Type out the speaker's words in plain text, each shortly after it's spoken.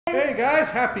Hey guys,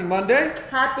 happy Monday.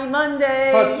 Happy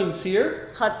Monday. Hudson's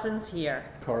here. Hudson's here.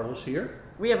 Karla's here.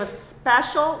 We have a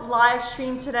special live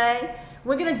stream today.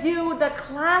 We're going to do the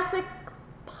classic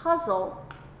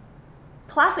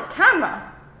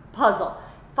camera puzzle.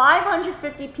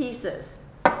 550 pieces.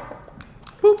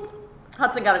 Boop.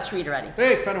 Hudson got a treat already.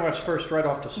 Hey, Fenwest first right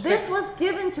off the stick. This was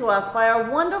given to us by our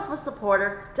wonderful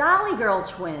supporter, Dolly Girl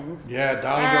Twins. Yeah,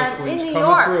 Dolly Girl Twins in New coming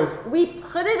York, through. We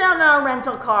put it on our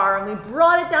rental car and we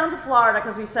brought it down to Florida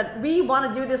because we said we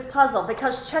want to do this puzzle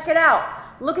because check it out.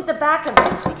 Look at the back of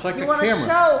it. It's like you a want to camera.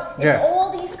 show it's Yeah.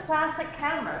 all these classic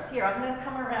cameras. Here, I'm going to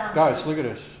come around. Guys, look at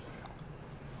this.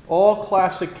 All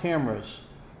classic cameras.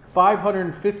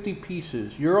 550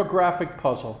 pieces. Eurographic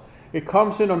puzzle. It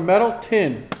comes in a metal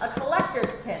tin. A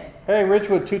collector's tin. Hey,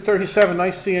 Ridgewood 237,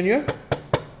 nice seeing you.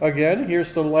 Again,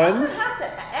 here's the I'm lens. going to have to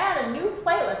add a new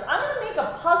playlist. I'm going to make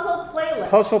a puzzle playlist.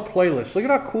 Puzzle playlist. Look at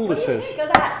how cool this is. What do you think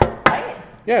of that? Right?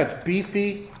 Yeah, it's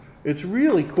beefy. It's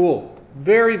really cool.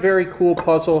 Very, very cool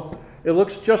puzzle. It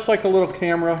looks just like a little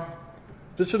camera.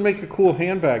 This would make a cool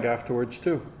handbag afterwards,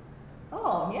 too.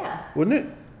 Oh, yeah. Wouldn't it?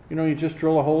 You know, you just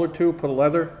drill a hole or two, put a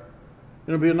leather.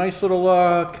 It'll be a nice little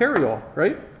carry-all,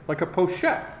 right? Like a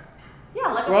pochette. Yeah,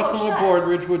 like a Welcome pochette. aboard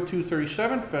Ridgewood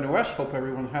 237, Fenwest. Hope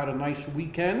everyone had a nice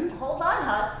weekend. Hold on,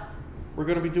 Huts. We're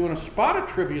going to be doing a spot of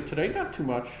trivia today. Not too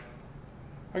much.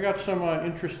 I got some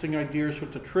interesting ideas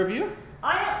with the trivia.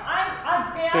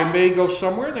 They may go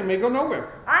somewhere, they may go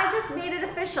nowhere. I just made it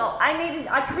official.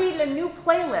 I created a new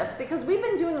playlist because we've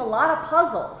been doing a lot of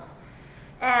puzzles,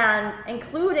 and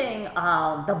including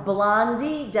the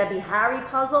Blondie Debbie Harry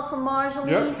puzzle from Marjorie.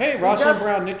 Yep. Hey, Rosalind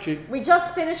Brown, Nick G. We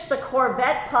just finished the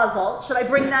Corvette puzzle. Should I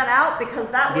bring that out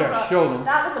because that was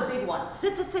that was a big one.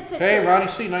 Sit. Hey, Ronnie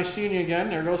C, nice seeing you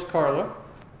again. There goes Karla.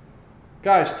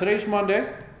 Guys, today's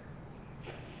Monday,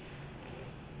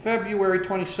 February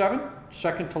 27th.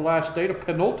 Second to last day, the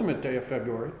penultimate day of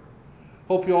February.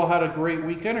 Hope you all had a great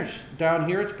weekend. Down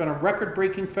here, it's been a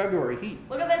record-breaking February heat.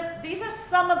 Look at this. These are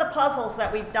some of the puzzles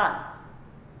that we've done.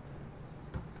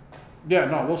 Yeah,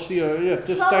 no, we'll see. Just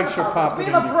thanks for popping in.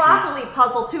 We have a broccoli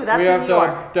puzzle too. That's in New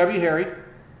York. Debbie Harry.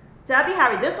 Debbie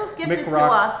Harry. This was gifted to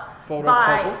us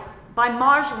by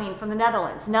Marjolein from the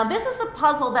Netherlands. Now, this is the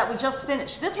puzzle that we just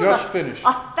finished. This was finished.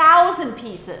 1,000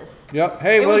 pieces. Yep.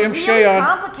 Hey, William Shea Shea on.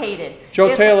 Complicated.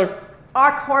 Joe Taylor.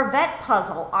 Our Corvette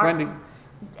puzzle. Wendy.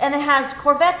 And it has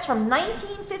Corvettes from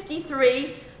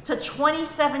 1953 to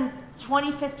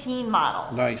 2015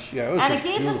 models. Nice, yeah. It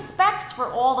gave the specs for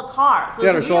all the cars.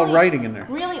 Yeah, there's all writing in there.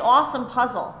 Really awesome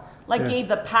puzzle. Like gave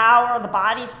the power, the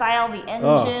body style, the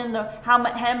engine, how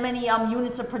many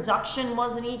units of production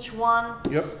was in each one.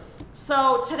 Yep.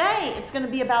 So today it's going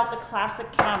to be about the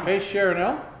classic cameras. Hey Sharon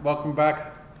L, welcome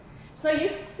back. So you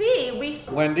see,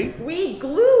 we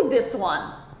glued this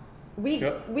one. We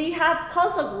have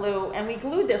puzzle glue and we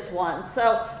glued this one,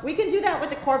 so we can do that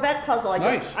with the Corvette puzzle. I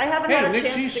haven't had a chance to glue it.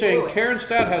 Nick G's saying Karen's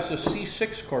dad has a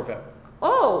C6 Corvette.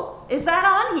 Oh, is that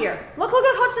on here? Look at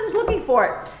Hudson's looking for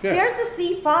it. Yeah. Here's the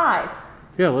C5.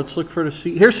 Yeah, let's look for the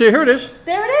C. Here it is.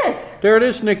 There it is. There it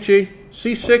is, Nick G.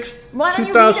 C6, Why don't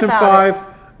 2005,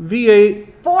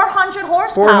 V8. 400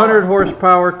 horsepower. 400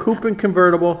 horsepower, coupe and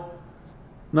convertible.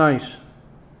 Nice.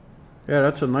 Yeah,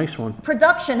 that's a nice one.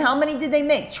 Production, how many did they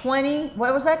make? 20,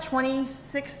 what was that,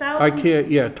 26,000? I can't,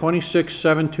 yeah,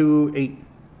 26,728.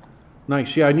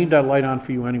 Nice, yeah, I need that light on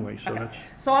for you anyway, so that's...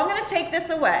 So I'm going to take this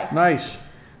away. Nice.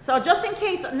 So just in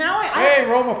case, now Hey,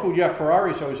 Roma Food, yeah,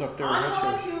 Ferrari's always up there. I'm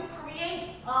going to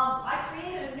create, I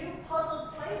created a new puzzle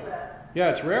playlist.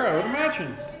 Yeah, it's rare, I would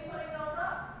imagine. We'll be putting those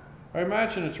up. I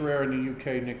imagine it's rare in the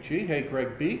UK, Nick G. Hey,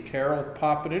 Greg B. Carol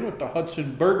popping in with the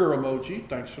Hudson burger emoji.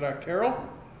 Thanks for that, Carol.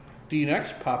 Dean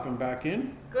X popping back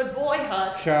in. Good boy,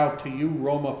 Hutch. Shout out to you,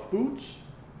 Roma Foods.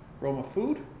 Roma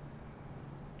Food.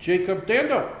 Jacob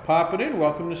Dando popping in.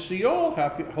 Welcome to Seoul.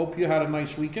 Hope you had a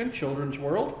nice weekend. Children's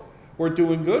World. We're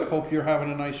doing good. Hope you're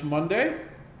having a nice Monday.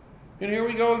 And here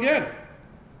we go again.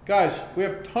 Guys, we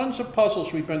have tons of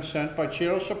puzzles we've been sent by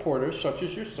channel supporters, such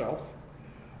as yourself.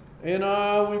 And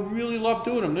we really love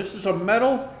doing them. This is a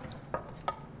metal...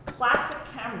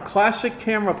 Classic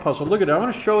camera puzzle. Look at it. I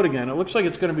want to show it again. It looks like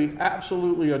it's going to be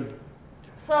absolutely a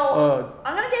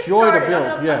I'm going to get joy started. to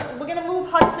build. We're going to move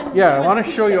Hudson. Yeah, I want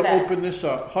to show you. Open this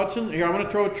up, Hudson. Here, I'm going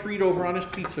to throw a treat over on his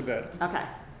pizza bed. Okay.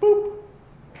 Boop.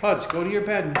 Huds, go to your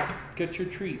bed and get your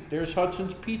treat. There's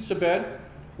Hudson's pizza bed,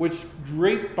 which is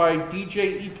draped by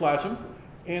DJ E-Plasm,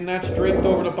 and that's draped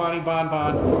over the Bonnie Bon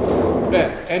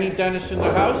bed. Any dentist in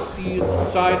the house? See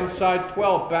side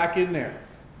 12 back in there.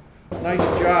 Nice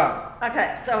job.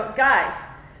 Okay, so guys,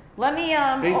 let me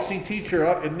HC teacher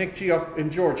up and Nick G up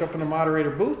and George up in the moderator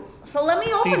booth. So let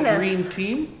me open this. The dream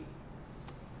team.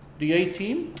 The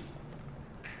A-Team?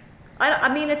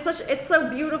 I mean, it's so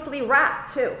beautifully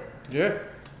wrapped too. Yeah.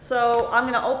 So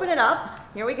I'm gonna open it up.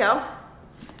 Here we go.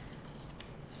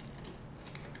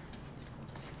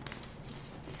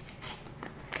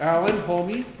 Alan,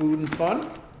 homie, food and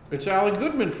fun. It's Alan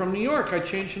Goodman from New York. I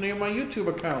changed the name of my YouTube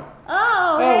account.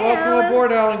 Oh, hey, welcome Alan.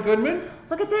 aboard, Alan Goodman.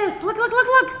 Look at this. Look, look, look,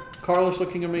 look. Carla's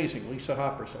looking amazing, Lisa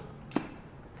Hopper said.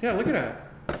 Yeah, look at that.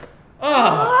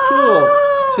 Oh, cool.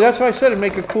 See, that's why I said it'd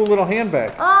make a cool little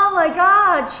handbag. Oh my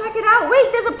God, check it out.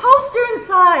 Wait, there's a poster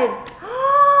inside.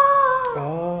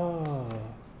 Oh.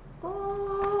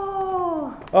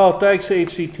 Oh. Oh, thanks,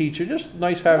 HC teacher. Just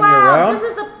nice having you around.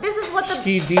 This is what the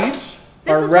Ski Deeds.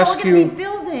 This Our is rescue what we're going to be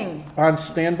building. On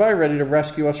standby, ready to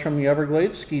rescue us from the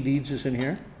Everglades. Ski Deeds is in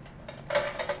here.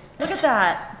 Look at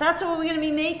that. That's what we're going to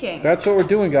be making. That's what we're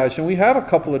doing, guys. And we have a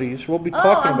couple of these. We'll be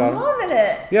talking about them. I'm loving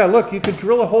it. Yeah, look, you could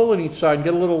drill a hole in each side and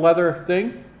get a little leather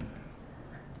thing.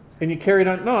 And you carry it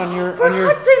on, no, on your... For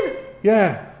Hudson!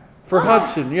 Yeah, for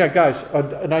Hudson. Yeah, guys,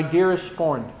 an idea is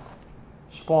spawned.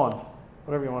 Spawned,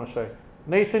 whatever you want to say.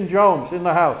 Nathan Jones in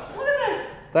the house. Look at this.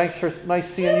 Thanks for nice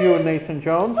seeing you and Nathan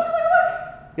Jones.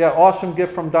 Yeah, awesome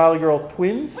gift from Dolly Girl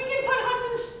Twins. We can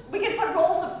put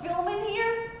rolls of film in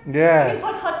here. Yeah. We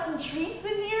can put Hudson treats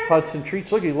in here. Hudson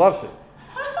treats. Look, he loves it.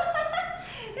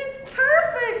 It's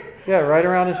perfect. Yeah, right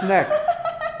around his neck.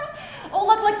 Oh,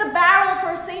 look, like the barrel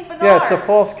for a Saint Bernard. Yeah, it's a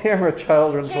false camera,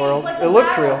 Children's James, World. like It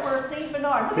looks real. For a Saint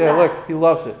Bernard. Look Yeah, at look, that. he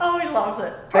loves it. Oh, he loves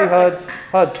it. Hey, Perfect.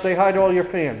 Huds, say hi to all your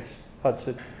fans.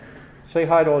 Hudson, say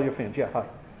hi to all your fans. Yeah, hi.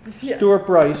 Yeah. Stuart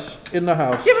Bryce in the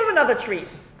house. Give him another treat.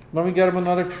 Let me get him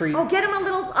another treat. Oh, get him a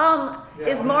little,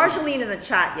 is Marjolaine in the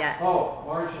chat yet? Oh,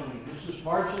 Marjolaine. This is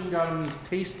Marjolaine got him these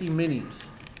tasty minis.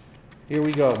 Here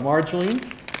we go. Marjolaine.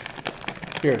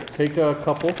 Here, take a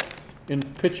couple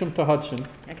and pitch them to Hudson.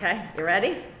 Okay, you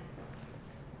ready?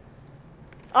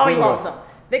 Oh, he loves them.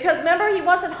 Because remember, he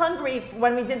wasn't hungry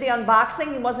when we did the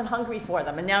unboxing. He wasn't hungry for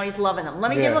them, and now he's loving them.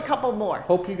 Let me give him a couple more.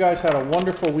 Hope you guys had a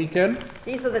wonderful weekend.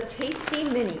 These are the tasty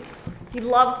minis. He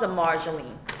loves them,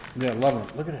 Marjolaine. Yeah, love them.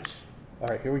 Look at this. All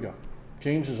right, here we go.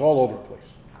 James is all over the place.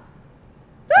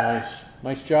 Nice.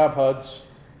 Nice job, Huds.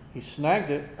 He snagged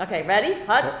it. Okay, ready?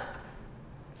 Huds?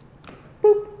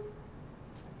 Boop.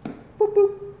 Boop,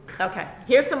 boop. Okay,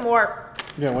 here's some more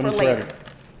Yeah, when for he's later.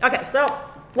 ready. Okay, so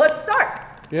let's start.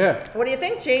 Yeah. What do you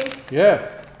think, James? Yeah.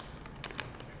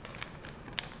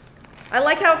 I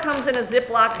like how it comes in a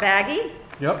Ziploc baggie.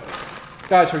 Yep.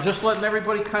 Guys, we're just letting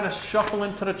everybody kind of shuffle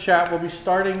into the chat. We'll be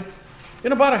starting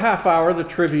in about a half hour, the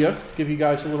trivia. Give you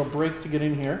guys a little break to get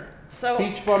in here. So,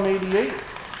 Beach Bum 88.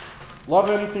 Love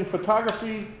anything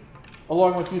photography,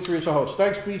 along with you three as a host.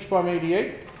 Thanks, Beach Bum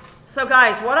 88. So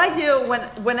guys, what I do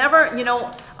whenever, you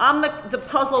know, I'm the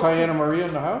puzzle... Diana Maria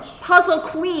in the house. Puzzle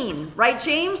queen, right,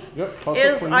 James? Yep,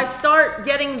 puzzle queen. I start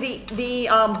getting the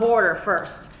border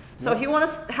first. So if you want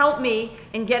to help me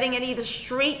in getting any of the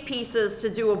straight pieces to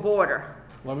do a border.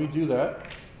 Let me do that.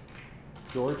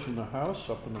 George in the house,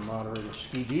 up in the moderator.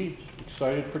 Ski Deeds,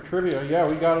 excited for trivia. Yeah,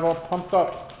 we got it all pumped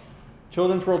up.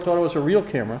 Children's World thought it was a real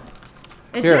camera.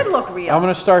 It did look real. I'm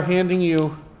going to start handing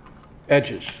you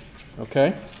edges,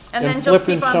 okay? And then just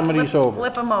flipping keep on some of these over.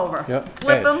 Flip them over. Yep.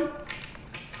 Flip them.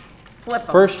 Flip them.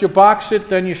 First you box it,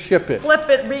 then you ship it. Flip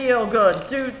it real good.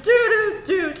 Do do do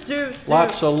do do.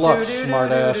 Lots of luck,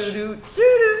 smartass. Do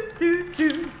do do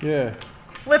do. Yeah.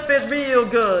 Flip it real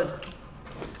good.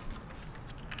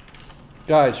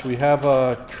 Guys, we have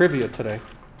trivia today.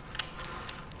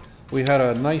 We had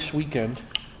a nice weekend.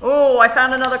 Oh, I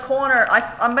found another corner.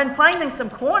 I've been finding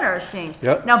some corners, James.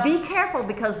 Yep. Now be careful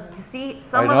because you see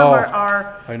some of them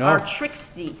are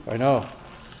tricksy. I know.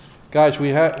 Guys, we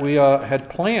had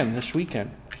planned this weekend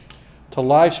to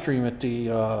live stream at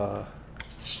the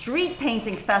Street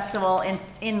Painting Festival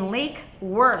in Lake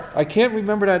Worth. I can't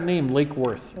remember that name, Lake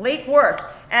Worth. Lake Worth.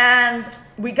 And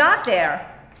we got there.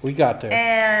 We got there.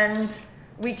 And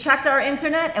we checked our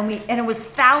internet and it was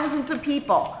thousands of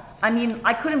people. I mean,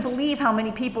 I couldn't believe how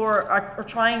many people are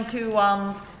trying to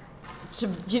walk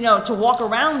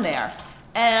around there.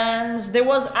 And there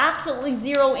was absolutely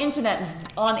zero internet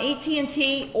on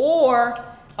AT&T or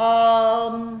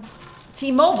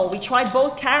T-Mobile. We tried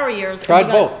both carriers.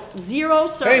 Tried both. Zero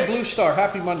service. Hey, Blue Star,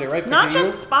 happy Monday, right? Not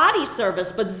just spotty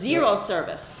service, but zero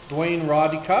service. Dwayne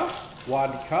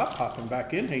Wadicop popping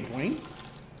back in. Hey, Dwayne.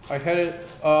 I had it.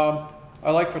 I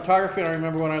like photography, and I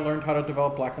remember when I learned how to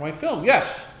develop black and white film.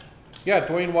 Yes. Yeah,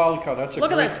 Dwayne Wadicop. That's a great time.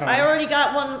 Look at this. I already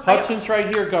got one. Hudson's right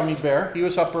here, Gummy Bear. He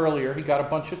was up earlier. He got a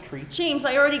bunch of treats. James,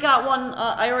 I already got one.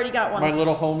 My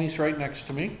little homie's right next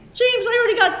to me. James, I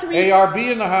already got 3.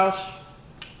 ARB in the house.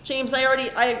 James, I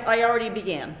already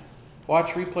began.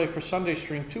 Watch replay for Sunday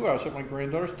stream 2 hours at my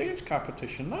granddaughter's dance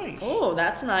competition. Nice. Oh,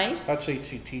 that's nice. That's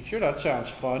HC Teacher. That sounds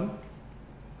fun.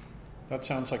 That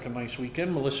sounds like a nice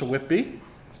weekend. Melissa Whitby,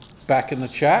 back in the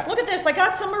chat. Look at this. I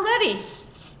got some already.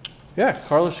 Yeah,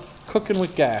 Karla's cooking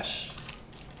with gas.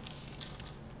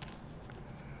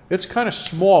 It's kind of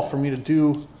small for me to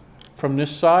do from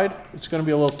this side. It's going to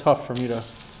be a little tough for me to...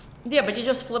 Yeah, but you're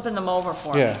just flipping them over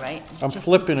for me, right? I'm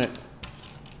flipping it.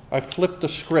 I flipped the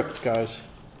script, guys.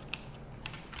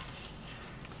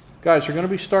 Guys, we're going to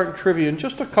be starting trivia in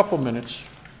just a couple minutes.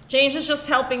 James is just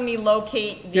helping me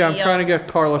locate the... Yeah, I'm trying to get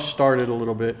Karla started a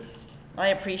little bit. I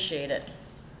appreciate it.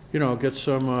 You know, get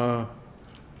some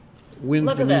wind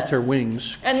beneath her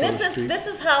wings. And this is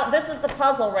the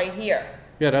puzzle right here.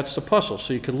 Yeah, that's the puzzle,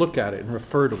 so you can look at it and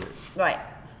refer to it. Right.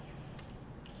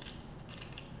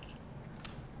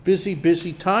 Busy,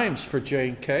 busy times for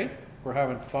J&K. We're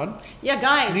having fun. Yeah,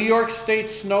 guys. New York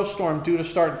State snowstorm due to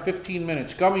start in 15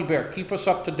 minutes. Gummy Bear, keep us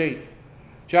up to date.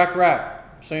 Jack Rabb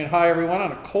saying hi, everyone,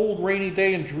 on a cold, rainy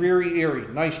day in dreary Erie.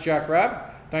 Nice, Jack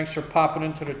Rabb. Thanks for popping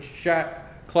into the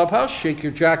chat clubhouse. Shake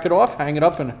your jacket off, hang it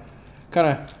up, and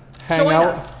kind of hang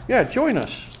out. Yeah, join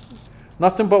us.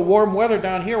 Nothing but warm weather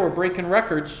down here. We're breaking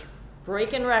records.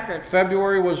 Breaking records.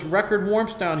 February was record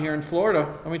warmth down here in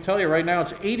Florida. Let me tell you, right now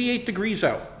it's 88 degrees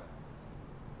out.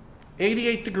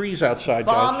 88 degrees outside,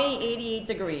 guys. Balmy 88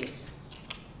 degrees.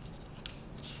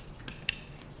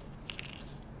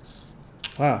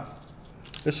 Wow.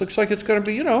 This looks like it's going to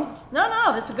be, you know. No,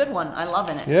 that's a good one. I'm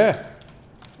loving it. Yeah.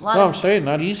 No, I'm saying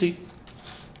not easy.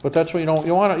 But that's what you don't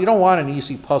want an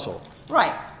easy puzzle.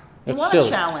 Right. You want a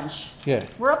challenge. Yeah.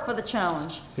 We're up for the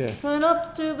challenge. Yeah. We're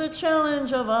up to the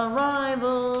challenge of our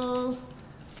rivals.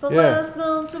 The last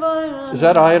known survivor. Is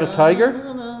that Eye of the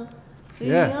Tiger?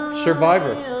 Yeah,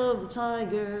 Survivor. Of the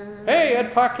Tiger. Hey,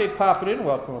 Ed Paquet popping in.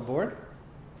 Welcome aboard.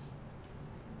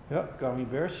 Yep, Gummy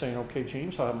Bear saying, okay,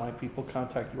 James, I'll have my people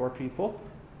contact your people.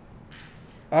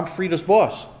 I'm Frida's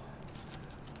boss.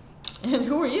 And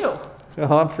who are you?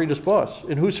 I'm Frida's boss.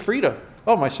 And who's Frida?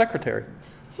 Oh, my secretary.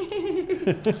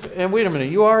 And wait a minute,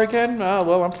 you are again?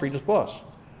 Well, I'm Frida's boss.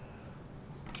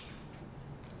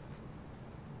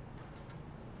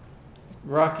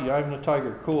 Rocky, I'm the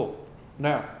Tiger. Cool.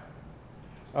 Now,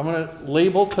 I'm going to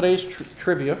label today's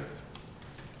trivia.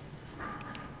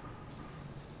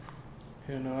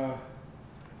 And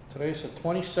today's the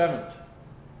 27th.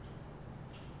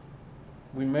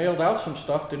 We mailed out some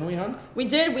stuff, didn't we, hon? We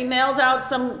did. We mailed out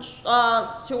some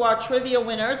to our trivia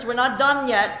winners. We're not done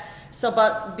yet.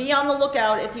 But be on the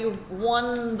lookout if you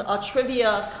won a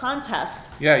trivia contest.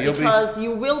 Yeah,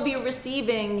 you will be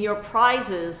receiving your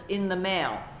prizes in the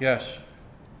mail. Yes.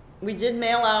 We did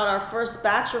mail out our first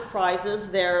batch of prizes.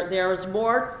 There's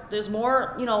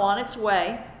more, you know, on its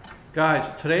way. Guys,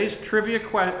 today's trivia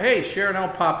question. Hey, Sharon L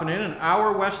popping in, an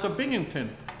hour west of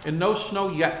Binghamton, and no snow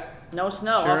yet. No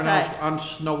snow. Sharon okay. L's on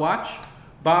snow watch.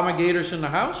 Bomber Gators in the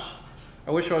house.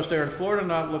 I wish I was there in Florida.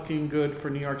 Not looking good for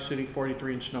New York City.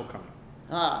 43 and snow coming.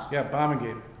 Ah. Yeah, Bomber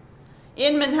Gator.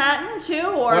 In Manhattan too,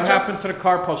 or what happened to the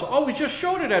car puzzle? Oh, we just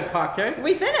showed it, Ed Paquet.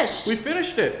 We finished. We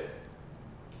finished it.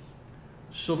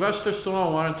 Sylvester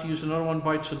Stallone wanted to use Another One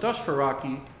Bites the Dust for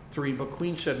Rocky 3, but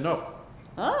Queen said no.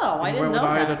 Oh, I didn't know that. Went with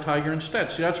Eye of the Tiger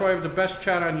instead. See, that's why I have the best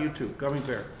chat on YouTube, Gummy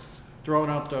Bear. Throwing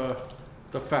out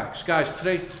the facts. Guys,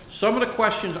 today, some of the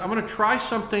questions, I'm going to try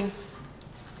something.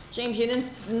 James, you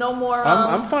didn't know more?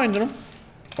 I'm finding them.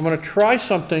 I'm going to try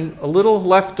something a little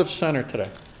left of center today.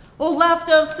 Well, left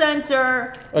of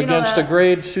center. Against the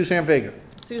grade Suzanne Vega.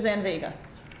 Suzanne Vega.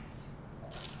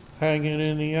 Hanging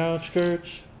in the outskirts.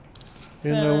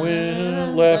 In the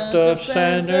wind, left of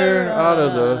center, out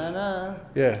of the...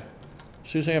 Yeah.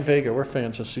 Suzanne Vega. We're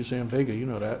fans of Suzanne Vega. You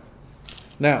know that.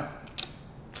 Now,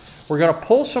 we're going to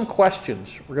pull some questions.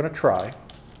 We're going to try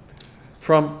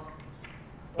from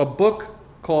a book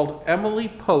called Emily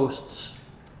Post's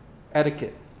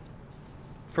Etiquette.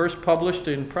 First published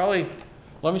in probably...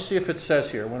 Let me see if it says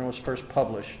here when it was first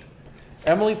published.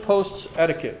 Emily Post's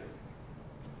Etiquette.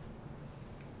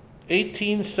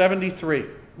 1873.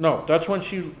 No, that's when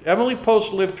Emily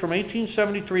Post lived from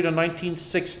 1873 to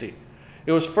 1960.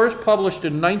 It was first published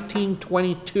in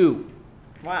 1922.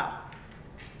 Wow.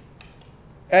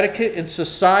 Etiquette in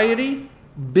society,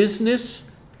 business,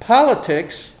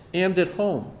 politics, and at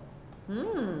home.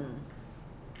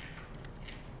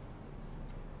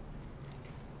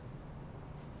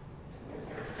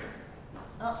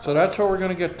 So that's what we're going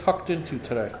to get tucked into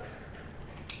today.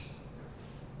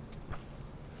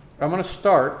 I'm going to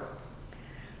start.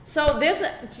 So there's,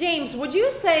 James, would you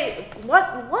say,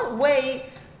 what way,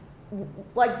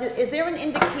 like, is there an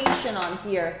indication on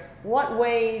here what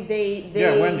way they...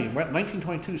 Yeah, Wendy,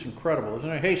 1922 is incredible, isn't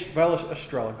it? Hey, Bella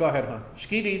Estrella, go ahead, hon.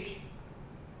 Ski deeds.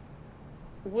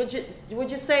 Would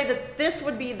you say that this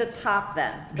would be the top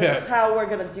then? This is how we're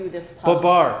going to do this puzzle.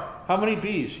 Babar. How many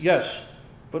B's? Yes,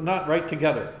 but not right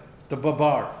together. The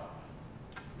babar.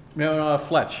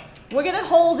 Fletch. We're going to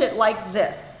hold it like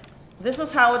this. This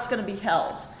is how it's going to be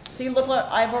held. See, look,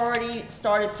 I've already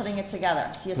started putting it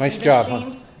together. Do you see this,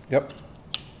 James? Yep.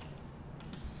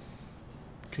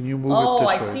 Can you move it this way? Oh,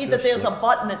 I see that there's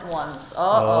abutment ones.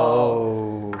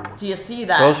 Uh-oh. Do you see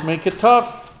that? Those make it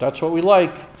tough. That's what we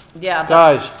like. Yeah,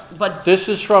 guys. But this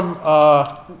is from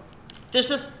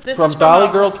this is from Dolly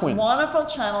Girl Twins. Wonderful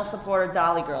channel supporter,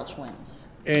 Dolly Girl Twins.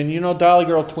 And you know Dolly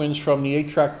Girl Twins from the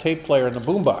 8-track tape player and the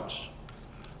boombox.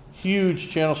 Huge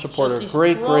channel supporter. So she's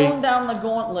great. down the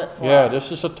gauntlet for us.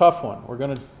 This is a tough one. We're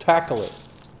going to tackle it.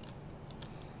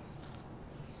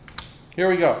 Here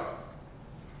we go.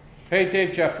 Hey,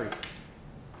 Dave Jeffrey.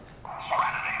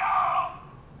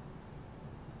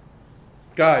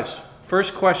 Guys,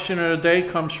 first question of the day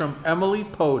comes from Emily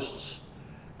Post's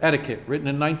Etiquette, written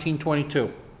in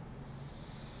 1922.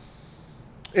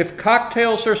 If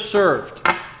cocktails are served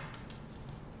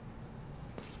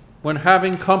when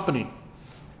having company,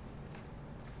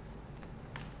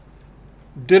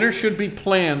 dinner should be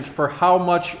planned for how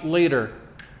much later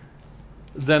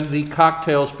than the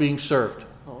cocktails being served?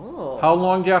 Oh. How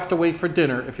long do you have to wait for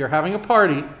dinner? If you're having a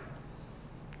party,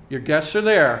 your guests are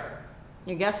there.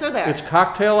 Your guests are there. It's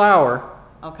cocktail hour.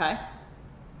 Okay.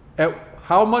 At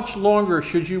how much longer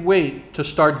should you wait to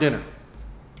start dinner?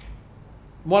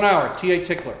 1 hour, T.A.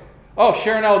 Tickler. Oh,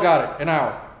 Sharon L. got it, an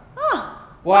hour. Huh.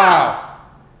 Wow.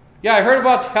 Yeah, I heard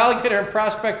about the alligator in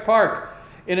Prospect Park,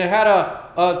 and it had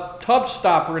a tub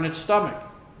stopper in its stomach.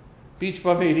 Beach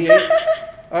Bum 88.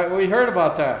 We heard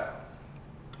about that.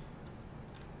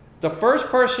 The first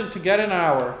person to get an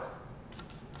hour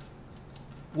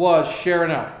was Sharon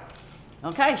L.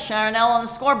 Okay, Sharon L on the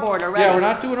scoreboard already. Yeah, we're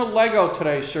not doing a Lego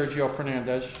today, Sergio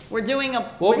Fernandez. We're doing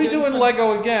a... We'll be doing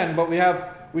Lego again, but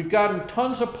we've gotten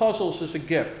tons of puzzles as a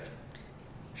gift.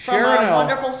 From Sharon our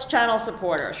wonderful channel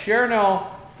supporters. Sharon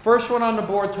L, first one on the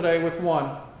board today with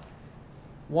 1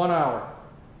 hour.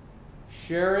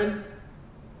 Sharon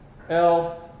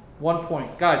L, 1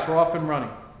 point. Guys, we're off and running.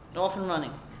 Off and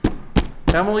running.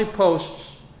 Emily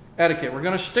Post's Etiquette. We're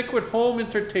going to stick with home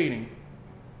entertaining.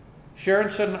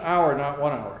 Sharon said an hour, not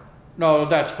 1 hour. No,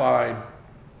 that's fine.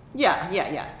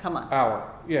 Yeah. Come on.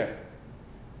 Hour. Yeah.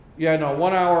 Yeah, no,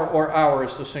 1 hour or hour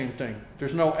is the same thing.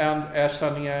 There's no S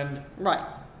on the end. Right.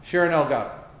 Sharon L got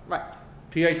it. Right.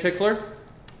 T.A. Tickler,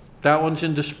 that one's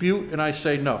in dispute, and I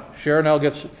say no. Sharon L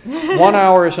gets 1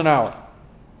 hour is an hour.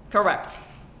 Correct.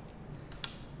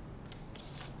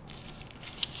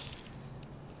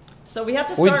 So we have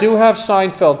to start... We do have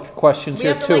Seinfeld questions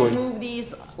here, too. We have to move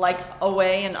these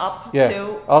away and up, yeah.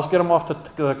 too. I'll get them off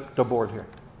the board here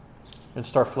and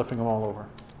start flipping them all over.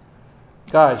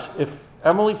 Guys, if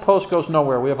Emily Post goes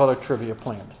nowhere, we have other trivia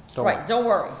planned. Don't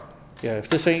worry. Yeah, if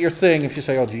this ain't your thing, if you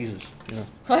say, oh, Jesus, you know.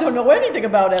 I don't know anything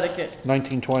about etiquette.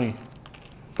 1920.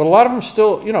 But a lot of them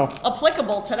still, you know.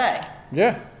 Applicable today.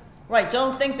 Yeah. Right,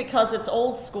 don't think because it's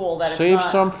old school that Save it's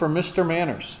not. some for Mr.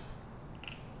 Manners.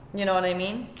 You know what I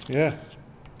mean? Yeah.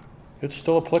 It's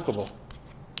still applicable.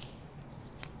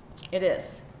 It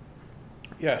is.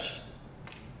 Yes.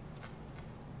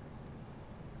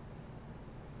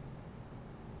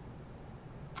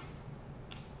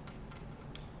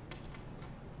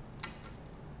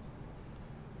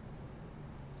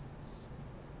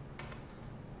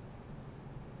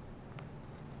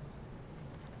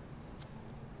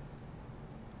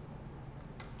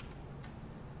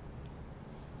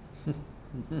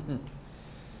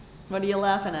 What are you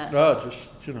laughing at? Oh, just,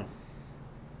 you know.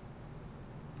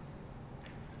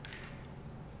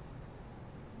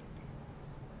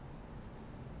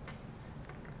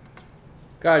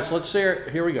 Guys, let's say,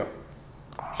 here we go.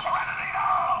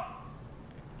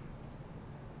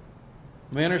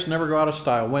 Manners never go out of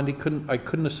style. Wendy, I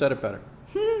couldn't have said it better.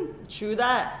 True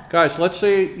that. Guys, let's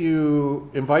say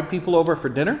you invite people over for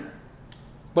dinner,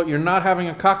 but you're not having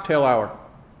a cocktail hour.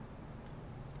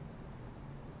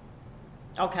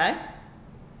 Okay.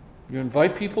 You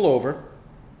invite people over.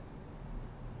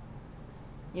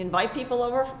 You invite people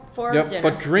over for dinner.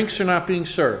 But drinks are not being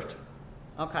served.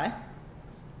 Okay.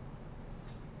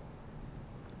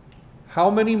 How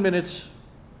many minutes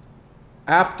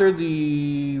after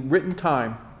the written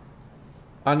time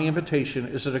on the invitation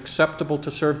is it acceptable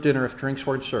to serve dinner if drinks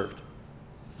weren't served?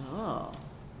 Oh.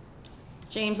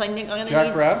 James, I'm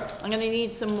gonna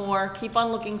need some more. Keep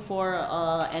on looking for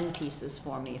end pieces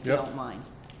for me if you don't mind.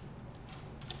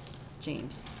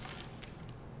 James.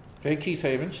 Hey, Keith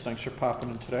Havens, thanks for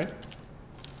popping in today.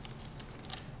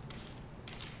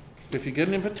 If you get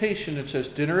an invitation that says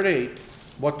dinner at 8,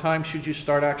 what time should you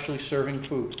start actually serving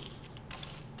food?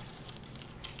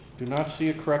 Do not see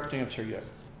a correct answer yet.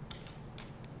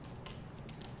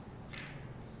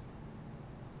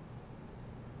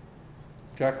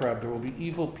 Jackrabbit, there will be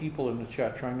evil people in the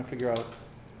chat trying to figure out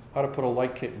how to put a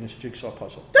light kit in this jigsaw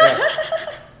puzzle. Yes.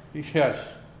 Yes.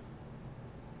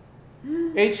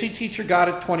 HC teacher got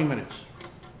it 20 minutes.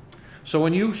 So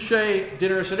when you say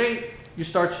dinner is at 8, you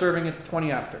start serving it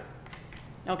 20 after.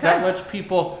 Okay. That lets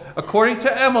people, according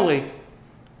to Emily,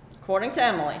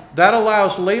 that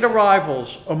allows late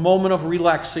arrivals a moment of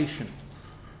relaxation.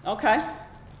 Okay.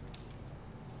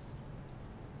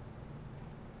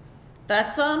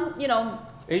 That's, you know.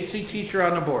 HC teacher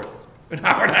on the board. An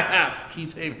hour and a half,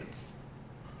 Keith Havens.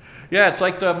 Yeah, it's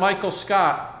like the Michael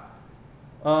Scott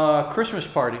Christmas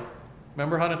party.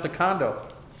 Remember, hon, at the condo?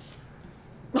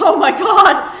 Oh my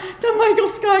God, the Michael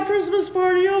Scott Christmas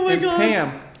party. Oh my God.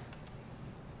 Pam.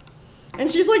 And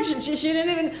she's like, she didn't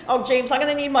even. Oh, James, I'm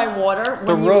gonna need my water.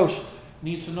 The roast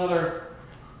needs another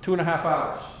 2.5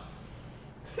 hours.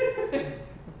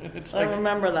 It's like, I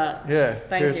remember that. Yeah.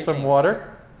 Thank you. Here's some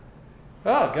water.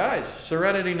 Oh, guys,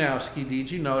 Serenity now, Ski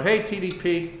DG note. Hey,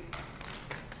 TDP.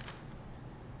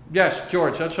 Yes,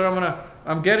 George, that's what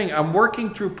I'm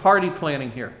working through party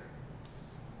planning here.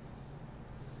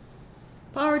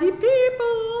 Party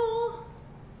people.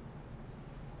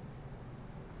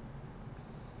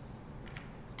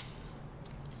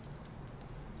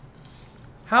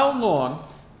 How long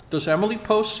does Emily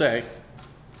Post say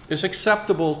is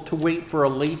acceptable to wait for a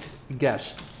late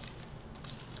guest?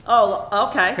 Oh,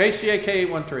 okay. KCAK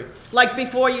 813. Like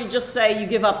before you just say you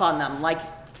give up on them. Like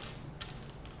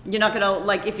you're not gonna,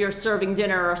 like if you're serving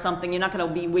dinner or something, you're not gonna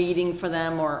be waiting for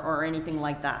them or anything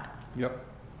like that. Yep.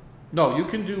 No, you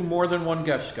can do more than one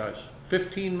guest, guys.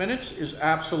 15 minutes is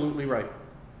absolutely right.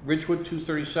 Ridgewood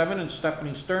 237 and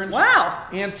Stephanie Stearns. Wow.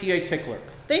 And TA Tickler.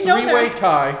 They know Three-way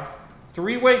tie.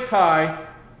 Three-way tie.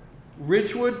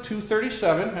 Ridgewood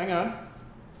 237. Hang on.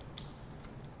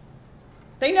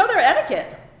 They know their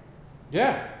etiquette.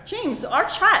 Yeah. James, our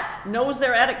chat knows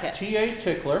their etiquette. TA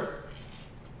Tickler.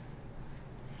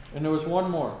 And there was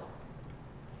one more.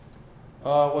 It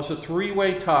was a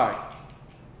three-way tie.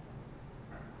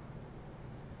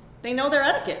 They know their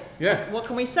etiquette. Yeah. What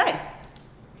can we say?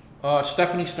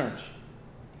 Stephanie Stearns.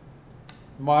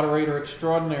 Moderator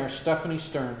extraordinaire, Stephanie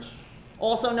Stearns.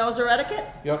 Also knows her etiquette?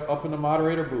 Yep, up in the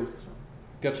moderator booth.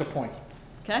 Gets a point.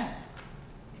 Okay.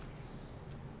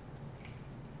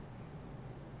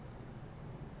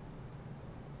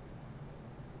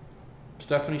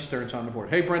 Stephanie Stearns on the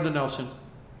board. Hey, Brenda Nelson.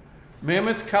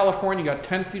 Mammoth, California got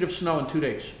 10 feet of snow in 2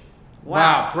 days.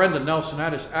 Wow, Brenda Nelson,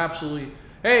 that is absolutely...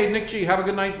 Hey, Nick G, have a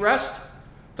good night rest.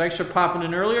 Thanks for popping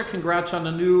in earlier. Congrats on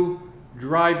the new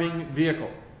driving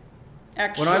vehicle.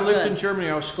 Extra when I lived in Germany,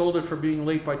 I was scolded for being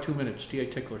late by 2 minutes, T.A.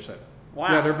 Tickler said. Wow.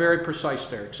 Yeah, they're very precise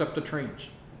there, except the trains.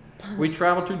 We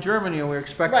traveled to Germany and we were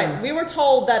expecting... Right, we were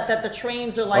told that the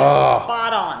trains are like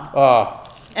spot on.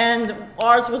 And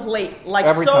ours was late, like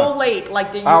every so time. Late.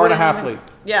 Like the hour and a half late.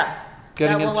 Yeah.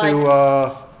 Getting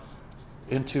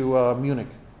into Munich.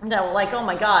 No, like, oh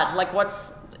my God, like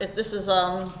what's... If this is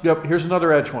Yep, here's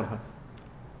another edge one, huh?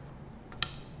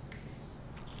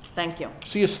 Thank you.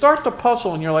 So you start the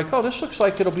puzzle and you're like, oh, this looks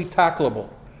like it'll be tackleable.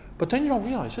 But then you don't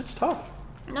realize it's tough.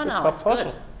 No, it's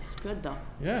good. It's good though.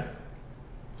 Yeah.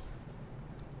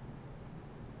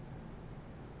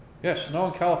 Yeah, snow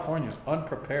in California,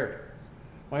 unprepared.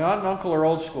 My aunt and uncle are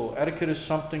old school. Etiquette is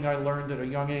something I learned at a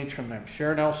young age from them.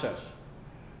 Sharon L says.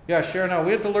 Yeah, Sharon L,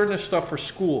 we had to learn this stuff for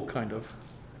school, kind of.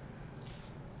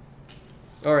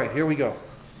 All right, here we go.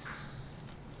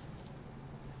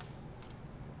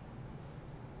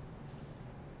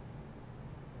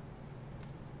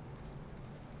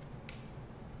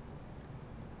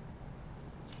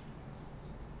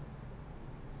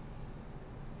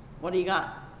 What do you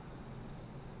got?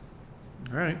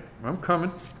 All right, I'm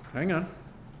coming. Hang on.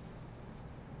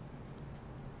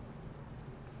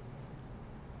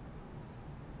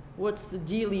 What's the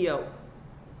dealio?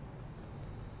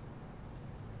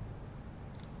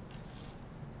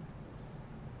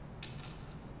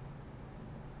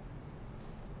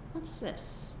 What's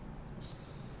this? This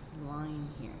line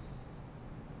here.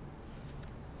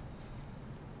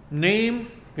 Name.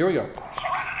 Here we go.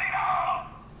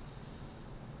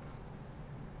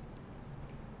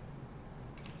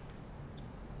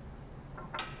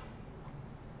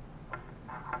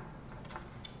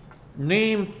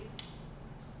 Name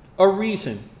a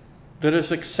reason that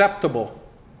is acceptable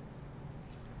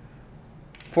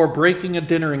for breaking a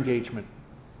dinner engagement.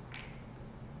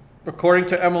 According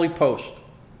to Emily Post.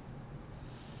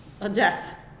 A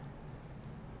death.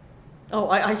 Oh,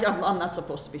 I'm not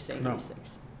supposed to be saying these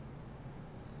things.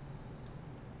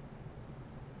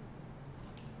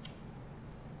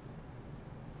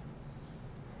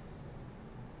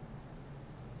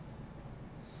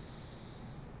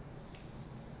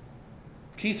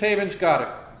 Keith Havens got it.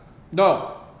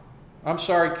 No. I'm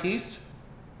sorry, Keith.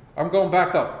 I'm going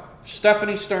back up.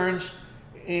 Stephanie Stearns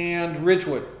and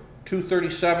Ridgewood,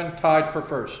 237, tied for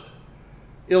first.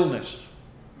 Illness.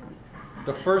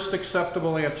 The first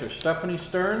acceptable answer. Stephanie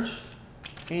Stearns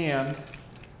and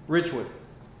Ridgewood.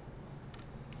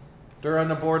 They're on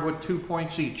the board with 2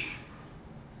 points each.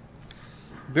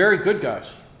 Very good,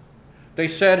 guys. They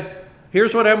said,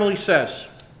 here's what Emily says.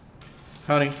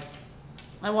 Honey.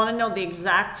 I want to know the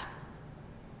exact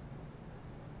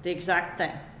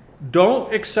thing.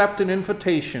 Don't accept an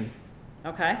invitation.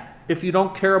 Okay. If you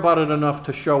don't care about it enough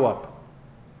to show up.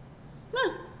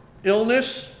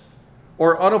 Illness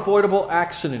or unavoidable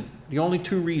accident. The only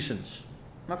 2 reasons.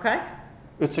 Okay.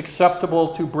 It's acceptable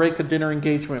to break a dinner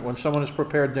engagement when someone has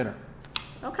prepared dinner.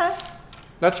 Okay.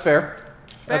 That's fair.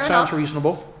 That sounds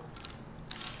reasonable.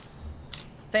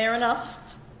 Fair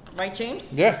enough. Right,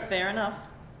 James? Yeah. Fair enough.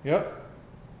 Yep.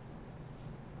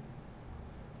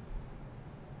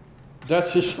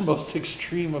 That's just the most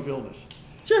extreme of illness.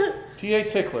 T.A.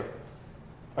 Tickler.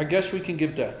 I guess we can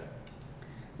give death.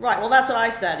 Right, well that's what I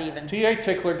said even. T.A.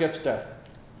 Tickler gets death.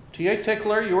 T.A.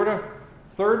 Tickler, you were the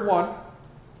third one,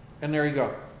 and there you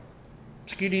go.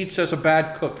 Ski Deed says a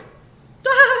bad cook.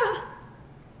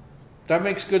 That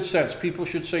makes good sense. People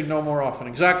should say no more often.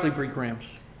 Exactly, Bree Grams.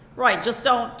 Right, just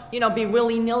don't, be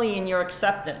willy-nilly in your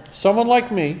acceptance. Someone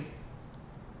like me,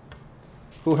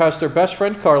 who has their best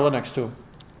friend Carla next to him,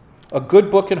 a good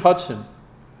book in Hudson,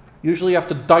 usually have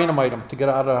to dynamite him to get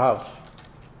out of the house.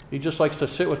 He just likes to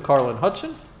sit with Carla in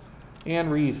Hudson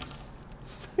and read.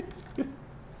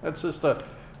 That's just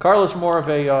Carla's more of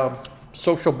a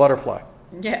social butterfly.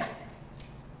 Yeah.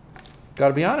 Got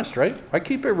to be honest, right? I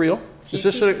keep it real. Is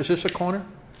this a corner?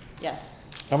 Yes.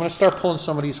 I'm going to start pulling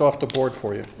some of these off the board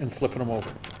for you and flipping them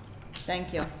over.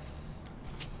 Thank you.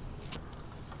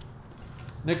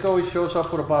 Nick always shows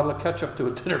up with a bottle of ketchup to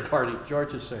a dinner party,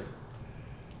 George is saying.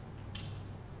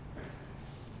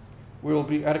 We will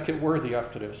be etiquette worthy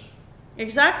after this.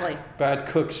 Exactly. Bad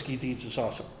cook, Ski Deeds is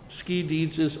awesome. Ski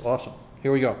Deeds is awesome.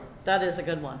 Here we go. That is a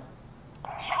good one.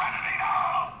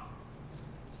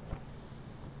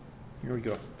 Here we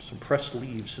go. Some pressed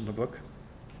leaves in the book.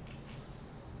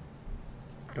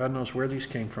 God knows where these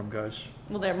came from, guys.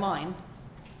 Well, they're mine.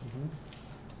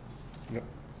 Mm-hmm. Yep.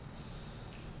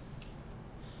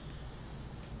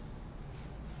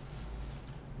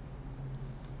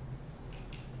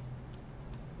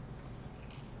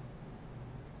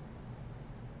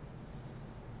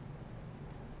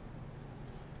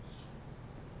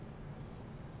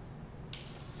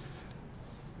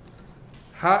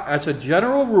 As a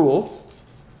general rule,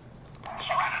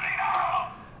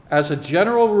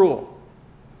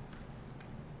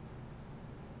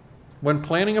 when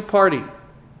planning a party,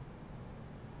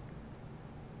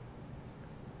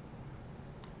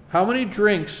 how many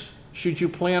drinks should you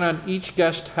plan on each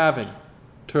guest having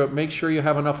to make sure you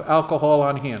have enough alcohol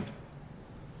on hand?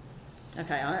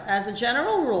 Okay, as a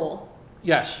general rule.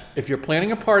 Yes, if you're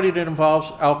planning a party that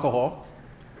involves alcohol,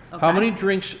 okay. How many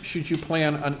drinks should you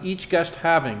plan on each guest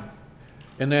having,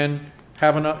 and then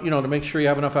have enough, to make sure you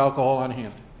have enough alcohol on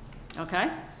hand? Okay.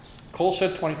 Cole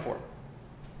said 24.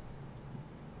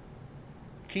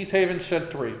 Keith Havens said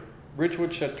 3.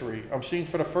 Ridgewood said 3. I'm seeing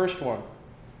for the first one.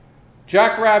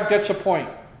 Jack Rabb gets a point.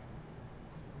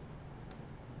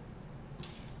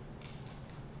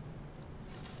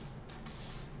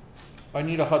 I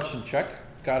need a Hudson check.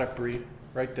 Got it, Bree.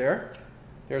 Right there.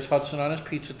 There's Hudson on his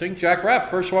pizza thing. Jack Rabb,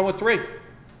 first one with 3.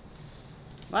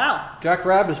 Wow. Jack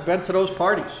Rabb has been to those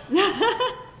parties.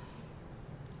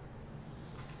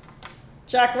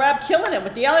 Jack Rabb killing it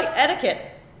with the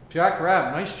etiquette. Jack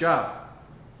Rabb, nice job.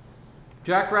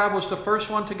 Jack Rabb was the first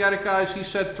one to get it, guys. He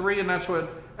said 3, and that's what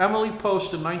Emily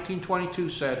Post in 1922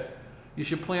 said. You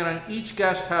should plan on each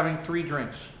guest having 3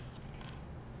 drinks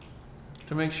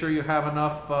to make sure you have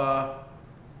enough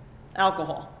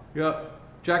alcohol. Yeah.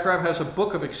 Jack Rabb has a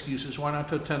book of excuses why not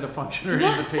to attend a function or an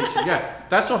invitation. Yeah,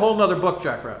 that's a whole nother book,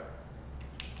 Jack Rabb.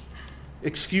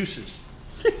 Excuses.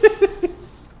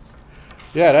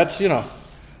 Yeah, that's,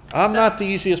 I'm not the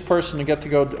easiest person to get to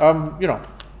go,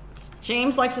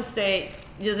 James likes to stay,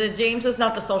 James is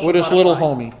not the social with his butterfly. little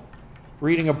homie,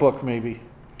 reading a book maybe.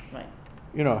 Right.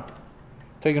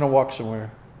 Taking a walk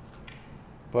somewhere.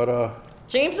 But,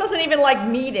 James doesn't even like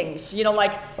meetings. You know,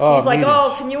 like he's like,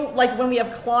 oh, can you, like when we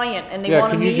have client and they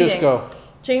want a meeting. Can you just go?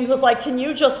 James is like, can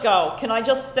you just go? Can I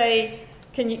just stay?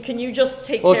 Can you just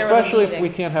take care of the meeting? Well, especially if we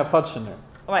can't have Hudson there.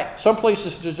 Right. Some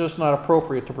places it's just not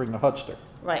appropriate to bring the Hudster.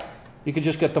 Right. You can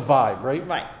just get the vibe, right?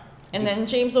 Right. And then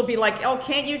James will be like, oh,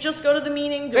 can't you just go to the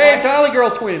meeting? Hey, Dolly Girl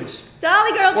twins.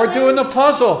 Dolly Girl twins. We're doing the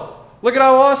puzzle. Look at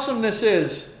how awesome this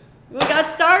is. We got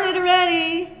started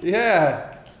already. Yeah.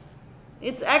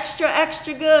 It's extra,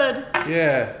 extra good.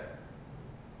 Yeah.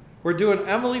 We're doing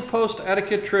Emily Post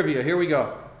etiquette trivia. Here we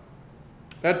go.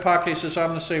 Ed Pocket says,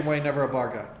 I'm the same way, never a bar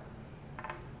guy.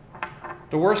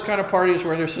 The worst kind of party is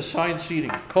where there's assigned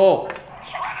seating. Cole.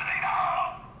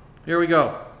 Here we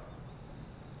go.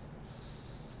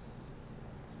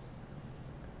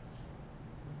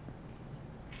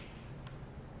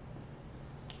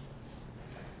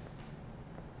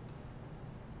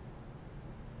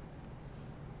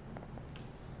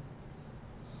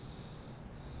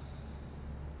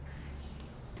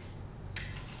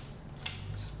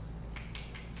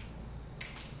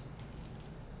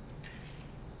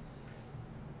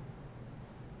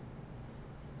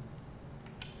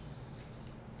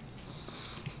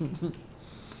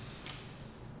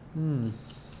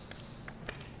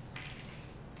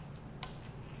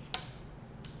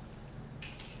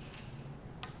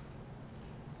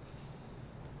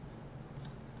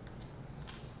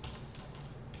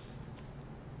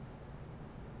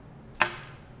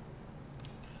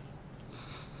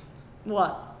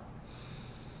 What?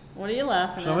 What are you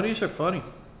laughing at? Some of these are funny.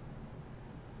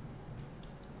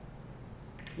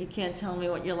 You can't tell me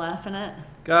what you're laughing at?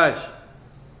 Guys,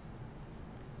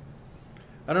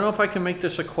 I don't know if I can make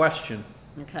this a question.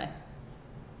 Okay.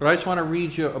 But I just want to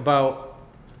read you about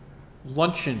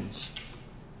luncheons.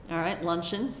 All right,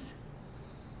 luncheons.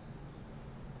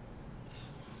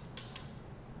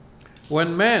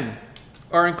 When men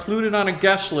are included on a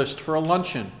guest list for a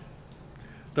luncheon,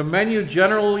 the menu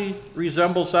generally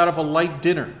resembles that of a light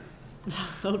dinner.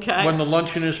 Okay. When the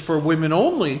luncheon is for women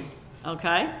only,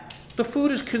 okay, the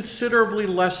food is considerably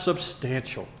less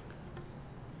substantial.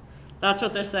 That's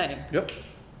what they're saying. Yep.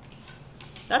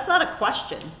 That's not a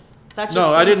question. That just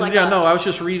no, I didn't. Like yeah, no, I was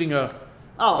just reading a.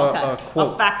 Oh, okay. A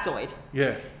quote. A factoid.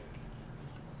 Yeah.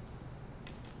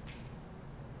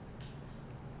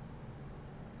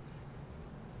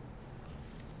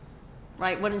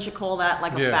 Right? Wouldn't you call that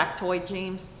like a factoid,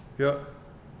 James? Yep.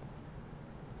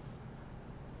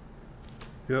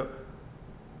 Yep.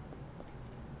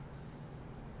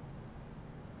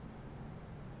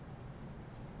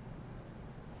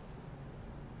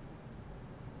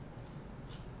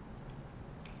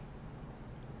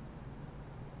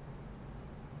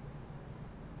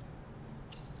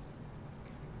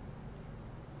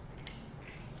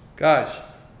 Guys.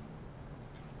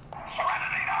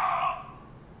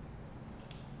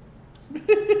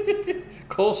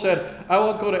 Cole said, I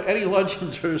won't go to any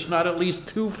luncheons where there's not at least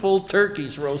 2 full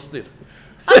turkeys roasted.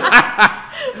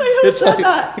 It's like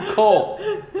that? Cole.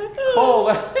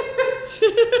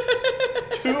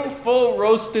 2 full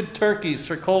roasted turkeys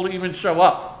for Cole to even show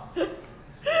up.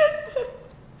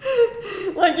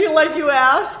 Like you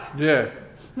ask? Yeah.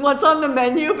 What's on the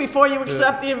menu before you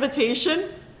accept the invitation?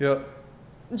 Yep.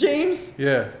 James?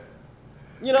 Yeah.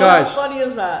 You know, guys, how funny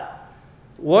is that?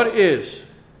 What is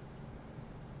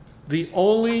the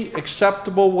only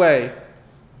acceptable way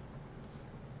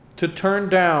to turn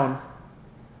down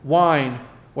wine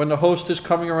when the host is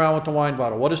coming around with the wine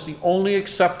bottle? What is the only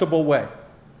acceptable way?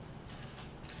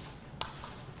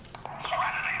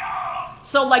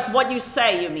 So like what you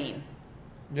say, you mean?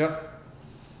 Yep.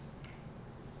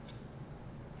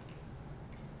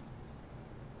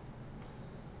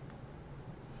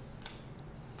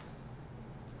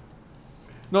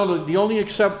 No, the only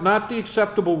not the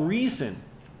acceptable reason,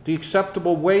 the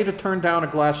acceptable way to turn down a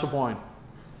glass of wine.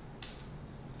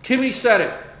 Kimmy said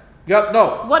it. Yep,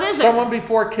 no. What is it? Someone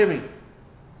before Kimmy.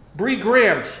 Bree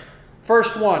Graham's,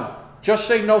 first one. Just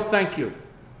say no thank you.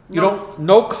 You don't,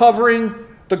 no covering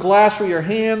the glass with your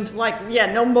hand. Like,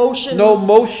 yeah, no motions. No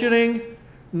motioning.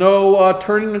 No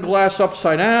turning the glass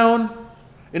upside down.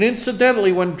 And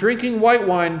incidentally, when drinking white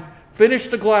wine, finish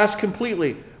the glass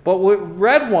completely. But with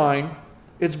red wine,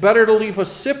 it's better to leave a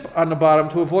sip on the bottom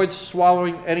to avoid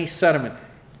swallowing any sediment.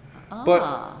 Ah.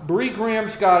 But Bree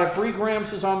Graham's got it. Bree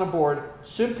Graham's is on the board.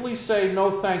 Simply say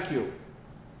no thank you.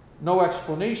 No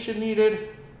explanation needed.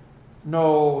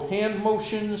 No hand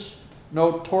motions.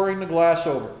 No pouring the glass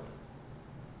over.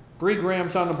 Bree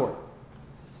Graham's on the board.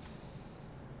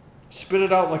 Spit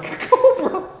it out like a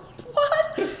cobra.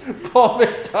 What? Paul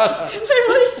McDonough. What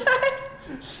did he say?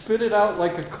 Spit it out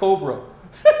like a cobra.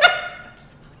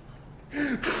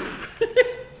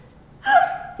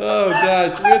 Oh,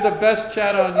 guys, we had the best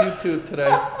chat on YouTube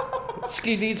today.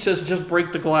 Ski Deed says just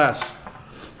break the glass.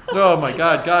 Oh my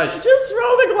God, guys! Just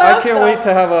throw the glass. I can't wait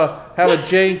to have a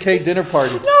J&K dinner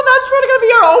party. No, that's going to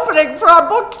be our opening for our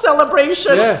book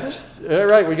celebration. Yeah, all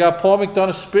right. We got Paul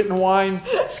McDonough spitting wine.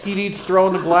 Ski Deed's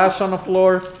throwing the glass on the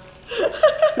floor.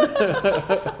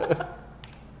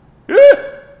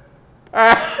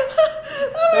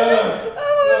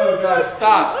 Oh God,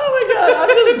 stop! Oh my God, I'm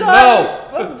just dying. No.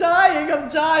 I'm dying.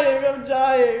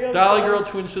 Dolly Girl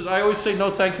Twin says, I always say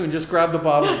no thank you and just grab the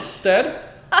bottle instead.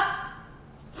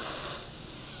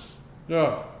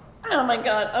 No. Oh my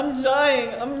God, I'm dying.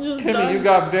 I'm just Kimmy, dying. you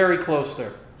got very close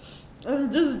there.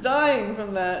 I'm just dying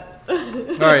from that. All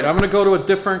right, I'm going to go to a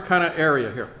different kind of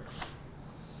area here.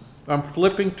 I'm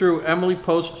flipping through Emily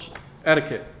Post's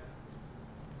etiquette.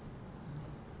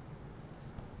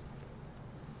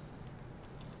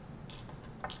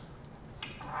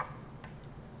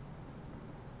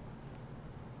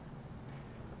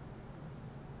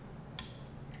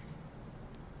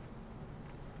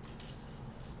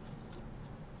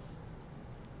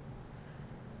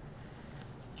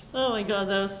 Oh my God,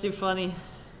 that was too funny.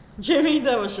 Jimmy,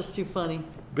 that was just too funny.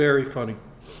 Very funny.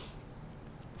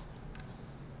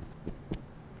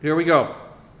 Here we go.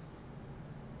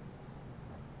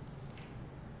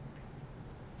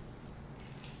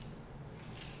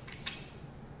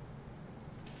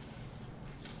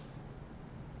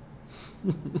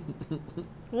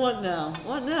 What now?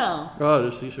 What now? Oh,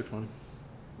 these are funny.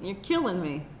 You're killing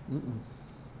me.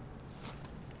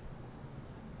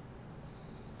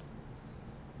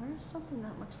 Where's something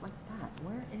that looks like that?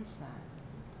 Where is that?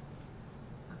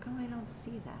 How come I don't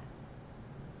see that?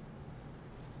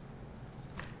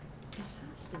 This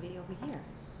has to be over here.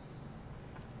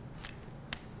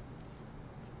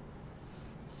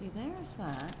 See, there's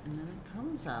that, and then it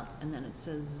comes up, and then it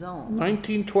says zone.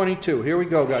 1922. Here we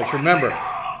go, guys. Remember,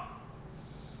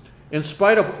 in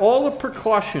spite of all the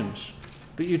precautions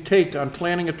that you take on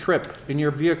planning a trip in your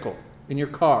vehicle, in your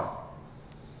car,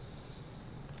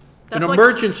 an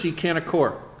emergency can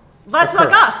occur. That's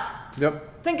like us.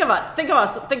 Yep. Think of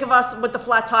us with the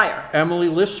flat tire. Emily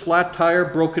lists flat tire,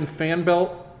 broken fan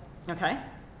belt. Okay.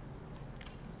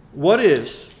 What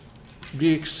is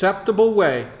the acceptable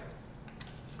way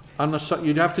on the side?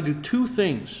 You'd have to do two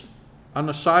things on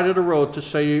the side of the road to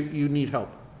say you need help.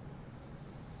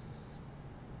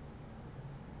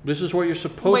 This is what you're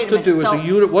supposed to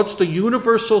do. What's the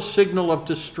universal signal of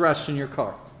distress in your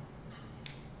car?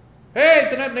 Hey,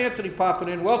 Danette and Anthony popping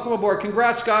in. Welcome aboard.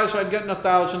 Congrats, guys, on getting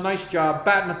 1,000. Nice job.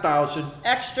 Batting 1,000.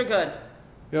 Extra good.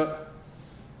 Yep.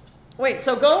 Wait,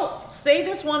 so go say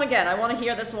this one again. I want to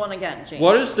hear this one again, James.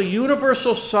 What is the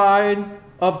universal sign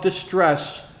of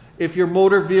distress if your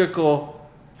motor vehicle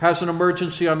has an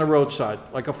emergency on the roadside,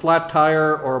 like a flat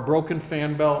tire or a broken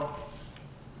fan belt?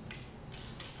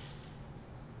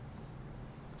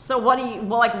 So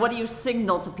what do you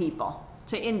signal to people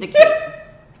to indicate?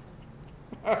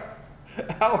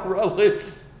 Al Rutledge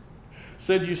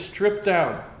said you strip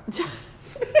down.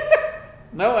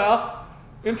 No, Al.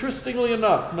 Interestingly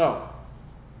enough, no.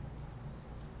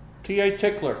 T.A.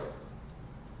 Tickler.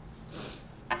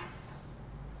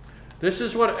 This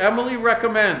is what Emily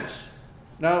recommends.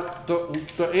 Now,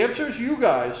 the answer's you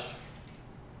guys.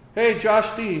 Hey, Josh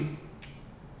Dean.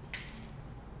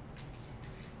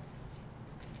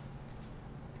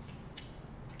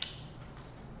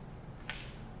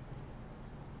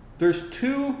 There's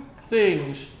two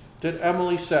things that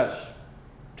Emily says.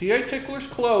 T.A. Tickler's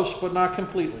close, but not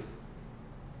completely.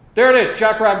 There it is.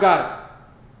 Jack Rab got it.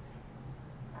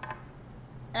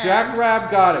 Jack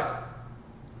Rab got it.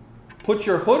 Put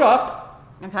your hood up.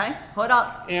 Okay, hood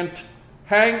up. And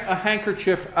hang a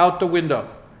handkerchief out the window.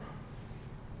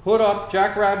 Hood up.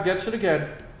 Jack Rab gets it again.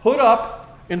 Hood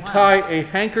up and tie a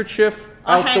handkerchief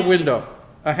out the window.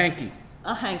 A hanky.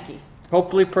 A hanky.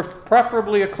 Hopefully,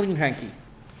 preferably a clean hanky.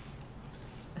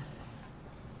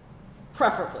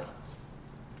 Preferably.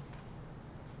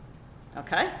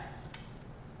 Okay.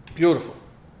 Beautiful.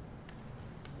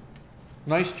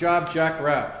 Nice job, Jack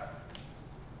Rab.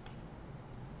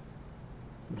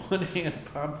 One hand,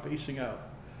 palm facing out.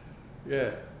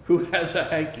 Yeah. Who has a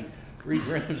hanky? Green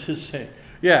Rams is saying.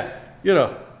 Yeah. You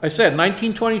know, I said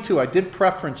 1922. I did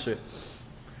preference it.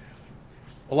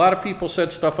 A lot of people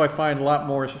said stuff I find a lot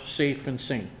more safe and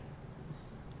sane.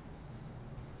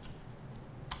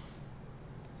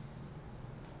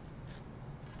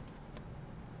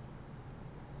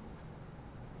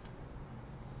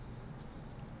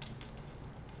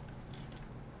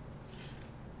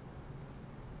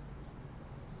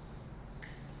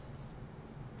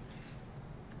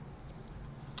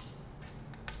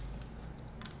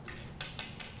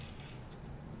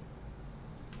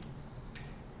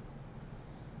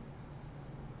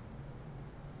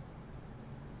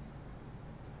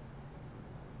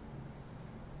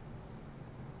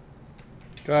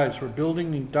 Guys, we're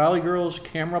building the Dolly Girls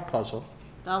camera puzzle.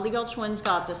 Dolly Girl Twins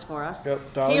got this for us.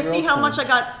 Yep, Do you see how much I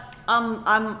got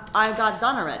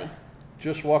done already?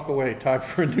 Just walk away. Time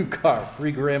for a new car.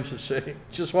 3 grams of saving.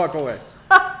 Just walk away.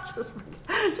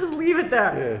 just leave it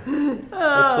there. Yeah.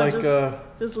 It's like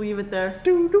just leave it there.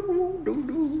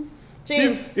 Do.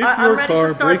 James, I'm ready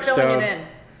to start filling it in.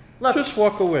 Look, just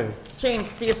walk away.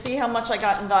 James, do you see how much I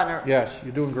got done? Yes,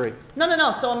 you're doing great.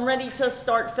 No. So I'm ready to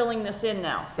start filling this in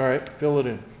now. All right, fill it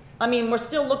in. I mean, we're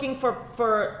still looking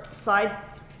for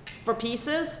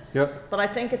pieces. Yep. But I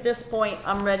think at this point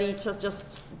I'm ready to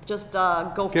just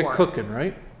go for it. Get cooking,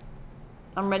 right?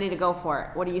 I'm ready to go for it.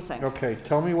 What do you think? Okay,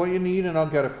 tell me what you need and I'll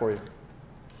get it for you.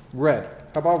 Red.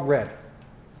 How about red?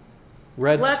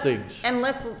 Red stings. And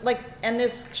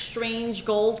this strange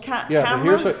gold camera. Yeah, but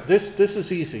here's this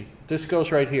is easy. This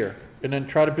goes right here, and then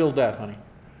try to build that, honey.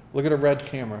 Look at a red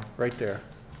camera right there.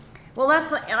 Well,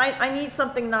 I need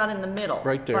something not in the middle.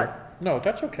 Right there. No,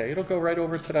 that's okay. It'll go right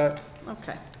over to that.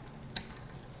 Okay.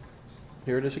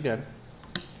 Here it is again.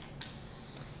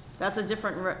 That's a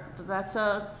different. That's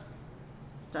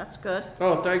good.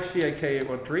 Oh, thanks,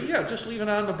 CAK813. Yeah, just leave it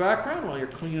on in the background while you're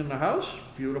cleaning the house.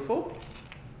 Beautiful.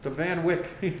 The Van Wyck.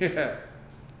 Yeah.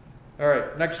 All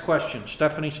right, next question.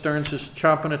 Stephanie Stearns is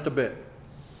chomping at the bit.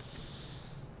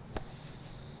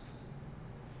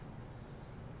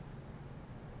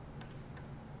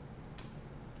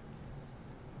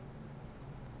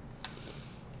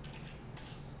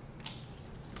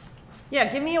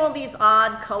 Yeah, give me all these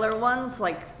odd color ones,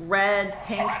 like red,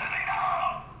 pink.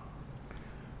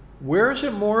 Where is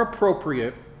it more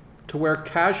appropriate to wear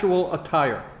casual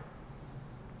attire?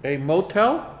 A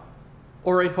motel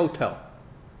or a hotel?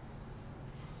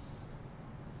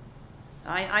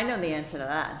 I know the answer to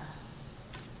that.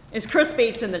 Is Chris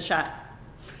Bates in the chat?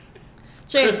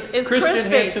 James, is Chris Bates?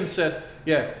 Christian Hansen said,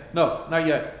 yeah, no, not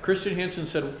yet. Christian Hansen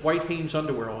said white Hanes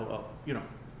underwear,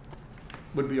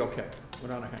 would be okay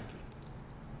without a hanky.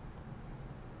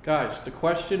 Guys, the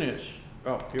question is,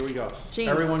 oh, here we go. James,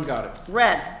 everyone got it.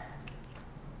 Red.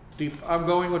 I'm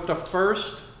going with the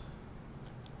first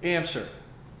answer.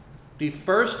 The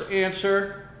first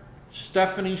answer,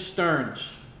 Stephanie Stearns,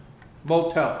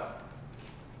 motel.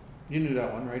 You knew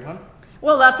that one, right, hon?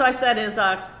 Well, that's what I said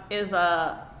is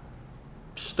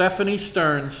Stephanie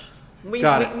Stearns. We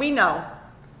know.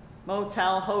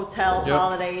 Motel, hotel, yep.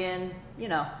 Holiday Inn, you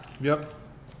know. Yep.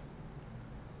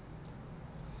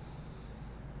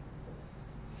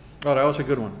 Oh, that was a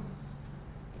good one.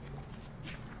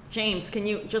 James, can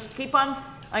you just keep on?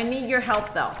 I need your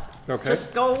help, though. Okay.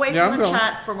 Just go away from the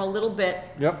chat for a little bit.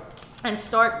 Yep. And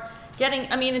start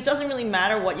getting, I mean, it doesn't really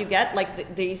matter what you get.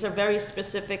 Like, these are very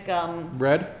specific.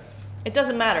 Red? It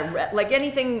doesn't matter. Red, like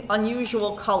anything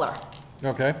unusual color.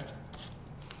 Okay.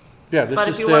 Yeah, this is this. But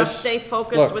if you want to stay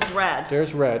focused with red.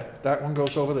 There's red. That one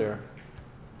goes over there.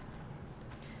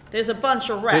 There's a bunch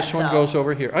of red, This one goes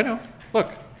over here. I know.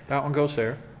 Look, that one goes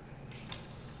there.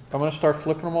 I'm going to start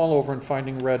flipping them all over and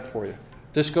finding red for you.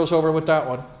 This goes over with that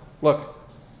one. Look,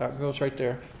 that goes right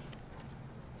there.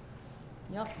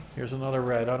 Yep. Here's another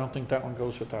red. I don't think that one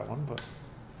goes with that one, but.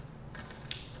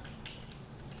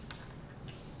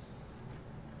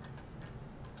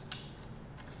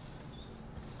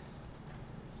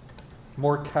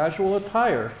 More casual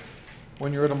attire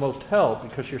when you're at a motel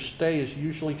because your stay is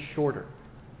usually shorter.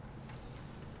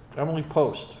 Emily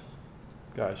Post,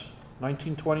 guys,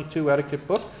 1922 etiquette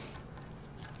book.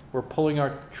 We're pulling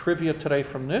our trivia today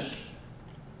from this.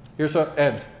 Here's our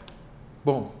end.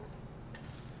 Boom.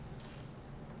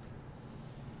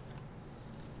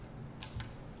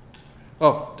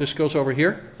 Oh, this goes over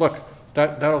here. Look,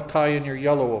 that'll tie in your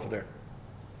yellow over there.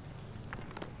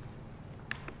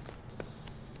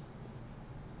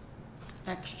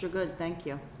 Extra good, thank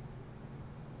you.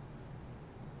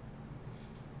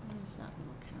 Where's that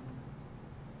little camera?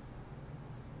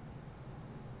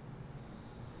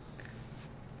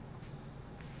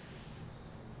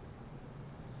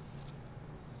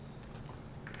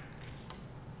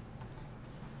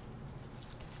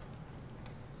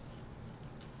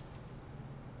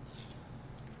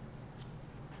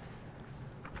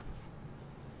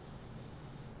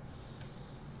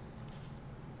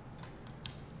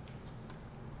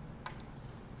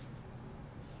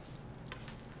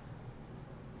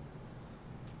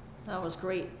 That was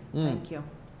great. Thank you.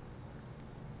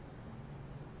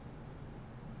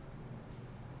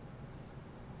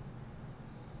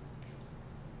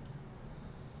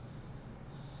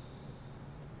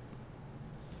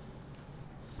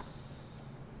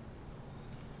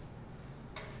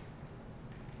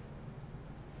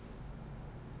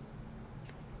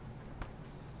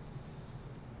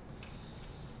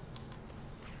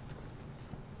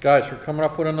 Guys, we're coming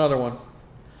up with another one.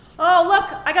 Oh,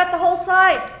 look, I got the whole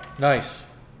side. Nice.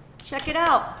 Check it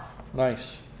out.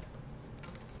 Nice.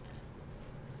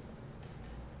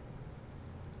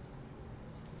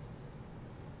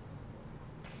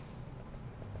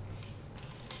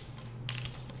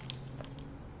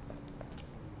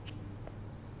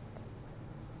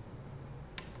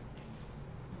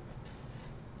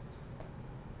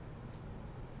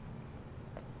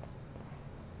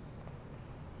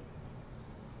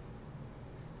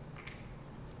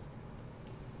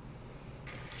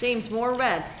 James, more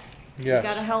red. Yes. You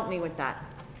gotta help me with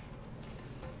that.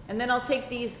 And then I'll take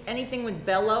these, anything with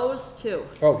bellows too.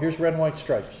 Oh, here's red and white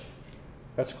stripes.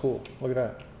 That's cool. Look at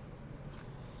that.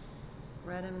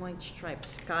 Red and white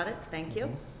stripes. Got it. Thank you.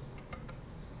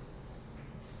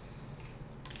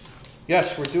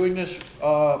 Yes, we're doing this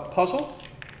puzzle.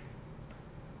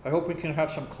 I hope we can have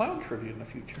some clown trivia in the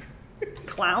future.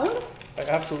 Clown? I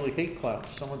absolutely hate clowns,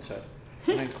 someone said.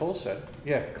 And then Cole said,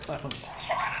 yeah, clowns.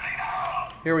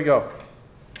 Here we go.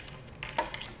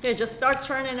 Here, just start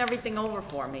turning everything over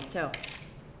for me, too.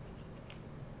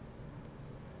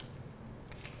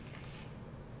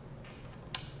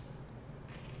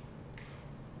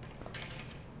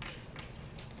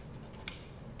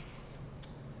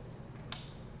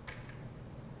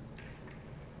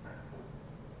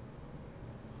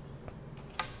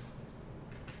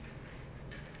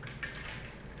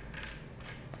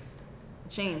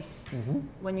 James,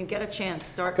 when you get a chance,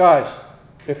 start... Guys,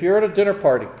 if you're at a dinner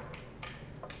party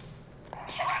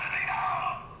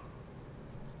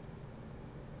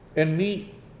and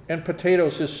meat and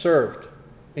potatoes is served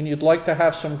and you'd like to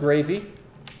have some gravy,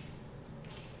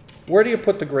 where do you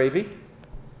put the gravy?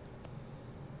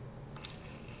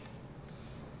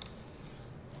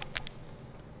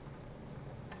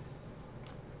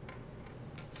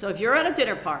 So if you're at a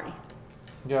dinner party...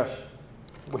 Yes.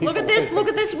 Look at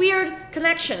this weird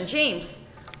connection, James.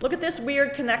 Look at this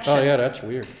weird connection. Oh yeah, that's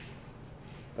weird.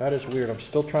 That is weird. I'm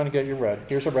still trying to get you red.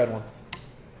 Here's a red one.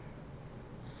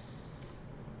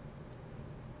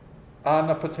 On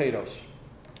the potatoes.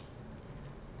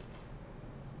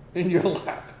 In your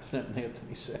lap,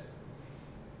 Anthony said.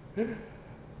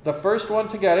 The first one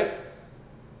to get it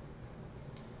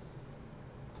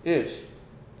is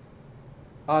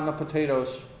on the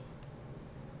potatoes,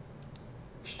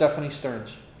 Stephanie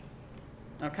Stearns.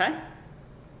 Okay.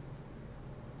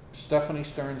 Stephanie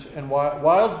Stearns and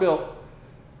Wild Bill.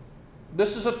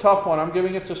 This is a tough one. I'm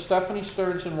giving it to Stephanie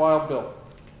Stearns and Wild Bill.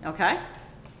 Okay.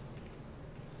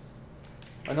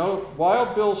 I know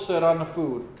Wild Bill said on the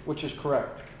food, which is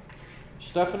correct.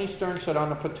 Stephanie Stearns said on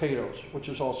the potatoes, which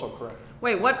is also correct.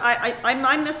 Wait, what?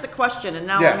 I missed the question, and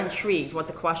now I'm intrigued what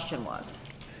the question was.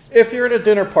 If you're at a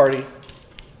dinner party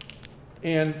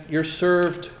and you're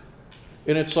served,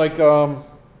 and it's like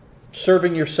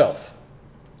serving yourself.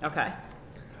 Okay.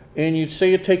 And you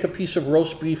say you take a piece of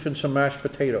roast beef and some mashed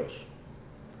potatoes.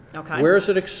 Okay. Where is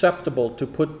it acceptable to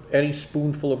put any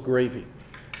spoonful of gravy?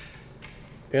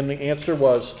 And the answer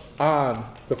was on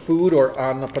the food or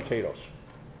on the potatoes.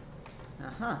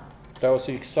 Uh-huh. That was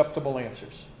the acceptable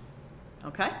answers.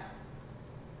 Okay.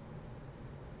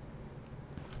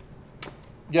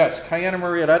 Yes, Cayenne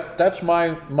Maria, that's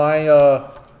my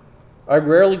I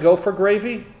rarely go for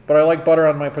gravy, but I like butter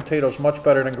on my potatoes much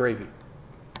better than gravy.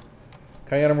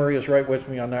 Cayenne Maria is right with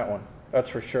me on that one. That's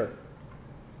for sure.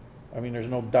 I mean, there's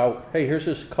no doubt. Hey, here's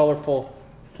this colorful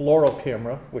floral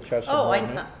camera, which has some more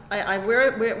in it.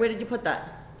 Where did you put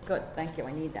that? Good, thank you.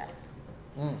 I need that.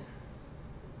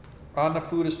 On the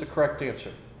food is the correct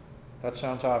answer. That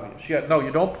sounds obvious. Yeah, no,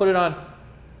 you don't put it on.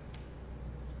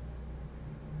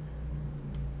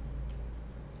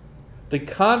 The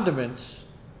condiments,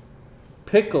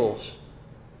 pickles,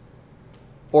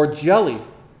 or jelly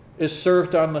is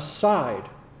served on the side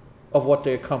of what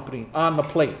they accompany on the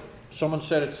plate. Someone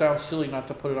said it sounds silly not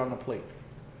to put it on the plate.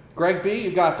 Greg B,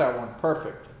 you got that one.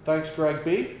 Perfect. Thanks, Greg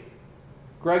B.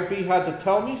 Greg B had to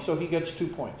tell me, so he gets 2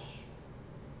 points.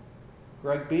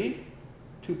 Greg B,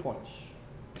 2 points.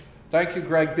 Thank you,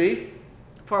 Greg B.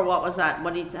 For what was that?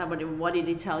 What did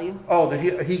he tell you? Oh, that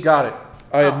he got it.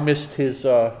 I had missed his...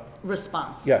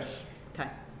 response. Yes. Okay.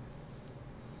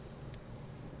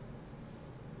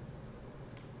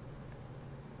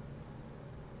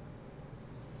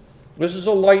 This is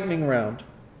a lightning round.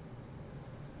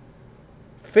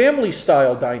 Family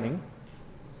style dining.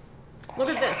 Look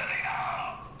at this.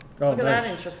 Oh, Look at that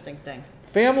interesting thing.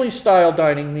 Family style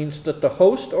dining means that the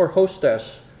host or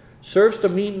hostess serves the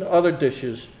meat and other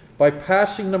dishes by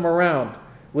passing them around,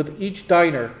 with each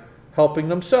diner helping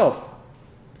themselves.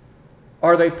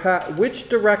 Are they which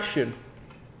direction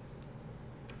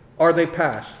are they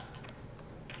passed?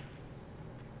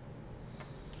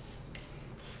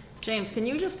 James, can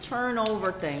you just turn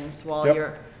over things while Yep.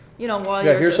 you're, you know, while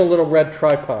Yeah, you're here's a little red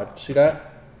tripod. See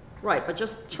that? Right, but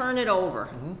just turn it over.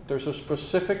 There's a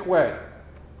specific way.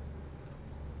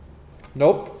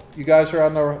 Nope. You guys are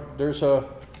on the, there's a,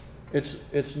 it's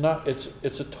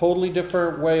a totally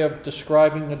different way of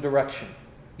describing the direction.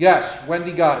 Yes,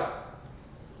 Wendy got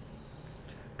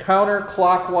it.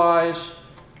 Counterclockwise.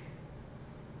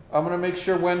 I'm going to make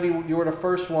sure, Wendy, you were the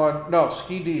first one. No,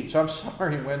 Ski Deeds. I'm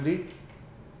sorry, Wendy.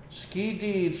 Ski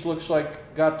Deeds looks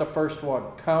like got the first one.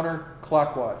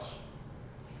 Counterclockwise.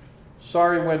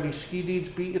 Sorry, Wendy. Ski Deeds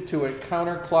beat you to it.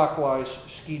 Counterclockwise,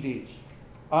 Ski Deeds.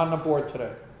 On the board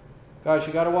today. Guys,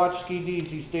 you got to watch Ski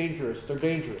Deeds. He's dangerous. They're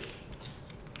dangerous.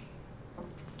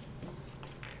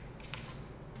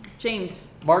 James.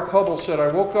 Mark Hubble said, I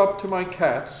woke up to my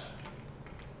cats.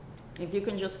 If you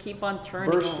can just keep on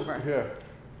turning over. Yeah.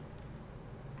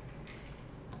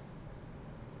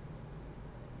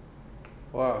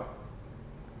 Wow.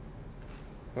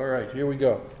 All right, here we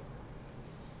go.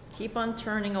 Keep on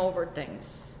turning over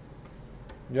things.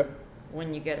 Yep.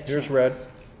 When you get a chance. Here's red.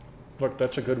 Look,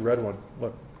 that's a good red one.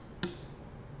 Look.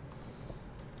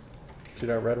 See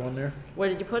that red one there? Where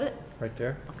did you put it? Right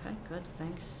there. Okay, good,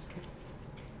 thanks.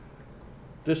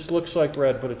 This looks like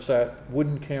red, but it's that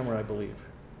wooden camera, I believe.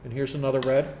 And here's another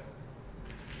red.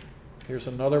 Here's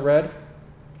another red.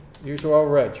 These are all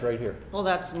reds right here. Well,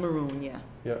 that's maroon, yeah.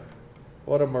 Yeah.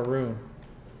 What a maroon.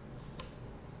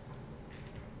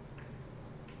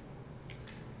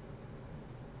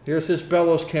 Here's this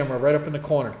bellows camera right up in the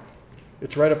corner.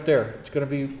 It's right up there. It's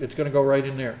gonna go right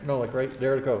in there. No, like right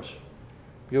there it goes.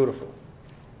 Beautiful.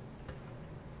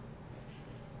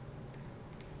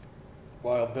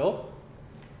 Wild Bill.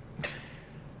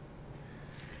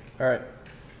 All right.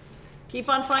 Keep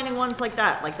on finding ones like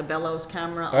that, like the bellows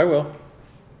camera. I will.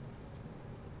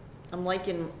 I'm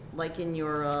liking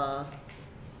your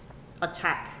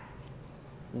attack.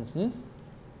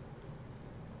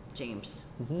 James.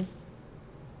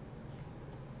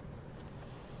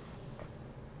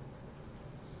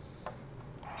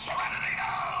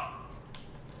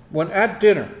 When at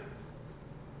dinner,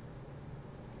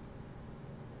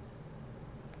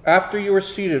 after you are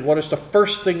seated, what is the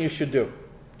first thing you should do?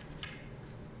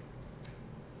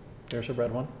 There's a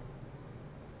red one.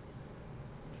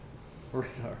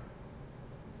 Radar.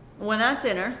 When at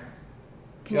dinner,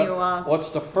 can Yep. you... What's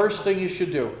the first thing you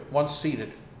should do once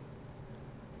seated?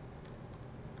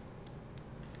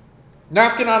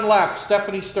 Napkin on lap,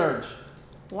 Stephanie Stearns.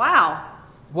 Wow.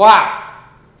 Wow.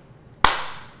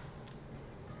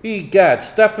 Egad,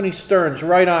 Stephanie Stearns,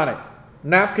 right on it.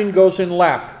 Napkin goes in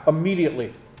lap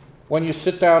immediately when you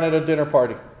sit down at a dinner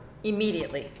party.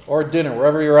 Immediately. Or dinner,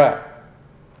 wherever you're at.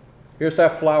 Here's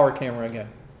that flower camera again.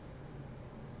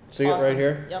 See Awesome. it right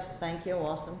here? Yep, thank you,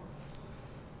 awesome.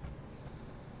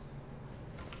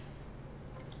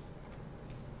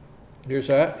 Here's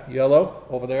that, yellow,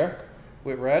 over there,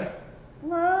 with red.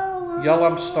 Flower. Yell,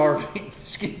 I'm starving.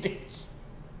 Ski Deeds.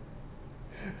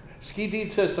 Ski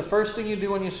Deeds says the first thing you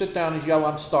do when you sit down is yell,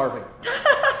 I'm starving.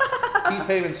 Keith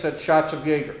Haven said shots of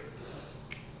Jaeger.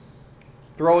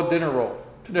 Throw a dinner roll.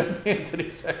 Anthony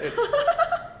said.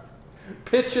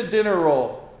 Pitch a dinner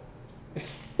roll.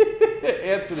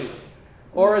 Anthony.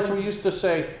 Or as we used to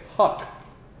say, huck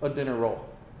a dinner roll.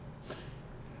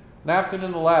 Napkin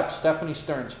in the lap, Stephanie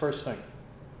Stearns, first thing.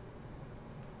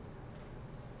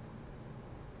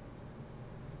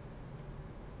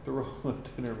 Throw a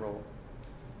dinner roll.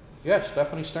 Yes,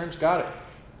 Stephanie Stearns got it.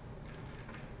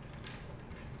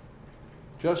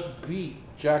 Just beat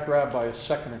Jack Rabb by a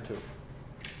second or two.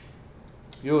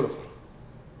 Beautiful.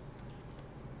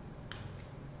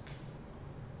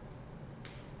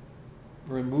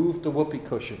 Remove the whoopee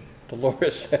cushion,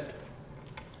 Dolores said.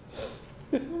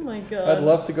 Oh my God. I'd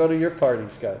love to go to your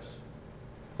parties, guys.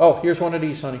 Oh, here's one of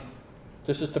these, honey.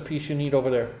 This is the piece you need over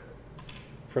there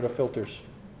for the filters.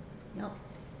 Yep.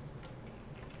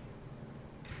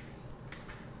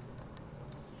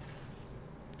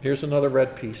 Here's another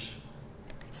red piece.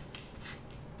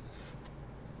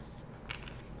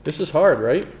 This is hard,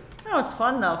 right? No, it's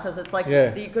fun though, because it's like you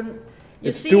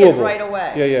It's see doable. it right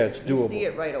away. Yeah, it's doable. You see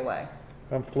it right away.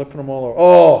 I'm flipping them all over.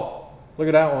 Oh, look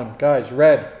at that one, guys.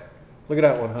 Red. Look at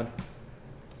that one, hon.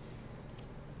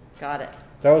 Got it.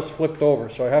 That was flipped over,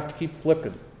 so I have to keep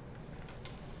flipping.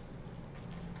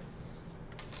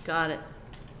 Got it.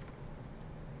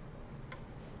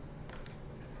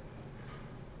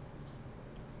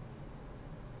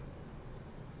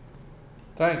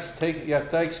 Thanks.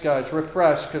 Thanks, guys.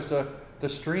 Refresh, because the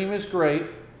stream is great.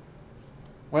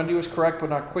 Wendy was correct, but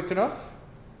not quick enough.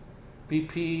 B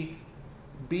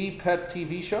Pet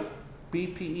TV show.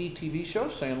 BPE TV show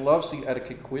saying loves the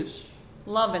etiquette quiz.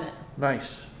 Loving it.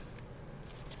 Nice.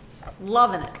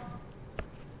 Loving it.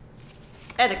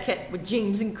 Etiquette with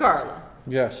James and Karla.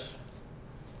 Yes.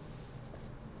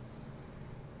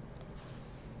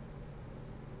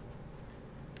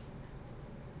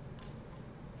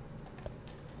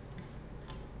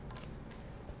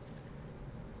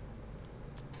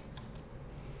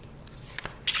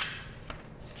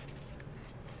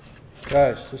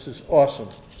 Guys, this is awesome.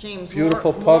 James,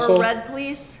 beautiful puzzle. More red,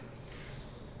 please.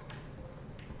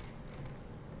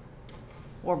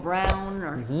 Or brown,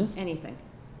 or anything.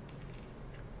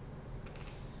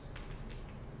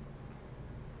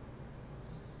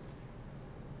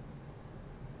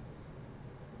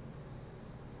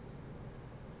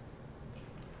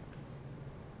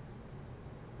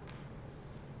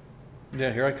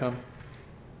 Yeah, here I come.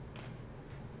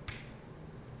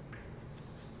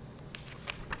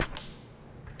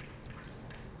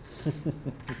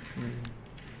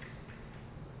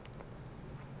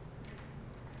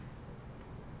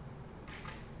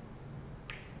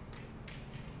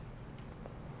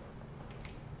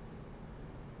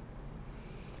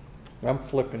 I'm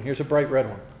flipping. Here's a bright red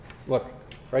one. Look,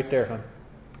 right there, hon.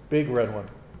 Big red one.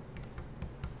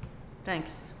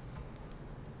 Thanks.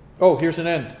 Oh, here's an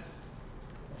end.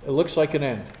 It looks like an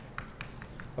end.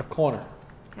 A corner.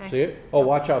 Okay. See it? Oh,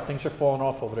 watch out. Things are falling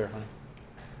off over there, honey.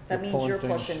 That means you're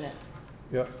pushing it.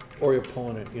 Yeah, or you're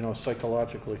pulling it, you know,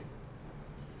 psychologically.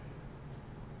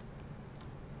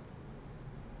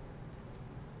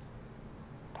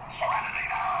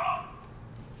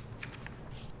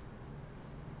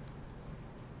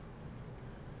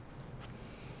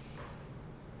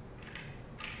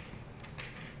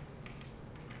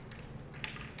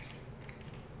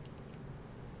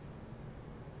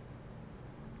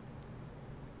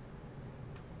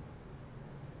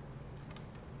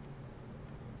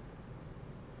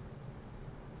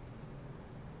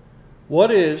 What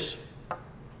is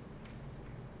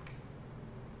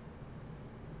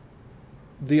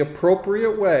the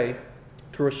appropriate way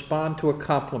to respond to a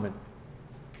compliment?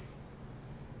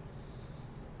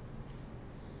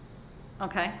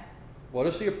 Okay. What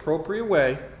is the appropriate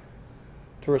way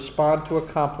to respond to a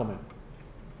compliment?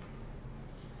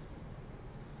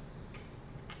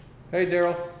 Hey,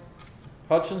 Daryl.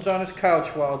 Hudson's on his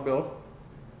couch, Wild Bill.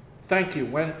 Thank you.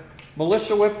 When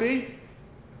Melissa Whitby,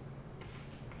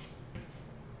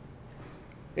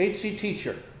 HC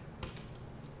teacher.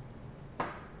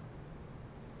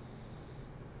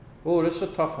 Oh, this is a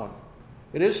tough one.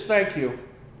 It is thank you.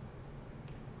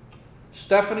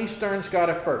 Stephanie Stearns got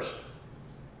it first.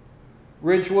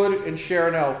 Ridgewood and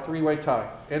Sharon L, three-way tie.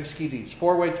 And Ski D's,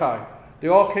 four-way tie. They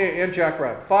all came, and Jack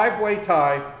Rabb, five-way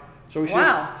tie. So we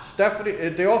should, Stephanie,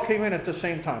 they all came in at the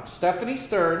same time. Stephanie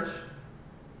Stearns,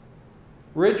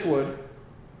 Ridgewood,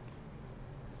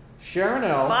 Sharon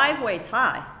L. Five-way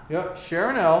tie. Yep,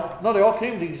 Sharon L. No, they all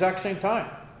came at the exact same time.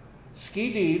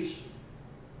 Ski Deeds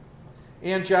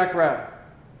and Jack Rabb.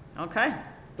 Okay.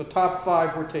 The top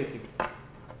five we're taking.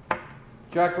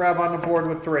 Jack Rabb on the board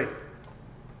with 3.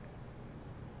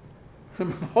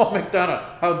 Paul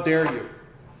McDonough, how dare you?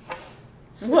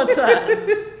 What's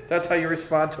that? That's how you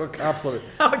respond to a compliment.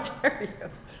 How dare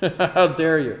you? How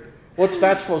dare you? What's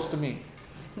that supposed to mean?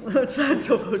 What's that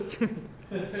supposed to mean?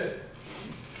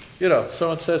 You know,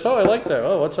 someone says, oh, I like that.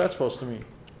 Oh, what's that supposed to mean?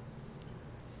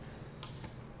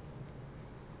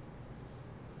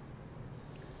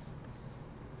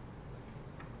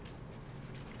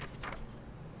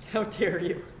 How dare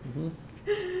you? Mm-hmm.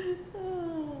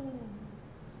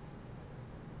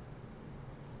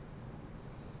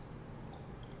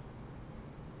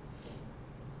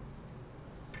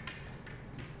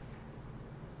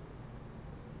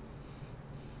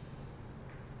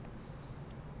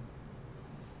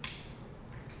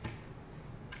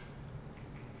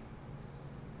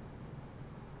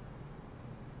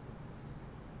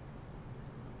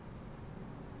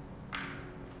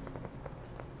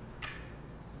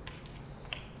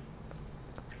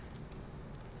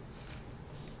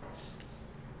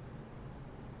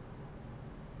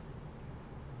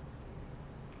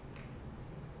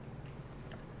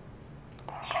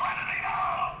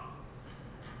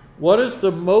 What is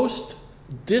the most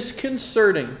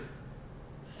disconcerting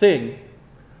thing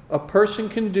a person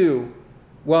can do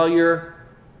while you're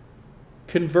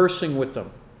conversing with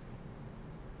them?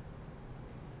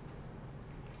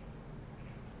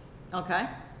 Okay.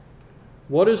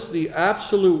 What is the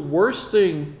absolute worst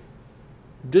thing,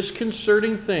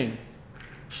 disconcerting thing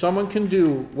someone can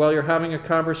do while you're having a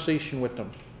conversation with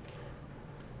them?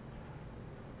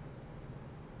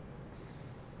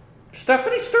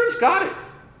 Stephanie Stearns got it.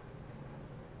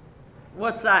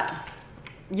 What's that?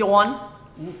 Yawn.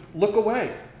 Look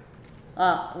away.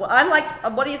 Well, I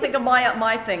like. What do you think of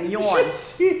my thing? Yawn.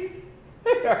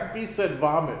 He said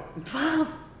vomit.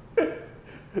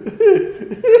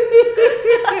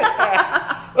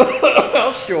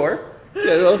 Well, sure.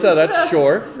 Yeah, that's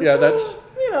sure. Yeah, that's.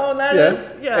 You know, that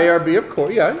is. Yeah. ARB, of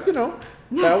course. Yeah, you know,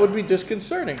 that would be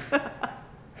disconcerting.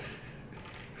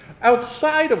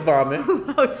 Outside of vomit.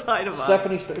 Outside of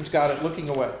vomit. Stephanie's got it. Looking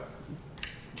away.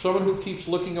 Someone who keeps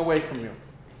looking away from you.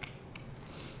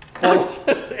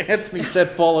 Anthony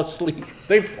said fall asleep.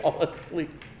 They fall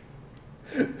asleep.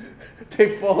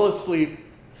 They fall asleep.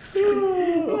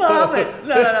 Vomit.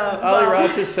 No. Ali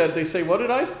Rogers said, they say, what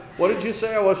did you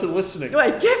say? I wasn't listening.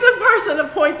 Wait, give the person a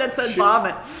point that said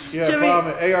vomit. Yeah, Jimmy,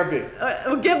 vomit.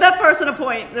 ARB. Give that person a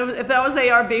point. If that was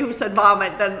ARB who said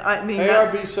vomit, then I mean.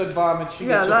 ARB said vomit. She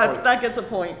gets a point. That gets a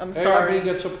point. I'm sorry. ARB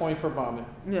gets a point for vomit.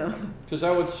 Yeah. Because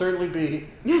that would certainly be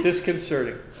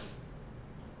disconcerting.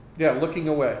 Yeah, looking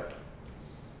away.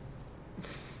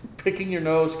 Picking your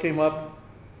nose came up.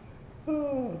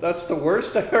 Oh, that's the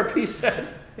worst, ARB said.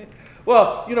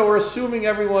 Well, you know, we're assuming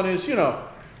everyone is, you know,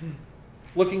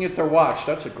 looking at their watch.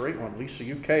 That's a great one, Lisa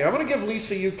UK. I'm going to give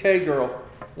Lisa UK girl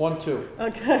 1-2.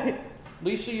 Okay.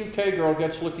 Lisa UK girl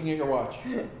gets looking at your watch.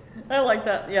 I like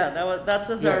that. Yeah, that's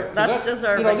deserved. Yeah, that's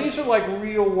deserving. You know, these are like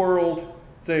real world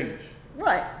things.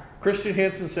 Right. Christian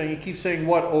Hansen saying, he keeps saying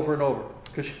what over and over.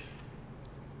 Because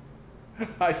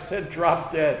I said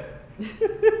drop dead.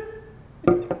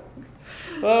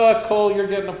 Cole, you're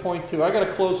getting a point too. I got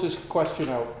to close this question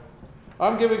out.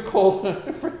 I'm giving Cole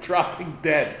for dropping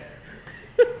dead.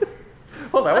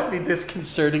 Well, that would be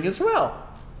disconcerting as well.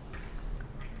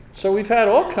 So we've had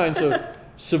all kinds of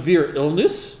severe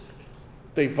illness.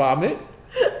 They vomit.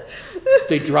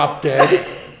 They drop dead.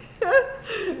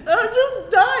 I'm just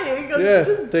dying. I'm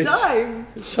just dying.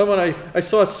 Someone I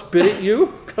saw spit at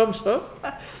you comes up.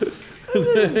 I'm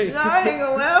just dying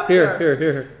of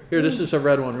laughter. Here, this is a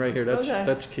red one right here.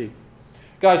 That's key.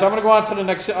 Guys, I'm going to go on to the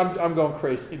next. I'm going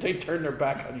crazy. They turn their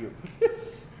back on you.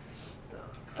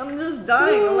 I'm just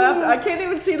dying of laughter. I can't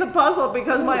even see the puzzle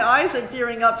because my eyes are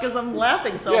tearing up because I'm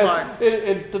laughing so hard.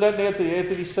 And to that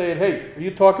Anthony's saying, hey, are you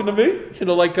talking to me? You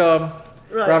know, like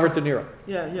Robert De Niro.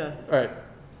 Yeah. All right.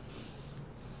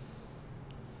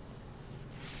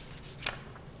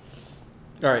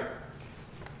 All right.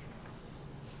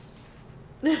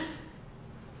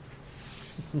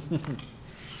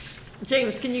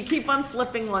 James, can you keep on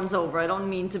flipping ones over? I don't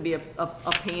mean to be a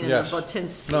pain in the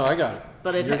butt. No, I got it.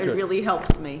 But it really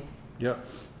helps me. Yeah.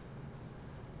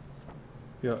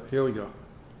 Yeah, here we go.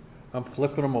 I'm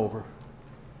flipping them over.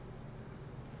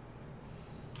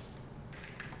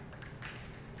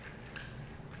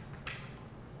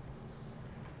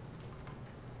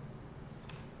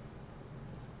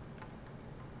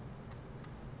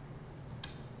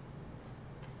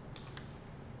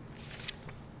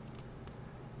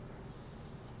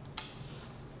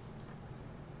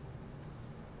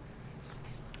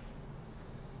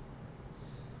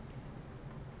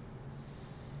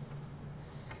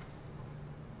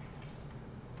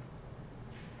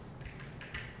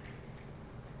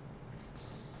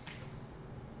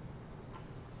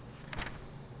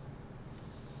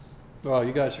 Oh,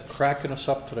 you guys are cracking us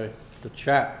up today. The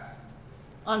chat.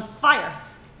 On fire.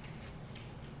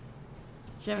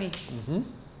 Jimmy. Mm-hmm.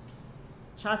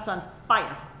 Chat's on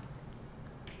fire.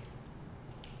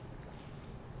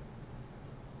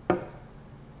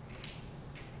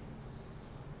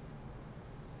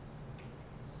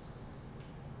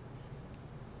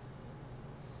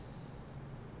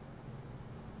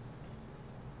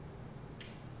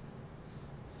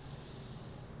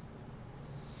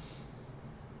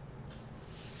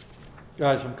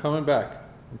 Guys, I'm coming back.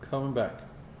 I'm coming back.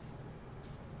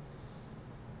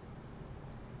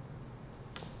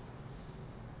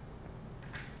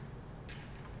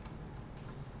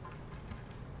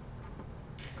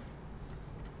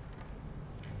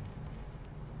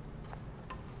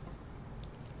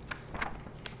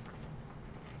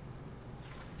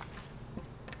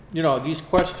 You know, these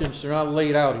questions, they're not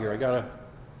laid out here. I gotta...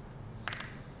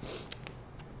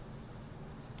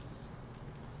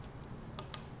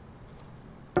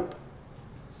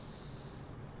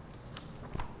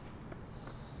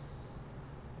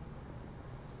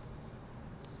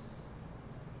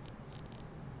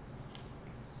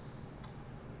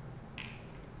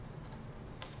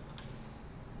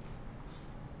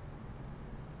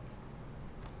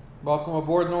 Welcome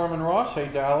aboard, Norman Ross. Hey,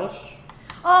 Dallas.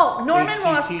 Oh, Norman HC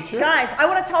Ross. teacher. Guys, I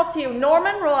want to talk to you.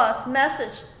 Norman Ross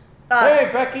messaged us. Hey,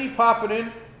 Becky, popping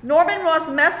in. Norman Ross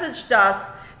messaged us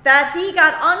that he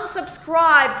got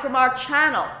unsubscribed from our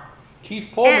channel. Keith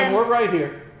Pullman, we're right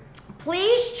here.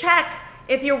 Please check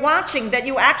if you're watching that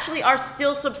you actually are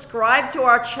still subscribed to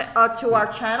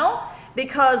our channel,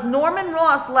 because Norman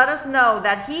Ross let us know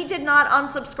that he did not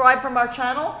unsubscribe from our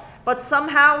channel, but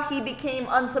somehow he became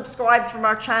unsubscribed from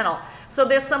our channel. So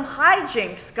there's some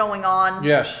hijinks going on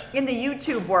in the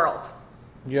YouTube world.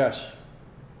 Yes.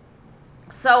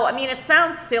 So, I mean, it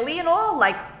sounds silly and all,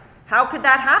 like, how could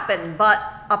that happen? But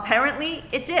apparently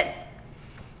it did.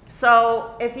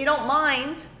 So if you don't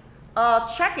mind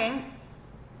checking,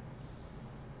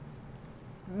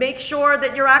 make sure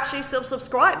that you're actually still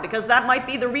subscribed, because that might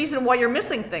be the reason why you're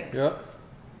missing things. Yep.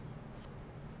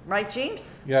 Right,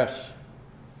 James? Yes.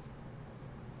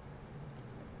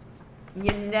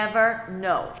 You never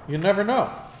know. You never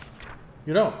know.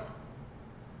 You don't.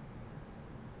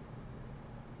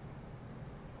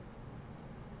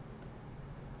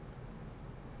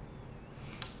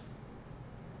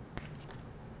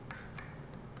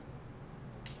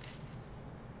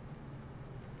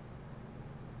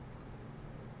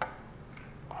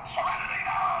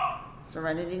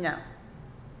 Serenity now.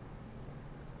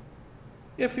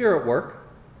 If you're at work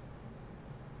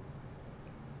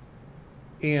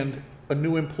and a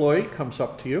new employee comes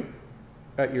up to you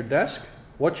at your desk,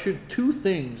 what two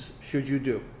things should you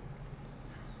do?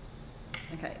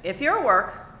 Okay, if you're at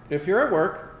work. If you're at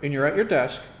work and you're at your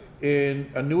desk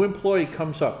and a new employee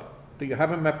comes up that you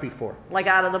haven't met before. Like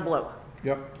out of the blue.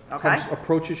 Yep. Okay.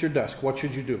 Approaches your desk, what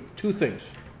should you do? Two things.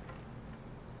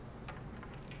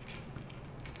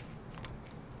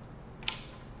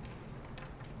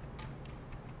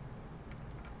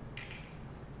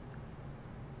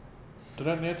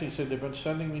 Jeanette and Anthony said they've been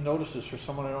sending me notices for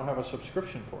someone I don't have a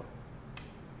subscription for.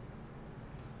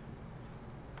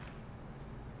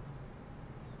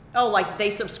 Oh, like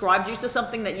they subscribed you to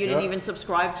something that you didn't even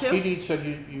subscribe to? Skeety said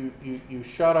you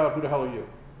shout out, who the hell are you?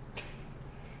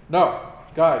 No,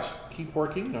 guys, keep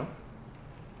working, no.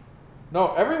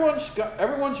 No,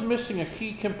 everyone's missing a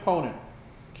key component.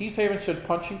 Keith Haven said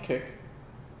punch and kick.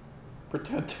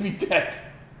 Pretend to be dead.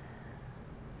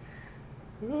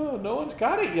 Oh, no one's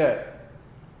got it yet.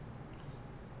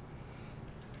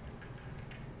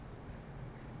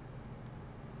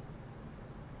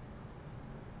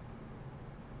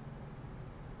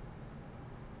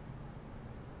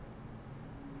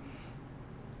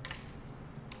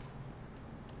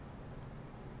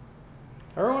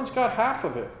 Everyone's got half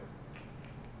of it.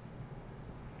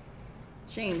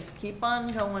 James, keep on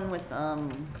going with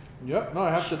Yep, no, I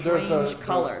have strange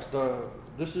colors.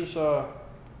 This is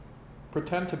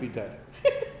pretend to be dead.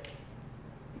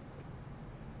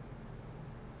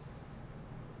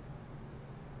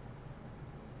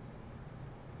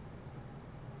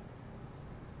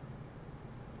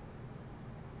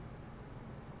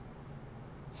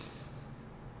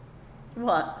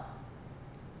 What?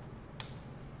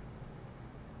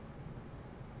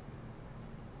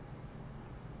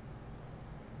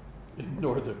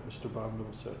 Ignore them, Mr.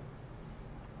 Bombnell said.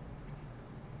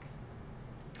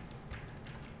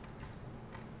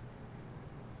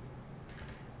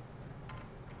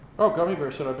 Oh, Gummy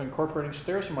Bear said, I've been incorporating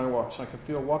stairs in my walks and I can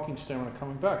feel walking stamina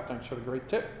coming back. Thanks for the great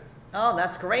tip. Oh,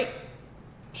 that's great.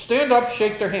 Stand up,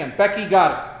 shake their hand. Becky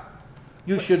got it.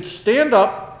 You should stand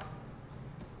up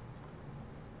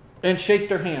and shake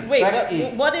their hand. Wait,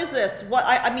 what is this? What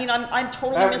I mean, I'm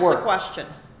totally missed the question.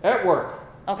 At work.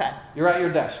 Okay. You're at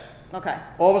your desk. Okay.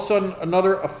 All of a sudden,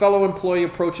 a fellow employee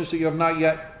approaches that you have not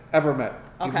yet ever met.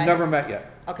 Okay. You've never met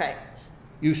yet. Okay.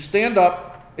 You stand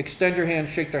up, extend your hand,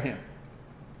 shake their hand.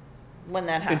 When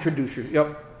that happens. Introduce you.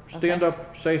 Yep. Stand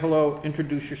up, say hello,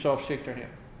 introduce yourself, shake their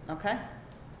hand. Okay.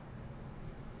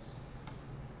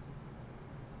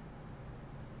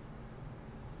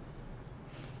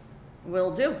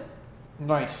 Will do.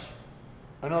 Nice.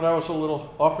 I know that was a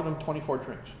little. Offer them 24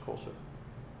 drinks, Cole said.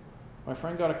 My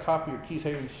friend got a copy of Keith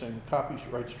Haven saying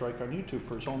copyright strike on YouTube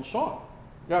for his own song.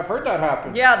 Yeah, I've heard that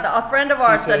happen. Yeah, a friend of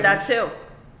ours said that too.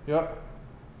 Yep.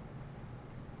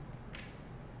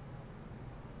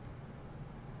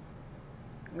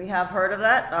 We have heard of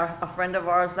that. A friend of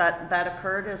ours that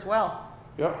occurred as well.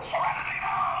 Yep.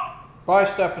 Bye,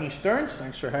 Stephanie Stearns.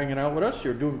 Thanks for hanging out with us.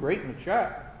 You're doing great in the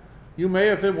chat. You may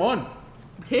have won.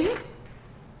 You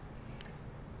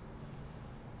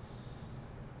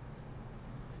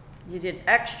did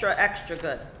extra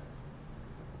good.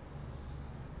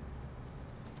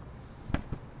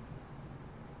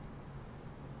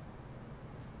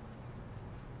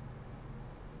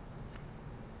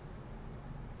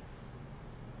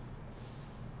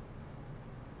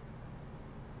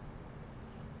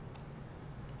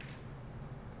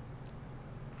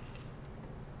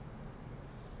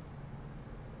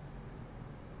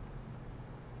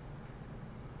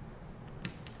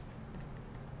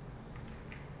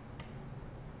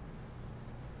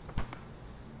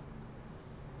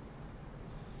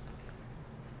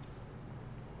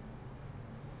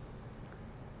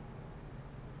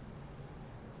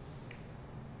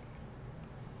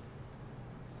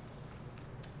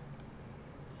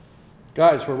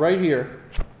 Guys, we're right here.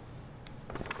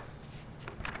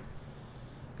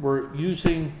 We're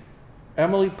using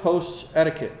Emily Post's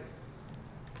etiquette.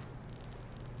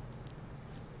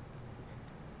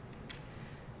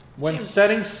 When James.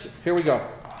 Settings, here we go.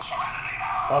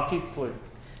 I'll keep clear.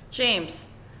 James,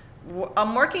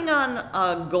 I'm working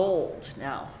on gold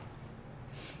now.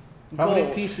 How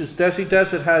many pieces? Desi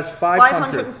Des, it has 500.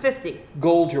 550.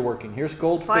 Gold you're working. Here's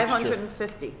gold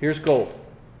 550. Fixture. Here's gold.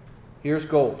 Here's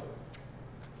gold.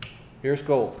 Here's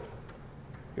gold.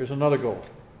 Here's another gold.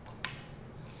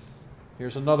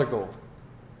 Here's another gold.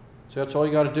 So that's all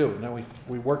you got to do. Now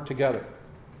we work together.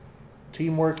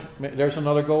 Teamwork. There's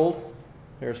another gold.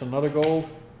 There's another gold.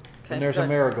 Okay, and there's good. a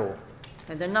marigold.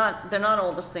 Okay, they're not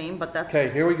all the same, but that's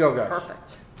okay. Here we go, guys.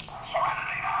 Perfect.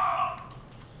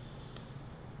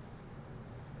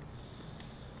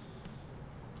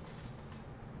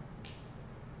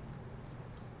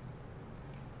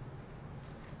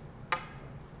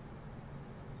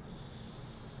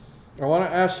 I want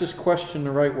to ask this question the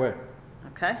right way.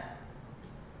 Okay.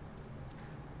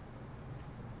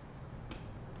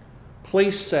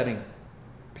 Place setting.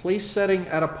 Place setting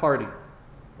at a party.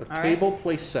 A table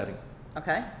place setting.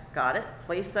 Okay, got it.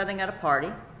 Place setting at a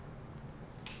party.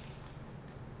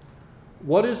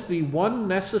 What is the one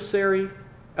necessary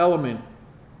element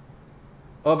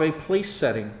of a place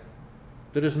setting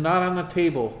that is not on the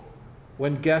table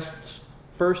when guests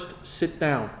first sit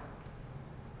down?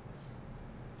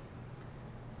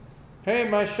 Hey,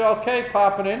 Michelle K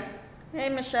popping in. Hey,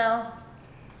 Michelle.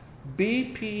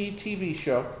 BPE TV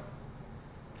show.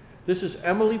 This is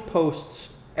Emily Post's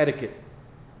etiquette.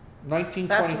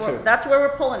 1922. That's where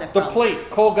we're pulling it from. The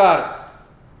plate. Cole got it.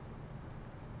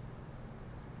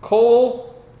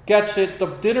 Cole gets it. The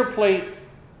dinner plate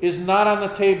is not on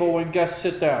the table when guests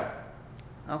sit down.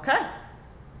 Okay.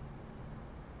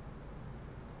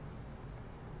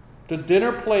 The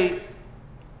dinner plate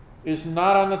is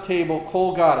not on the table.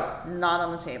 Cole got it. Not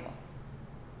on the table.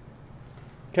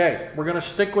 Okay, we're going to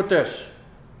stick with this.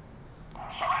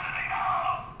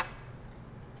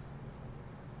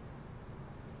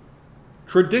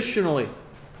 Traditionally,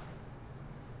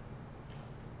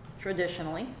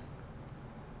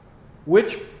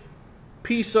 which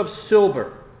piece of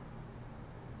silver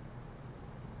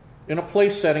in a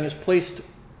place setting is placed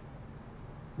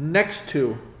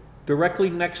directly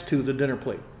next to the dinner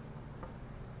plate,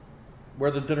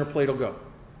 where the dinner plate will go?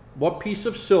 What piece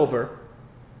of silver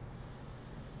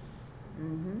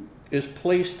is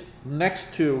placed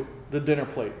next to the dinner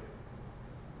plate?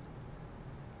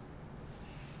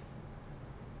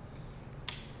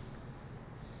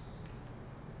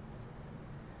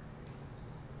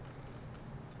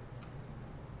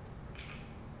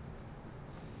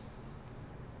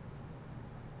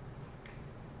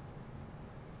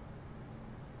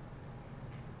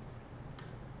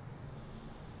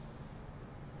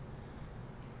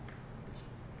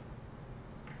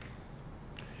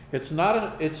 It's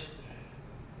not it's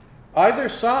either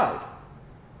side.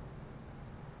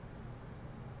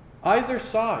 Either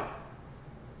side.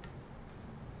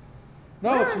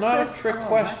 No, it's not a trick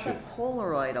question. That's a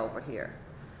Polaroid over here.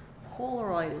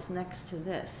 Polaroid is next to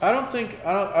this.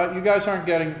 You guys aren't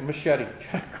getting machete.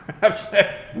 Grabs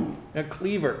a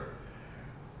cleaver.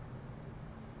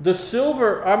 The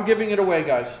silver, I'm giving it away,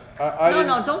 guys.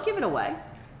 No, don't give it away.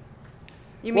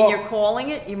 You mean you're calling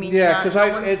it? You mean no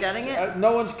one's getting it?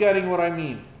 No one's getting what I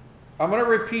mean. I'm going to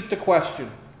repeat the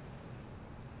question.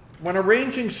 When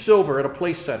arranging silver at a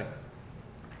place setting,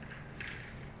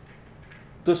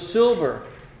 the silver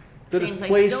that is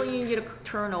placed... I still need you to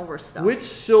turn over stuff. Which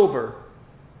silver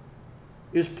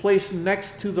is placed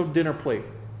next to the dinner plate?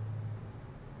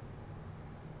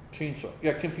 Chainsaw.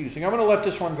 Yeah, confusing. I'm going to let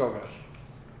this one go, guys.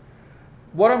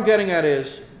 What I'm getting at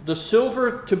is the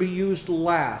silver to be used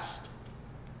last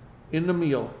in the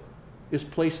meal is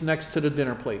placed next to the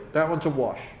dinner plate. That one's a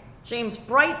wash. James,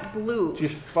 bright blue. Do you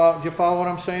follow what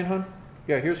I'm saying, hon?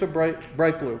 Yeah, here's a bright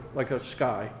blue, like a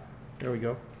sky. There we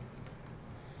go.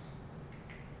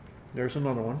 There's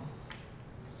another one.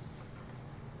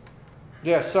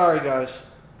 Yeah, sorry guys.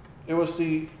 It was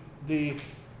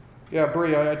yeah,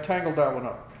 Bree, I tangled that one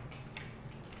up.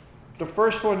 The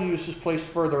first one used is placed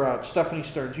further out. Stephanie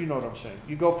Stearns, you know what I'm saying.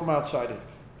 You go from outside in.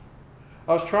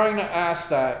 I was trying to ask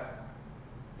that,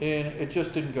 and it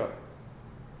just didn't go.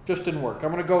 Just didn't work.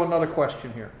 I'm going to go another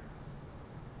question here.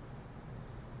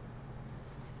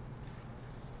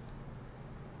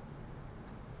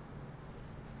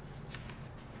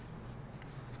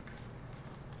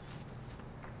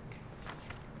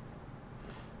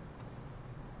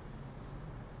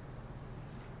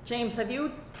 James, have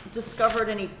you discovered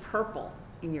any purple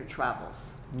in your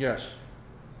travels? Yes.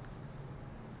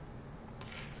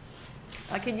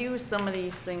 I could use some of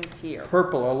these things here.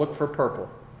 Purple, I'll look for purple.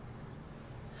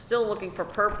 Still looking for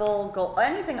purple, gold,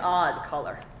 anything odd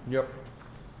color. Yep.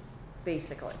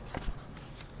 Basically.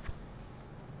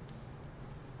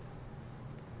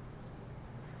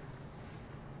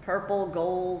 Purple,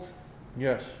 gold.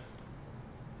 Yes.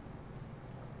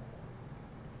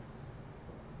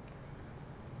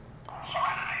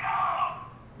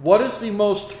 What is the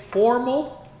most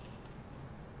formal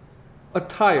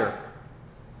attire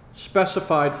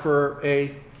specified for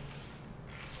a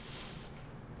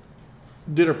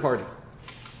dinner party?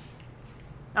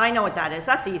 I know what that is.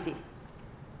 That's easy.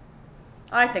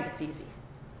 I think it's easy.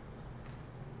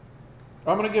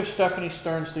 I'm going to give Stephanie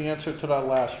Stearns the answer to that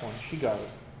last one. She got it.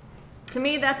 To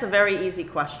me, that's a very easy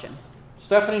question.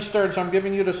 Stephanie Stearns, I'm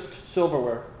giving you the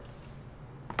silverware.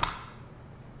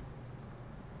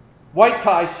 White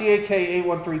tie,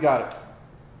 CAK813, got it.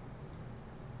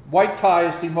 White tie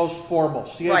is the most formal.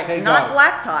 CAK, right, not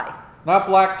black tie. Not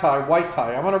black tie, white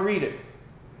tie. I'm going to read it.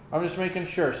 I'm just making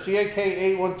sure.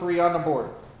 CAK813 on the board.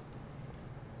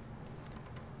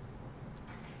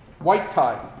 White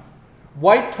tie.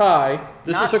 White tie,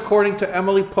 this is according to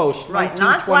Emily Post, right,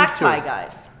 not black tie,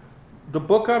 guys. The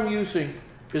book I'm using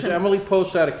is Emily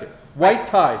Post Etiquette. White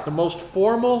tie, the most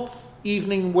formal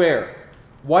evening wear.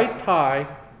 White tie,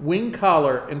 wing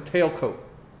collar, and tailcoat.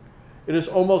 It is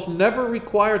almost never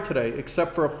required today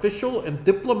except for official and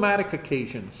diplomatic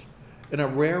occasions and a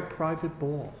rare private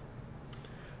ball.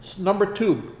 Number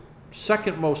 2,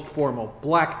 second most formal,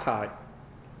 black tie.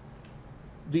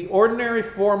 The ordinary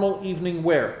formal evening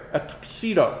wear, a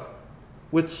tuxedo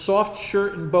with soft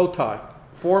shirt and bow tie.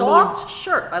 Soft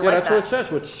shirt, I like that. Yeah, that's what it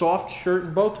says, with soft shirt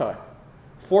and bow tie.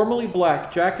 Formally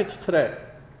black, jackets today,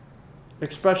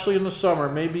 especially in the summer,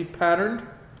 may be patterned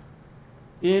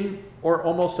in or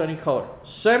almost any color.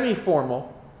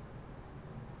 Semi-formal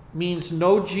means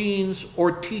no jeans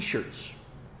or t-shirts.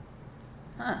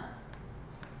 Huh.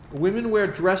 Women wear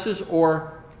dresses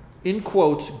or, in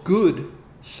quotes, good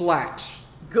slacks.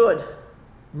 Good.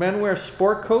 Men wear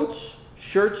sport coats,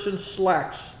 shirts, and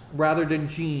slacks rather than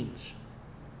jeans.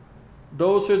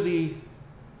 Those are the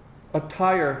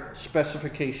attire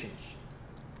specifications.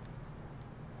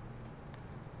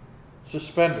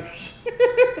 Suspenders.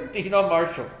 Dino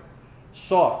Marshall.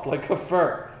 Soft, like a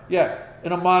fur. Yeah,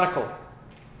 and a monocle.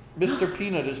 Mr.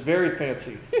 Peanut is very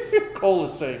fancy. Cole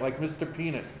is saying, like Mr.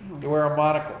 Peanut. You wear a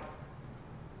monocle.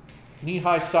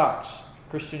 Knee-high socks.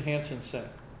 Christian Hansen said.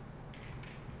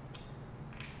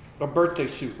 A birthday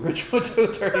suit. Richmond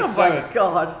 237. Oh my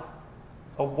God.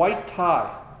 A white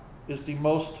tie is the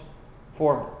most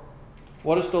formal.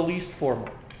 What is the least formal?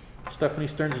 Stephanie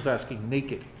Stearns is asking.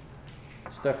 Naked.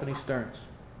 Stephanie Stearns.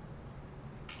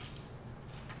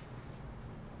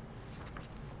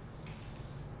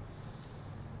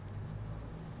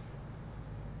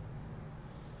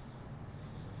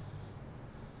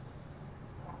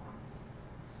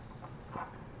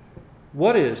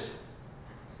 What is,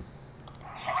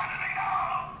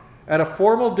 at a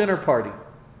formal dinner party,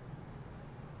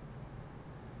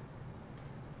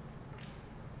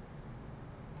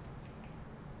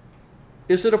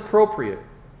 is it appropriate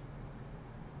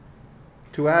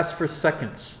to ask for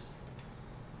seconds?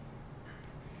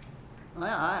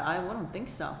 I wouldn't think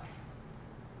so.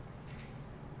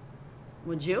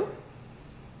 Would you?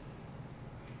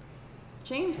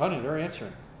 James? Honey, they're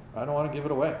answering. I don't want to give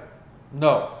it away.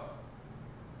 No.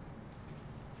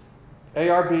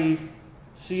 ARB,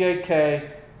 CAK,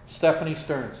 Stephanie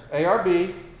Stearns.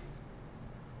 ARB,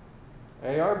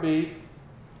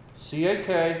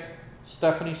 CAK,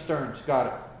 Stephanie Stearns. Got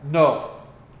it. No.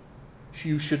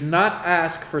 You should not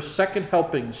ask for second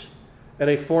helpings at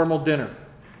a formal dinner.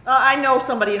 I know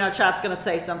somebody in our chat's going to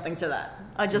say something to that.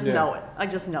 I just know it. I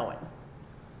just know it.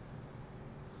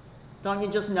 Don't you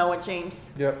just know it, James?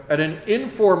 Yeah. At an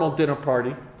informal dinner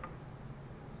party,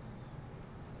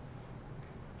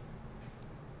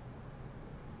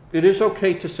 it is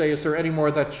okay to say, is there any more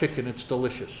of that chicken? It's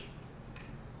delicious.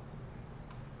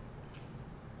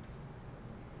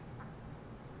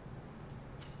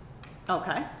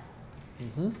 Okay.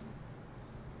 Mm-hmm.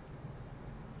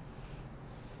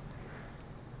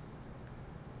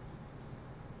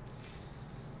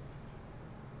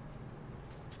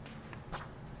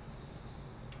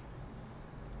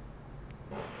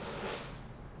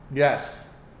 Yes.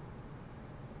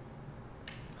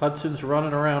 Hudson's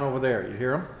running around over there. You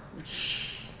hear him?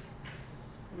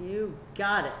 You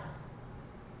got it.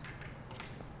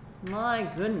 My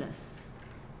goodness.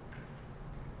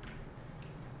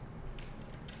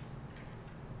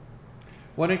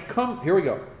 When it comes, here we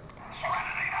go.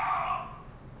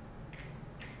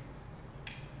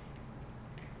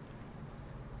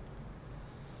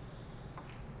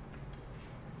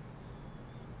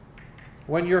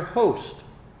 When your host,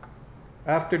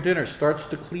 after dinner, starts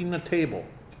to clean the table.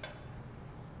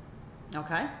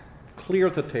 Okay. Clear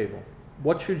the table.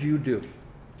 What should you do?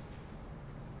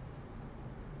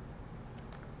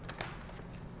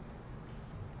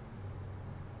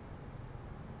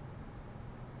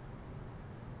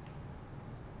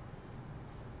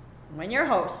 When your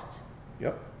host.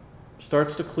 Yep.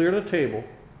 Starts to clear the table.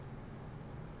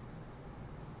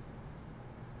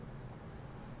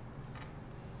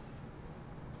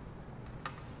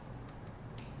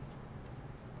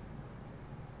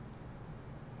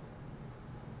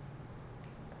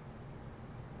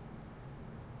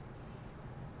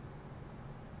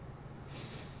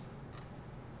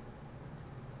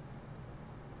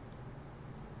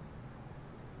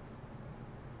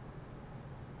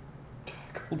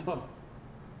 Hold on.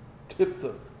 Tip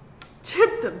them.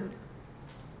 Tip them.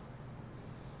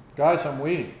 Guys, I'm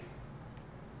waiting.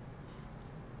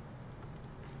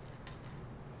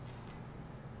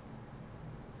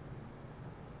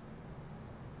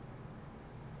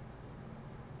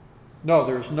 No,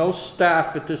 there's no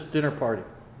staff at this dinner party.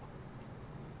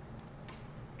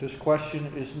 This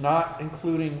question is not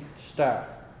including staff.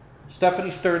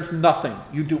 Stephanie Stearns, nothing.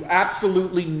 You do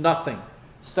absolutely nothing.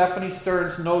 Stephanie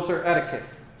Stearns knows her etiquette.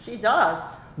 She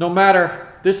does. No matter,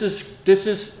 this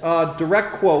is a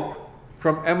direct quote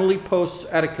from Emily Post's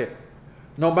etiquette.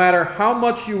 No matter how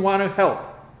much you want to help.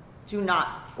 Do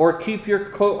not. Or keep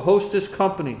your hostess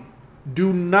company.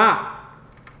 Do not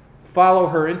follow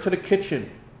her into the kitchen.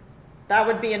 That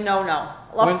would be a no-no.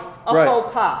 A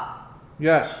faux pas.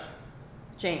 Yes.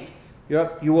 James.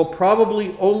 Yep. You will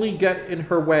probably only get in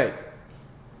her way.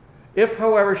 If,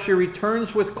 however, she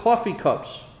returns with coffee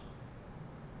cups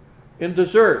in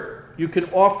dessert, you can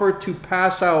offer to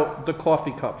pass out the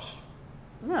coffee cups.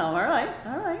 No, all right,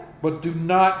 all right. But do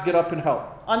not get up and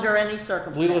help. Under any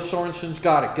circumstances. Leela Sorensen's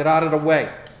got it. Get out of the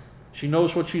way. She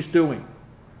knows what she's doing.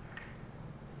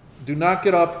 Do not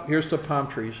get up. Here's the palm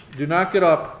trees. Do not get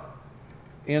up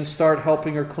and start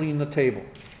helping her clean the table.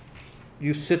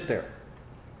 You sit there.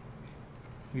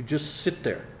 You just sit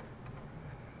there.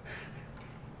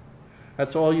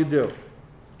 That's all you do.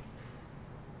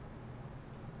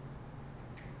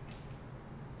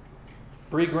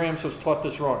 Bree Grams has taught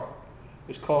this wrong.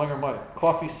 Is calling her mother.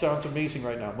 Coffee sounds amazing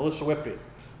right now. Melissa Whitby.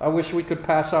 I wish we could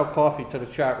pass out coffee to the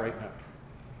chat right now.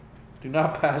 Do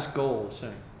not pass goals,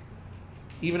 saying.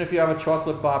 Even if you have a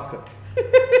chocolate babka.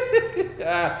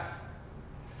 Ah.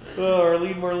 Oh,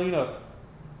 Arlene Marlena.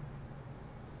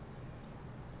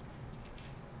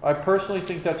 I personally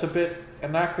think that's a bit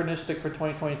anachronistic for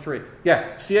 2023.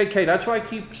 Yeah, CAK, that's why I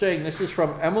keep saying this is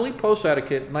from Emily Post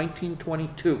Etiquette,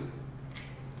 1922.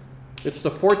 It's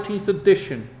the 14th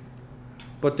edition,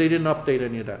 but they didn't update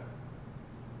any of that.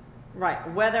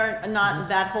 Right. Whether or not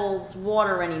that holds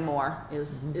water anymore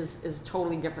is a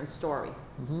totally different story.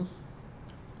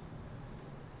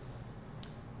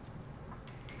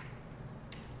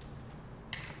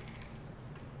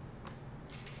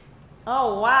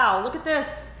 Oh, wow. Look at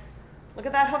this. Look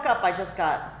at that hookup I just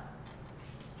got.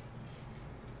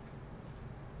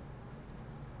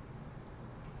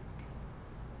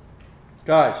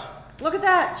 Guys. Look at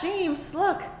that. James,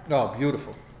 look. Oh,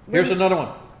 beautiful. Here's another one.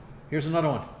 Here's another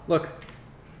one. Look.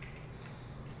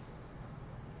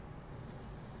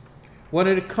 When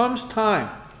it comes time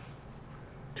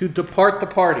to depart the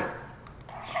party,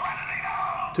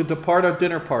 to depart our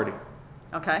dinner party.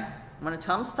 Okay. When it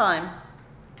comes time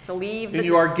to leave. And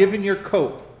you are given your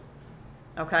coat.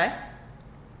 Okay.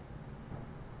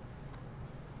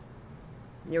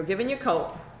 You're given your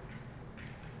coat.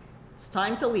 It's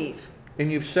time to leave.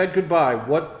 And you've said goodbye.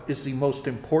 What is the most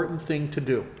important thing to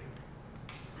do?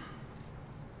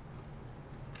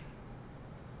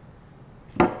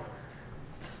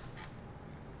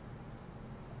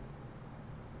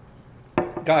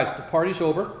 Guys, the party's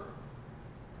over.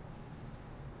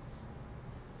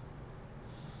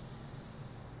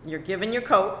 You're given your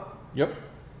coat. Yep.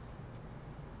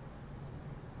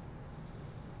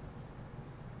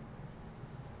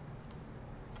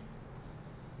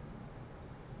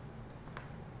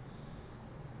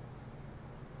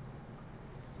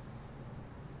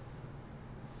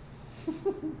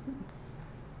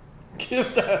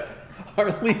 Give that,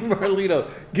 Arlene Marlino,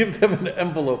 give them an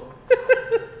envelope.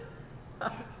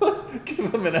 Give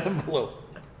them an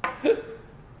envelope.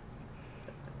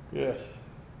 Yes.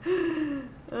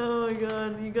 Oh my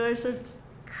God, you guys are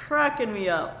cracking me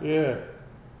up. Yeah.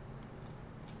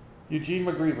 Eugene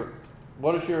McGreever,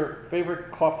 what is your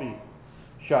favorite coffee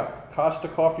shop? Costa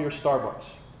Coffee or Starbucks?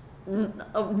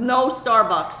 No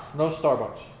Starbucks. No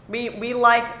Starbucks. We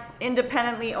like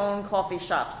independently owned coffee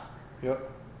shops. Yep.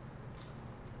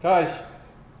 Guys,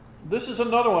 This is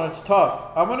another one. It's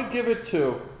tough. I'm going to give it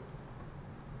to...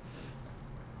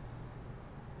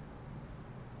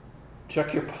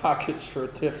 Check your pockets for a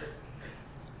tip.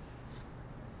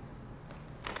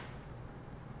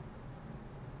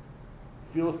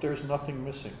 Feel if there's nothing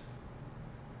missing.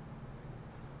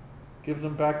 Give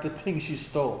them back the things you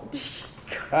stole.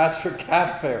 Ask for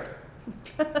cat fare.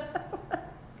 Who's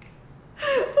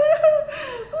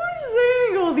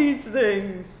saying all these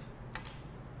things?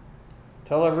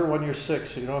 Tell everyone you're sick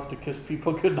so you don't have to kiss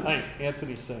people goodnight,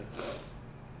 Anthony says.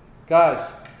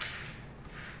 Guys.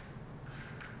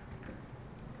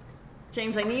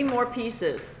 James, I need more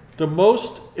pieces. The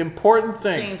most important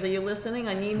thing. James, are you listening?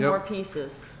 I need more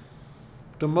pieces.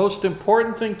 The most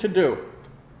important thing to do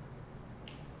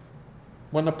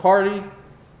when the party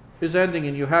is ending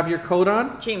and you have your coat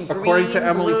on, James, according green, to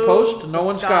Emily blue, Post, no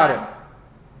one's sky. got it.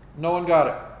 No one got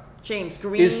it. James,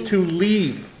 green. Is to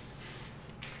leave.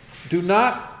 Do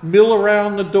not mill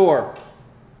around the door.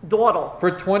 Dawdle.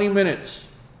 For 20 minutes.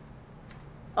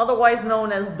 Otherwise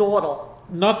known as dawdle.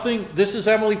 Nothing, this is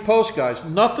Emily Post, guys.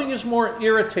 Nothing is more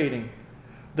irritating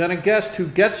than a guest who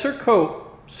gets her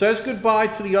coat, says goodbye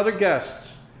to the other guests,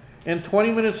 and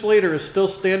 20 minutes later is still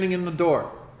standing in the door.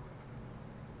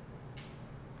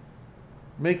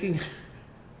 Making...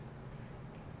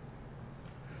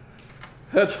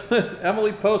 That's what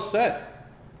Emily Post said.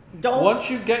 Don't. Once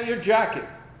you get your jacket.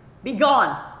 Be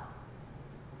gone.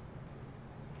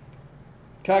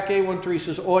 CAC A13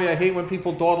 says, oi, I hate when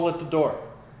people dawdle at the door.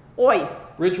 Oi.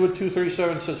 Ridgewood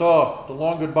 237 says, oh, the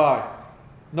long goodbye.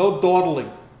 No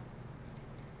dawdling.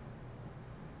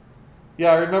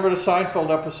 Yeah, I remember the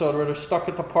Seinfeld episode where they're stuck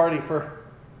at the party for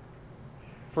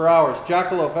hours.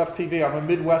 Jackalope, FPV, I'm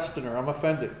a Midwesterner. I'm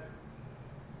offended.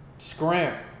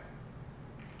 Scram.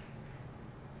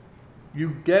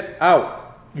 You get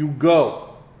out. You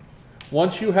go.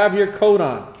 Once you have your coat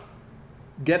on,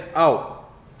 get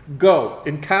out. Go.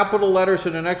 In capital letters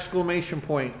and an exclamation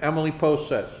point, Emily Post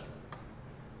says.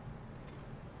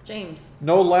 James.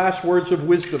 No last words of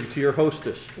wisdom to your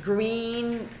hostess.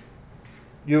 Green.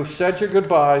 You've said your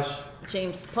goodbyes.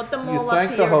 James, put them all up here. You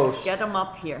thank the host. Get them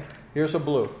up here. Here's a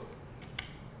blue.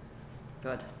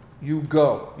 Good. You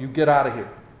go. You get out of here.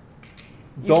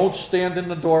 Don't stand in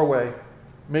the doorway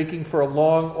making for a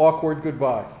long, awkward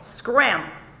goodbye. Scram.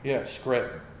 Yeah, scram.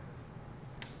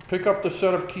 Pick up the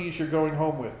set of keys you're going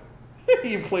home with.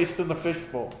 You placed in the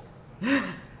fishbowl.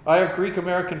 I have Greek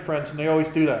American friends and they always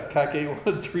do that. CAC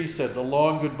 813 said, the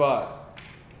long goodbye.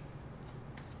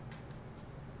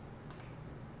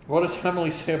 What does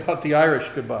Emily say about the Irish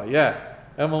goodbye? Yeah,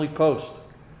 Emily Post.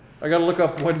 I gotta look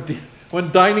up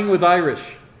when dining with Irish.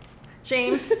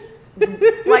 James,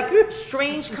 like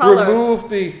strange colors.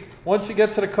 Once you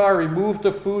get to the car, remove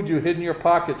the food you hid in your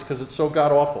pockets because it's so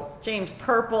god awful. James,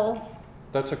 purple.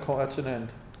 That's an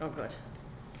end. Oh, good.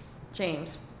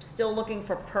 James, still looking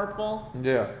for purple.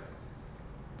 Yeah.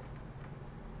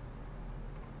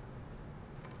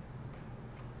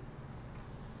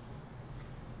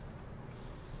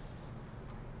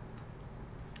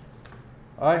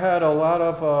 I had a lot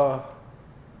of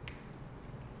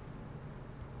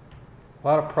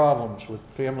problems with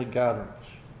family gatherings.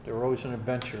 They were always an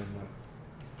adventure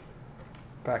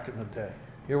back in the day.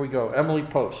 Here we go. Emily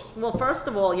Post. Well, first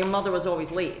of all, your mother was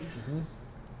always late. Mm-hmm.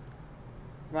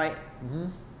 Right? Mm-hmm.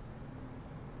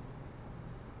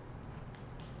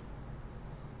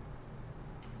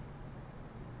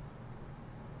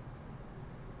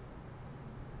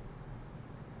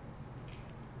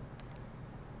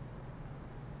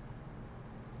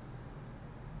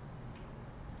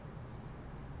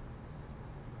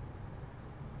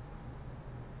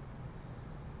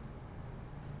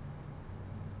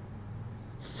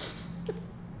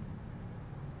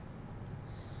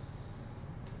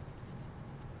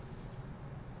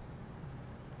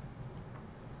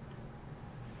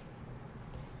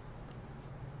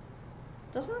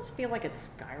 Doesn't this feel like it's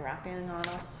skyrocketing on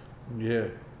us? Yeah.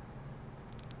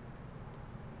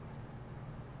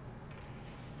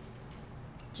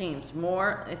 James,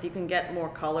 more, if you can get more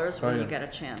colors when you get a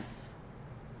chance.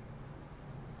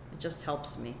 It just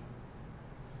helps me.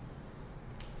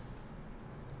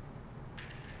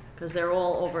 Because they're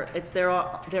all over,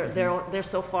 they're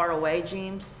so far away,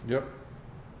 James. Yep.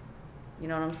 You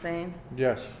know what I'm saying?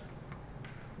 Yes.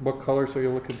 What colors are you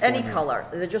looking for? Any color.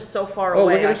 They're just so far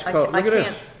away. Look at this color. Look at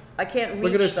this. I can't reach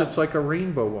Look at this. them. It's like a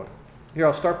rainbow one. Here,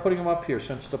 I'll start putting them up here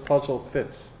since the puzzle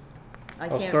fits.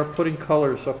 I'll start putting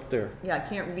colors up there. Yeah, I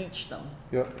can't reach them.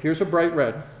 Yeah. Here's a bright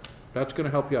red. That's going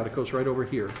to help you out. It goes right over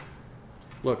here.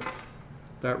 Look.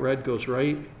 That red goes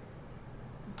right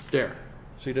there.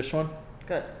 See this one?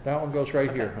 Good. That one goes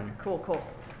right here, honey. Cool, cool.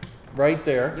 Right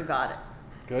there. You got it.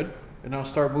 Good. And now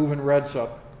start moving reds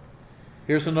up.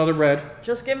 Here's another red.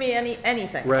 Just give me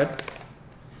anything. Red.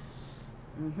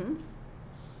 Mm-hmm.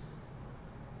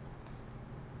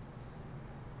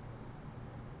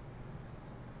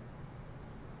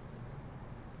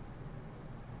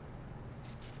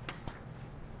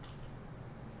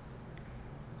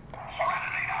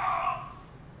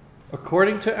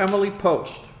 According to Emily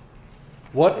Post,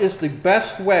 what is the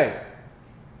best way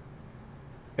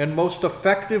and most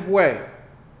effective way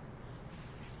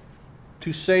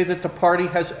to say that the party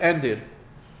has ended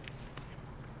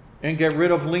and get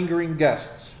rid of lingering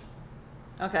guests?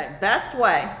 Okay, best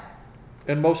way.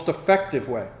 And most effective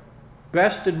way.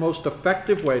 Best and most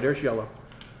effective way, there's yellow,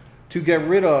 to get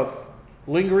rid of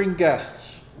lingering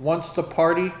guests once the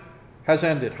party has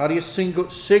ended. How do you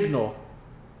signal,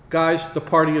 guys, the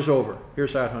party is over?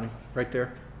 Here's that, honey, right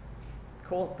there.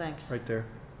 Cool, thanks. Right there.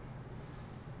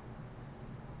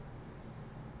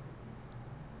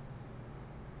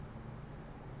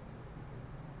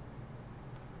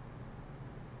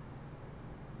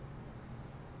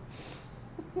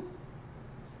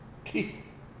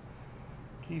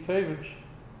 Keith Havens.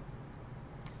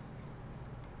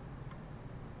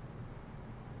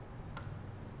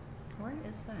 Where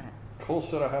is that? Cole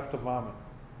said I have to vomit.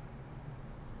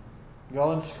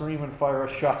 Yell and scream and fire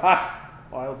a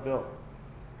shot. Wild Bill.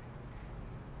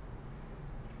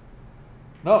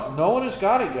 No one has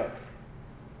got it yet.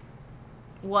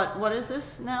 What is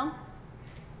this now?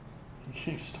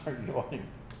 You start yawning.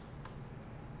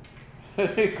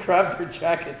 They grab their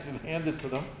jackets and hand it to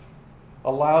them.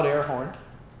 A loud air horn.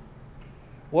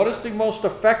 What is the most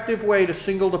effective way to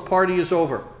signal the party is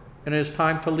over and it is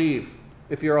time to leave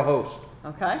if you're a host?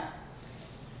 Okay.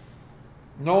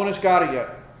 No one has got it yet.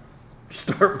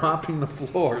 Start mopping the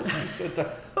floors.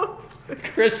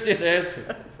 Christian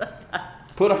answer.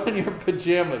 Put on your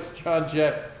pajamas, John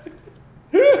Jett.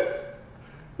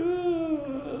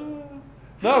 No,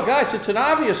 guys, it's an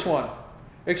obvious one.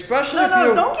 Especially if you...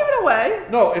 No, don't give it away.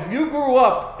 No, if you grew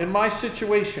up in my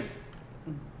situation,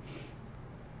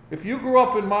 if you grew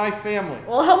up in my family...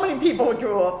 Well, how many people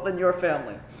grew up in your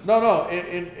family? No,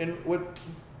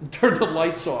 turn the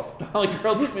lights off. Dolly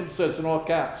Girlman says in all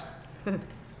caps.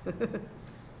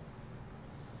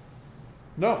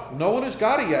 No one has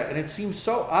got it yet, and it seems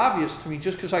so obvious to me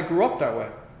just because I grew up that way.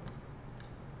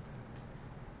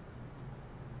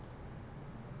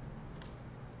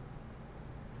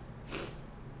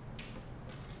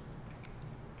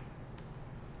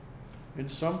 In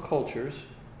some cultures,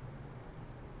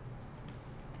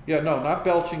 yeah, no, not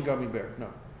belching gummy bear, no.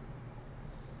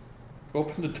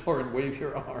 Open the door and wave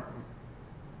your arm.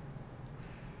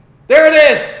 There it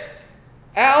is!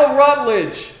 Al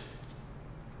Rutledge.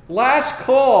 Last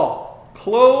call.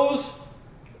 Close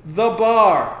the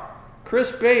bar.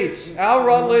 Chris Bates, Al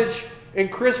Rutledge,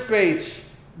 and Chris Bates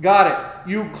got it.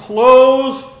 You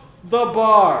close the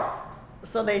bar.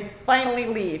 So they finally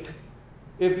leave.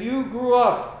 If you grew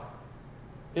up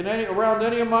around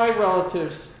any of my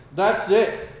relatives, that's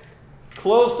it.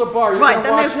 Close the bar. You're right,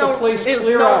 then watch the place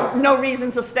clear out. No reason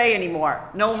to stay anymore.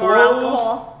 No more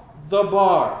alcohol. The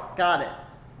bar. Got it.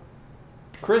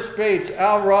 Chris Bates,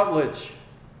 Al Rutledge.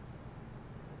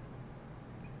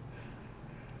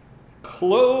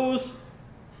 Close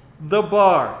the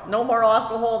bar. No more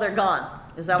alcohol, they're gone.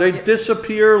 Is that they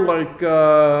disappear like,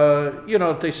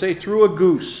 they say through a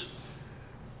goose.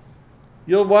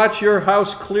 You'll watch your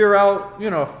house clear out,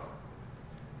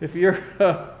 if you're...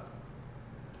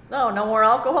 No more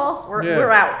alcohol?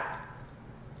 We're out.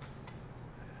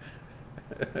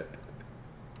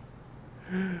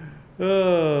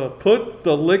 Put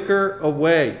the liquor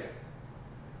away.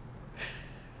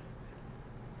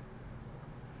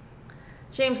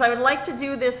 James, I would like to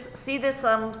do this,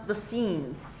 the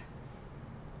scenes.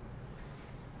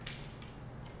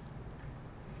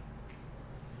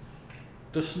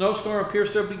 The snowstorm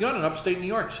appears to have begun in upstate New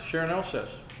York, Sharon L. says.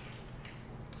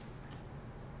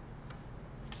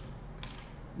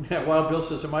 Yeah, Wild Bill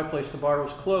says, in my place, the bar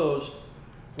was closed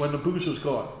when the booze was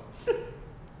gone.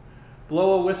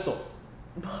 Blow a whistle.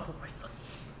 Blow a whistle.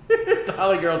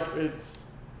 Dolly Girl.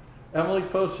 Emily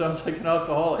Post sounds like an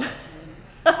alcoholic.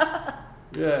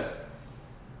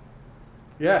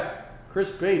 Yeah. Chris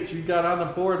Bates, you got on the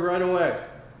board right away.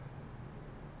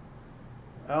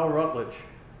 Al Rutledge.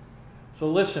 So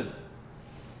listen.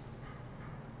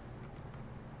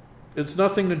 It's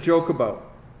nothing to joke about.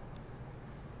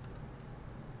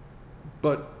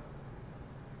 But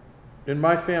in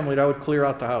my family, that would clear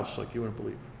out the house like you wouldn't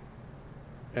believe.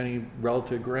 Any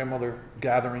relative, grandmother,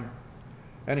 gathering,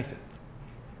 anything.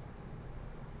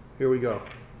 Here we go.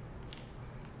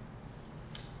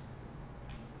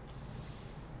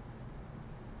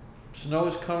 Snow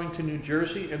is coming to New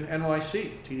Jersey and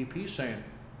NYC, TDP saying.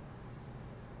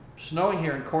 Snowing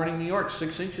here in Corning, New York,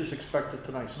 6 inches expected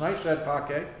tonight. It's nice, Ed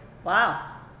Paquet. Wow.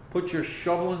 Put your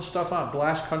shovel and stuff on.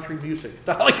 Blast country music.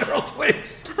 Dolly Girl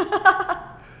Twins.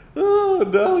 Oh,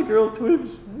 Dolly Girl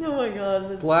Twins. Oh my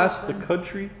God. Blast the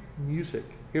country music.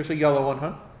 Here's a yellow one,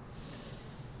 huh?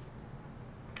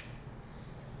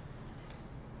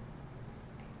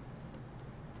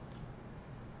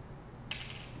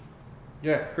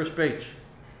 Yeah, Chris Bates.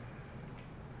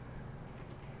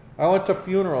 I went to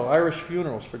funeral, Irish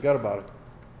funerals, forget about it.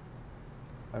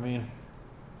 I mean,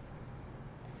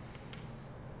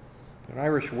 an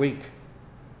Irish week,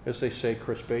 as they say,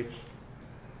 Chris Bates.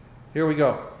 Here we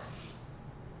go.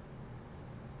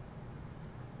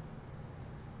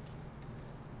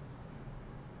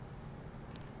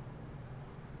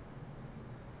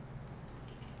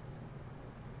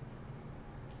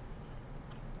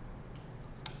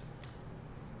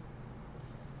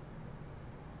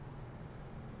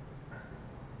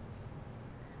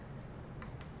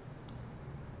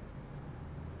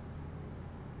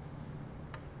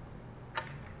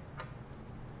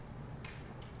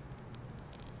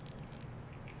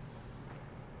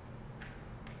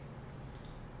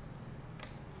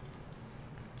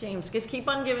 James, just keep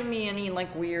on giving me any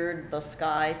like weird the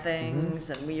sky things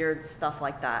and weird stuff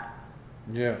like that.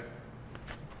 Yeah.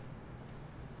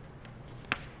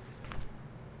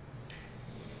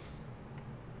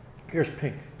 Here's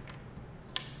pink.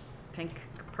 Pink,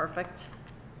 perfect.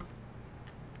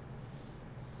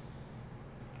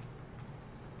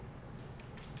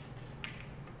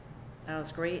 That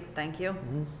was great, thank you.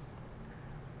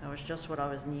 That was just what I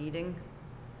was needing.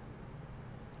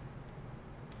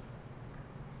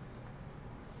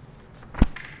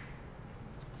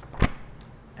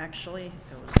 Actually,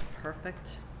 it was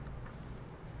perfect.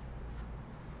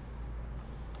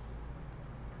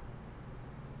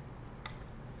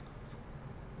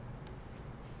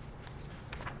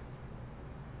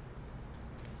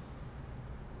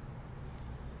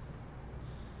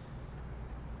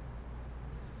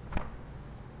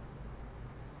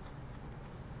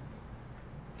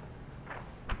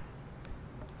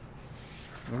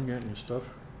 I'm getting your stuff.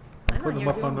 I'm putting them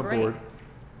up on the board.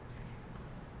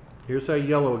 Here's that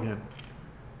yellow again.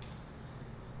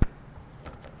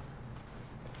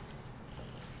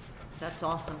 That's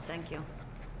awesome, thank you.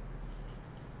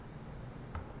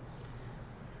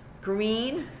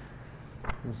 Green.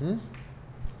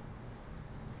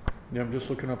 Yeah, I'm just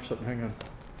looking up something, hang on.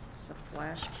 It's a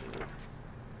flash cube.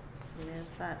 So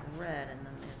there's that red and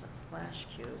then there's a flash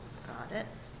cube. Got it.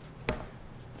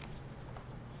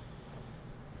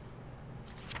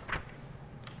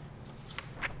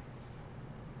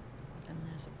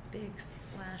 Big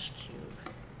flash cube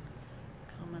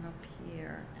coming up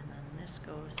here, and then this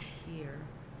goes here.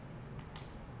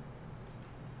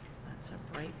 That's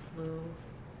a bright blue.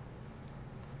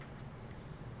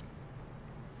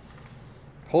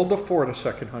 Hold the fort a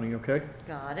second, honey, okay?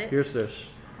 Got it. Here's this.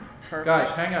 Perfect. Guys,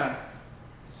 hang on.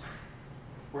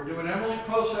 We're doing Emily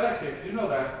Post etiquette, you know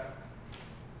that.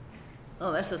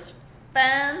 Oh, this is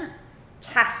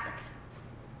fantastic.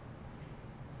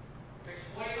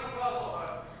 Explain the puzzle, huh?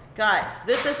 Guys,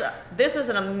 this is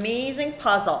an amazing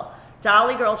puzzle.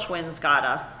 Dolly Girl Twins got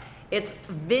us. It's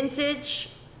vintage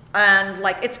and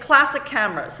like it's classic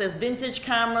cameras. There's vintage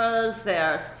cameras.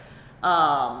 There's,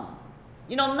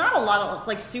 you know, not a lot of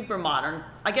like super modern.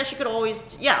 I guess you could always,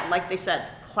 yeah, like they said,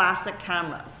 classic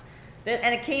cameras.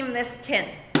 And it came in this tin.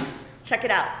 Check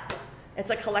it out. It's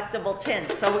a collectible tin.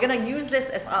 So we're gonna use this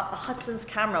as a Hudson's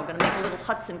camera. We're gonna make a little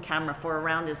Hudson camera for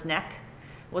around his neck,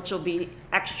 which will be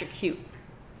extra cute.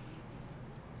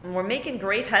 And we're making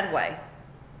great headway.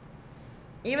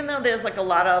 Even though there's like a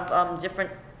lot of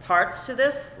different parts to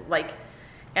this, like,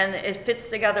 and it fits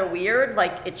together weird,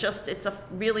 like it's a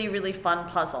really, really fun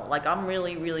puzzle. Like I'm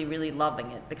really, really, really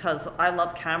loving it because I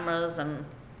love cameras and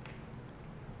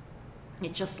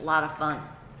it's just a lot of fun.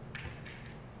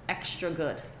 Extra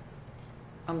good.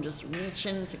 I'm just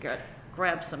reaching to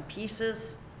grab some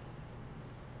pieces.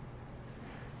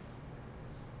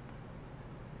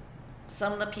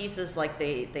 Some of the pieces, like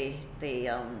they're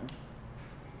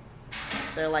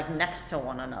like next to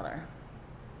one another.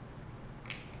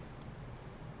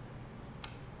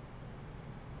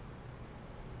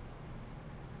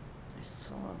 I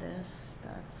saw this,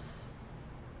 that's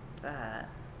that.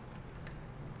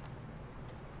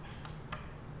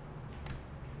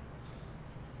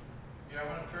 Yeah, I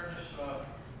want to turn this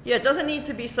yeah, it doesn't need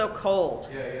to be so cold.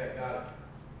 Yeah, got it.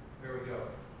 There we go.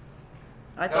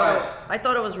 I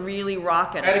thought it was really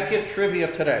rocking. Etiquette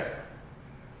trivia today.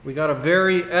 We got a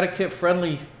very etiquette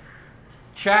friendly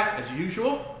chat as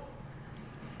usual.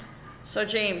 So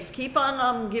James, keep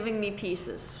on giving me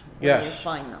pieces when yes. you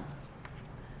find them.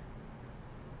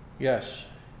 Yes.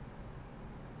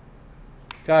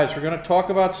 Guys, we're going to talk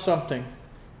about something.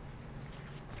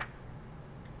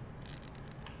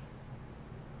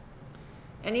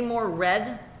 Any more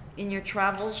red in your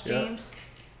travels, James? Yep.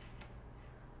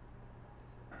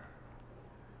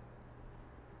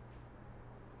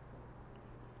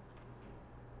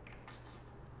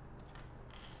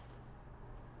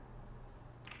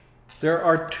 There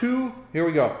are two, here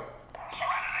we go.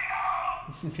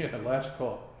 Yeah, last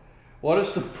call. What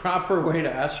is the proper way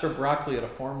to ask for broccoli at a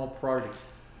formal party?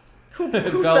 Who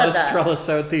said that? Bella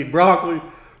 17.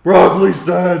 Broccoli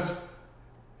says.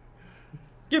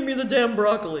 Give me the damn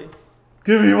broccoli.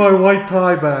 Give me my white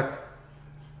tie back.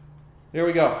 Here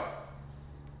we go.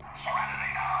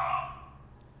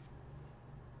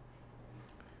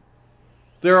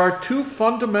 There are two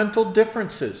fundamental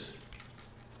differences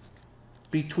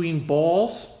between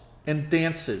balls and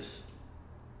dances.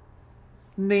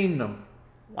 Name them.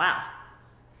 Wow.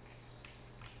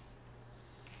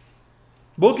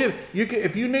 We'll give you.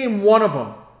 If you name one of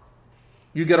them,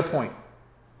 you get a point.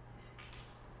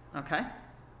 Okay.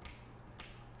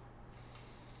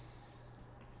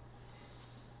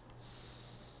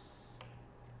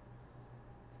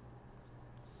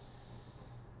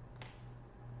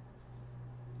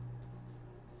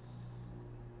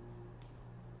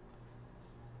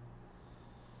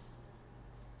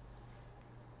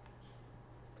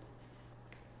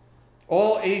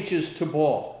 All ages to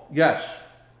ball. Yes.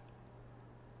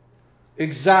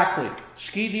 Exactly.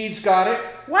 Ski Deeds got it.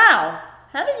 Wow.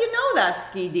 How did you know that,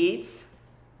 Ski Deeds?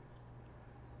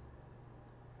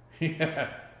 Yeah.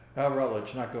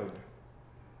 Rutledge, not good.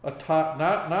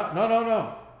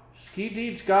 No. Ski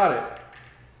Deeds got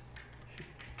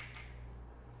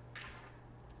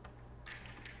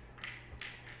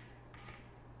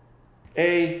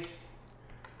it.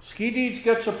 Ski Deeds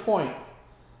gets a point.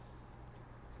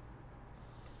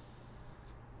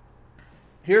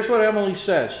 Here's what Emily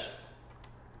says.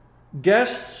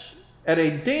 Guests at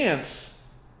a dance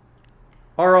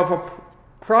are of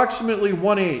approximately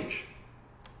one age,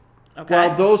 okay,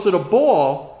 while those at a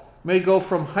ball may go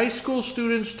from high school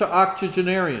students to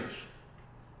octogenarians.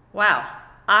 Wow,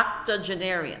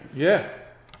 octogenarians. Yeah.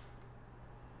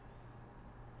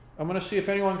 I'm going to see if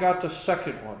anyone got the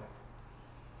second one.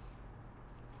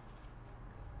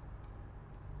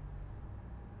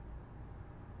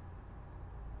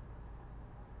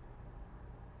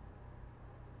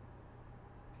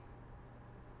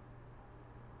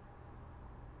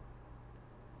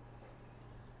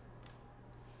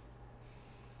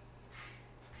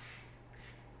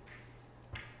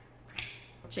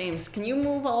 James, can you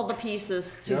move all the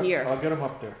pieces to here? I'll get them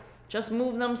up there. Just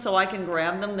move them so I can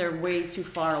grab them. They're way too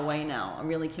far away now. I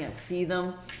really can't see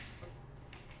them.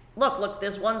 Look,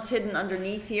 there's ones hidden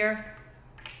underneath here.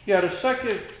 Yeah, the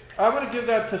second, I'm going to give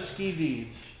that to Ski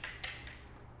Deeds.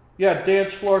 Yeah,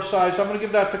 dance floor size, I'm going to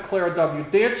give that to Clara W.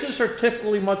 Dances are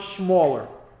typically much smaller.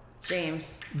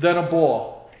 James. Than a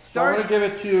ball. So I'm going to give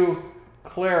it to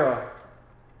Clara.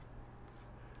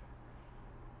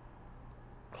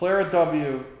 Clara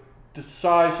W, the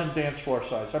size and dance floor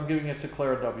size. I'm giving it to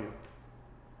Clara W.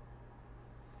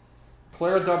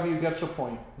 Clara W gets a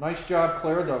point. Nice job,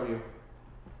 Clara W.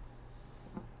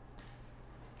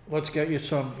 Let's get you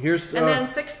some. Here's and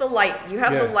then fix the light. You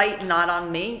have the light not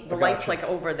on me. The light's like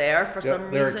over there for some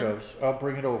reason. There it goes. I'll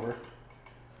bring it over.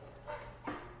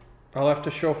 I'll have to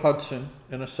show Hudson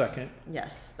in a second.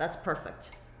 Yes, that's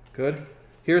perfect. Good.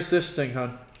 Here's this thing,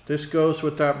 hon. This goes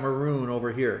with that maroon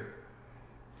over here.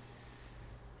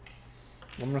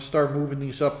 I'm going to start moving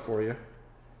these up for you.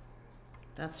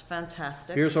 That's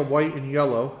fantastic. Here's a white and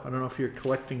yellow. I don't know if you're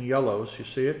collecting yellows. You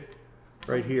see it?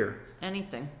 Right here.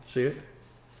 Anything. See it?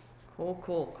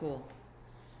 Cool.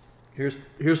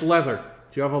 Here's leather.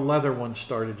 Do you have a leather one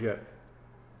started yet?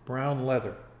 Brown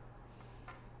leather.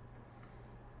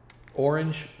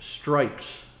 Orange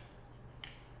stripes.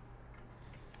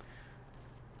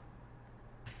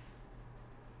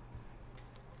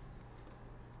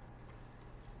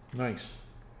 Nice.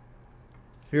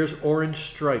 Here's orange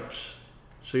stripes.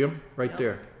 See them? Right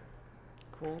there.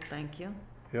 Cool, thank you.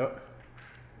 Yep.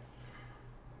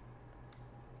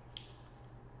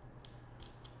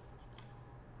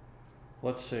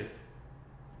 Let's see.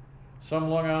 Some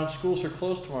Long Island schools are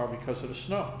closed tomorrow because of the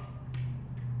snow.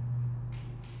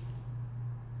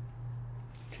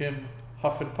 Kim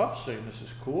Huff and Puff saying this is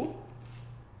cool.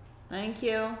 Thank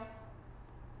you.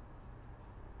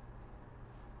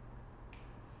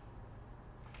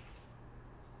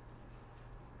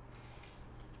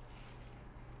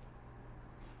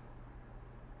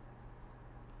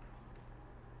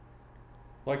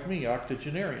 Like me,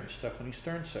 octogenarian, Stephanie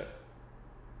Stern said.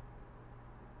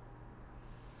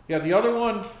 Yeah, the other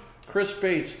one, Chris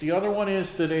Bates, the other one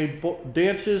is that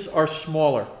dances are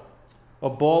smaller. A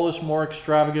ball is more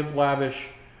extravagant, lavish,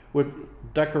 with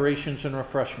decorations and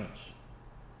refreshments.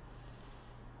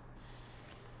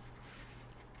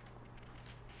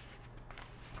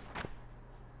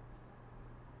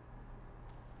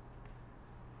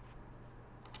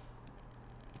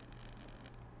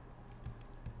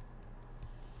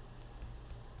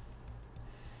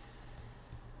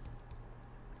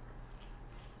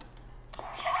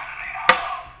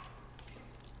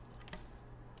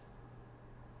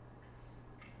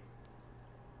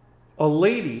 A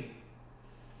lady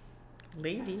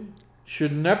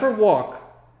should never walk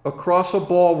across a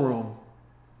ballroom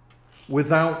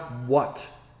without what?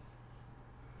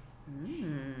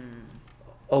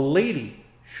 A lady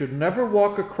should never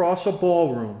walk across a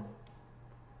ballroom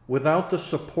without the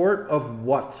support of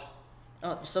what?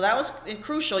 Oh, so that was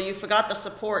crucial. You forgot the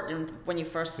support when you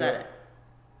first said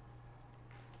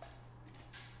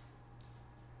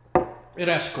it. An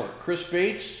escort. Chris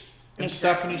Bates and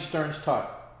Stephanie Stern's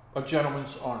taught. A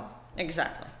gentleman's arm.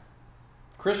 Exactly.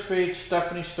 Chris Bates,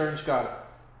 Stephanie Stern's got it.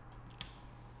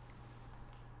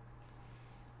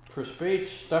 Chris Bates,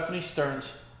 Stephanie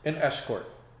Stern's an escort.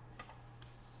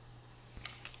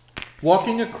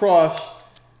 Walking across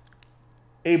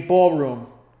a ballroom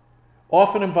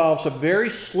often involves a very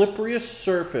slippery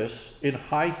surface in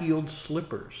high-heeled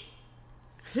slippers.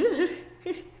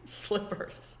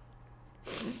 Slippers.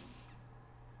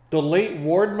 The late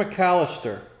Ward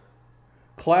McAllister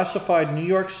classified New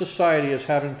York society as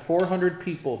having 400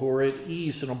 people who were at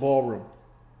ease in a ballroom.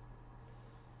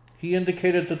 He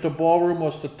indicated that the ballroom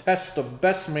was the test of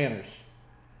best manners.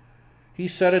 He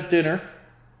said at dinner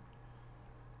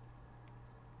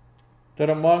that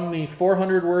among the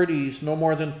 400 wordies, no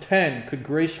more than 10 could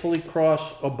gracefully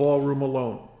cross a ballroom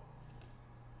alone.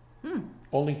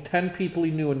 Only 10 people he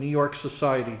knew in New York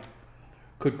society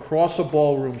could cross a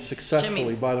ballroom successfully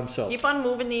Jimmy, by themselves. Keep on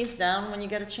moving these down when you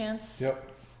get a chance. Yep.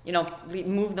 You know,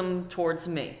 move them towards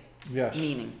me. Yes.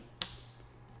 Meaning,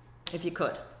 if you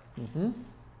could.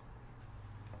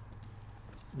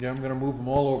 Yeah, I'm going to move them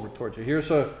all over towards you. Here's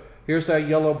that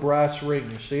yellow brass ring.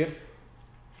 You see it?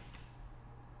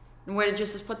 And where did you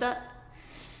just put that?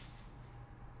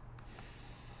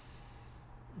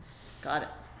 Got it.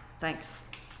 Thanks.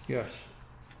 Yes.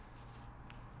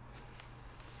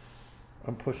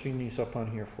 I'm pushing these up on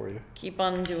here for you. Keep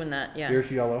on doing that, yeah. Here's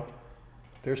yellow.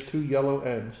 There's 2 yellow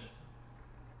ends.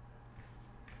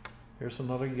 Here's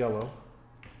another yellow.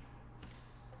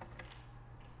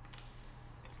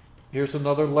 Here's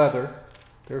another leather.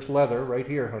 There's leather right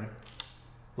here, honey.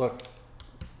 Look.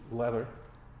 Leather.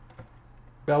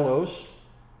 Bellows.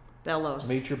 Bellows.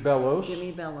 Major bellows. Give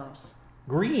me bellows.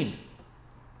 Green.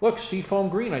 Look, seafoam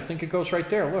green. I think it goes right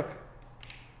there. Look.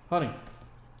 Honey.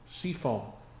 Seafoam.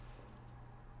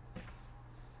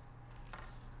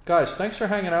 Guys, thanks for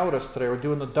hanging out with us today. We're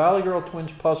doing the Dolly Girl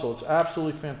Twins puzzle. It's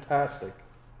absolutely fantastic.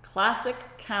 Classic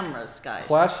cameras, guys.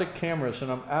 Classic cameras,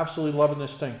 and I'm absolutely loving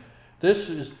this thing. This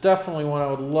is definitely one I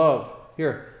would love.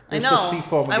 Here, there's the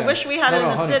seafoam again. I wish we had it in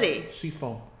the city.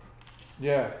 Seafoam.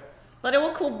 Yeah. But it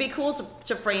will be cool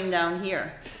to frame down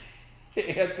here.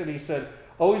 Anthony said,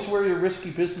 always wear your risky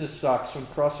business socks when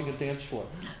crossing a dance floor.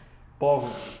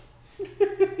 Ballroom.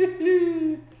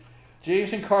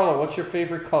 James and Carla, what's your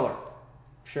favorite color?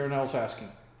 Sharonelle's asking.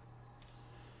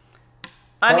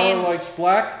 Carla likes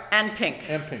black and pink.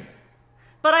 And pink.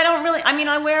 But I don't really,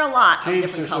 I wear a lot James, of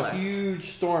different colors. There's a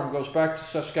huge storm, goes back to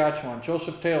Saskatchewan.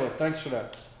 Joseph Taylor, thanks for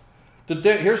that.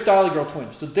 Here's Dolly Girl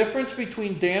Twins. The difference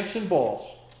between dance and balls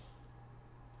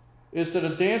is that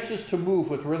a dance is to move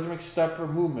with rhythmic step or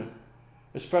movement,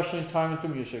 especially in time with the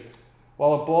music,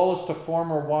 while a ball is to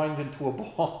form or wind into a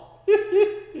ball.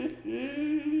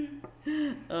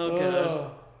 Oh, good.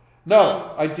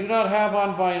 No, I do not have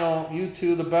on vinyl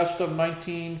U2 the best of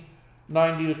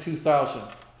 1990 to 2000.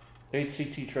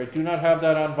 HCT tray. Do not have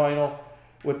that on vinyl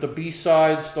with the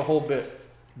B-sides, the whole bit.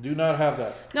 Do not have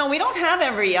that. No, we don't have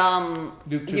every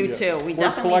U2. We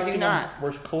definitely do not.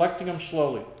 We're collecting them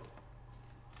slowly.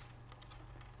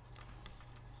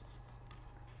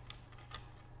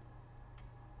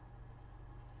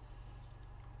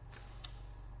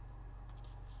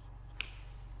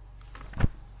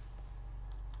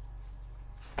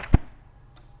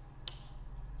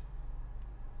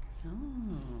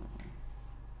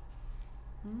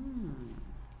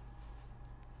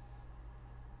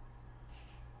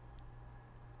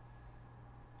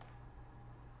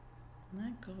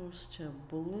 That goes to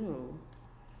blue.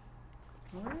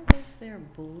 Where is there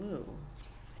blue?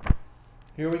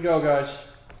 Here we go, guys.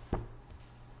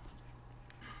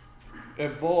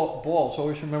 And balls,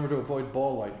 always remember to avoid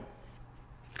ball lighting.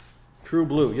 True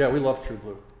Blue. Yeah, we love True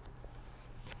Blue.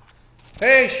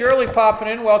 Hey, Shirley popping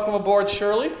in. Welcome aboard,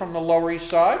 Shirley, from the Lower East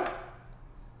Side.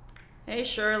 Hey,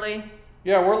 Shirley.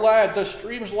 Yeah, the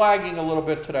stream's lagging a little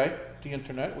bit today, the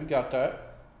internet. We got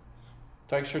that.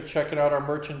 Thanks for checking out our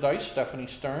merchandise, Stephanie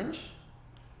Stearns.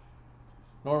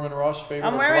 Norman Ross' favorite.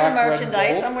 I'm wearing the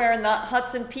merchandise. I'm wearing the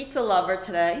Hudson Pizza Lover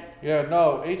today. Yeah,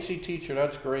 no, HC Teacher,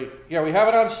 that's great. Yeah, we have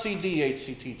it on CD,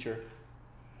 HC Teacher.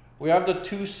 We have the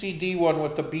 2 CD one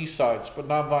with the B-sides, but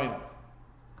not vinyl.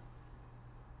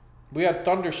 We had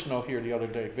Thunder Snow here the other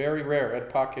day. Very rare.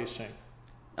 Ed Paquet sing.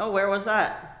 Oh, where was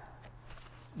that?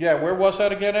 Yeah, where was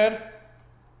that again, Ed?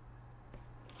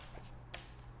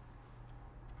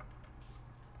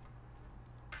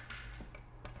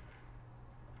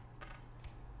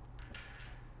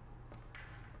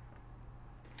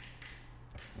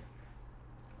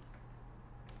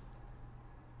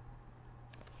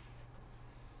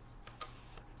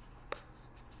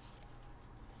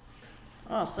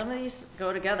 Oh, some of these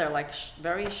go together like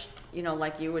very, you know,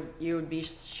 like you would be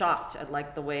shocked at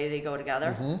like the way they go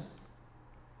together. Mm-hmm.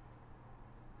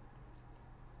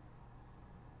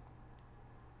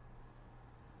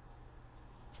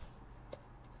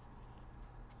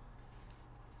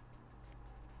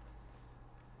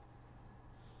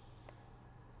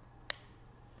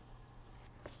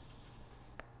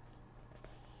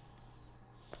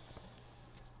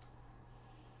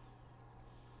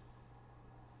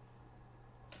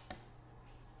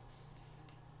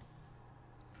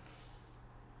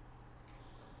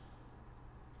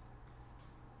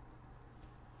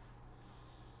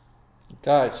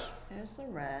 Guys. There's the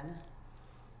red.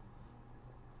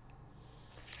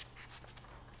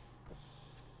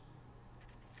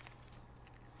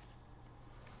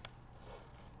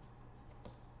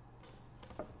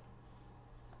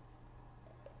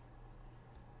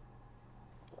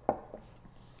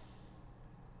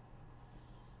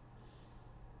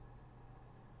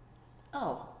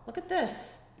 Oh, look at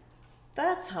this.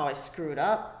 That's how I screwed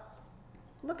up.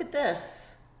 Look at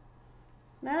this.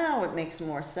 Now it makes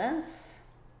more sense.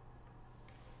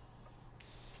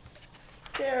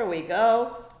 There we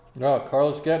go. No,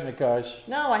 Carla's getting it, guys.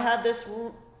 No, I had this,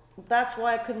 that's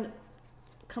why I couldn't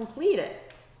complete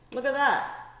it. Look at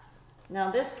that.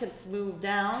 Now this gets moved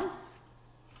down.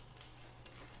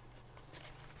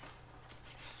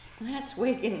 That's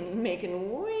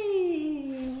making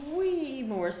way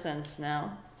more sense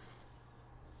now.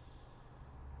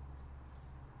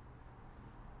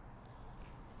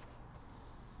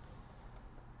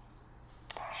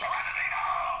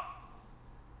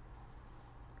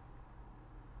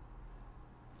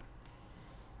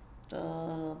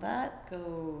 So that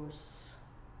goes.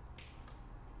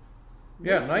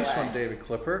 Yeah, nice one, David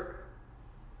Clipper.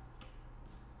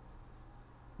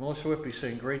 Melissa Whitby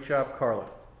saying, great job, Carla.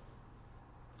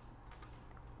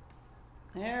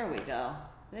 There we go.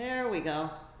 There we go.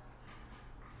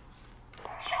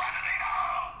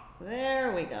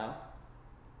 There we go.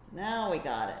 Now we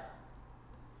got it.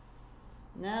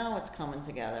 Now it's coming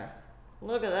together.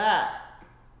 Look at that.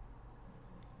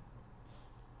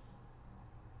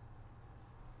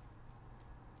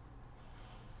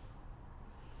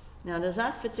 Now, does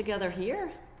that fit together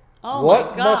here? Oh my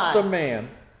God. What must a man?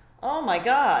 Oh my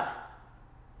God.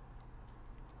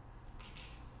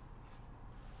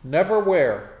 Never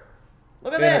wear.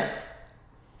 Look at this.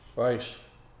 Right.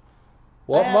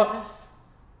 What must?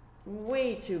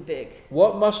 Way too big.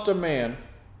 What must a man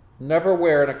never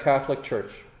wear in a Catholic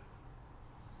church?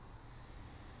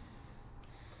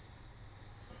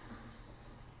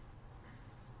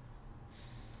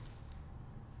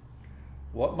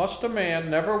 What must a man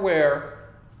never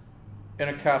wear in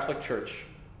a Catholic church?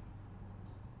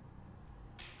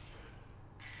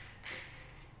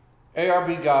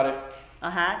 ARB got it.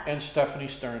 A hat? And Stephanie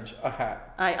Stearns, a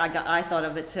hat. I thought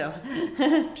of it too.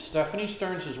 Stephanie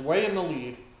Stearns is way in the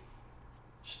lead.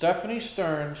 Stephanie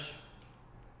Stearns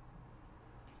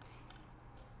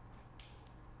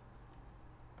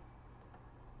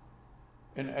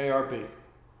and ARB.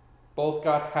 Both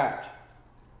got hat.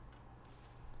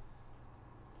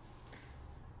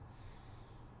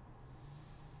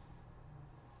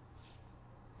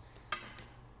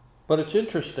 But it's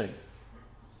interesting.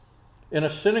 In a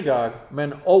synagogue,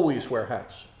 men always wear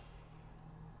hats.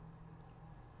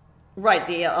 Right,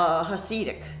 the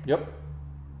Hasidic. Yep.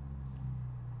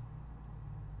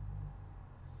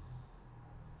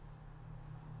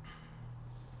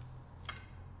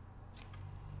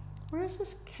 Where is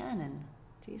this cannon?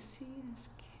 Do you see this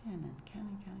cannon? Cannon.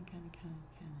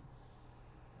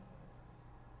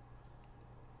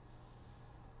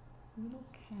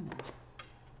 Cannon.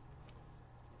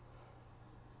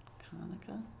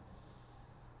 Conica.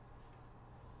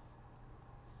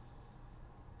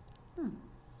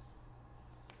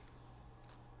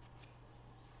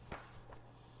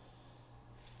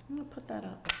 I'm going to put that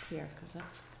up here because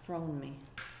that's thrown me.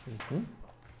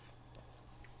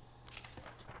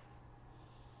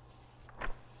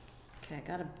 Okay, I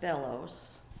got a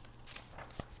bellows.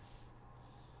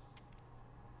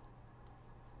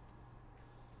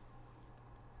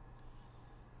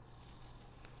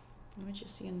 Let me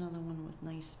just see another one with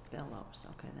nice bellows.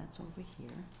 Okay, that's over here.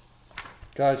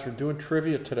 Guys, we're doing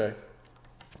trivia today.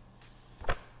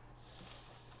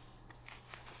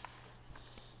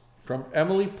 From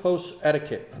Emily Post's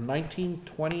Etiquette, a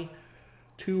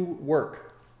 1922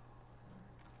 work.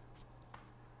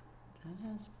 That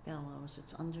has bellows.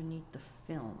 It's underneath the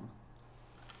film.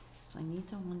 So I need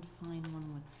to find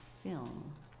one with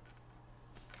film.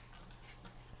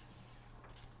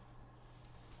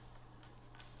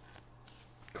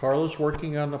 Carla's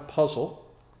working on the puzzle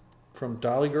from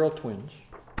Dolly Girl Twins.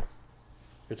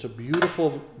 It's a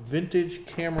beautiful vintage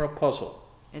camera puzzle.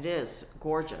 It is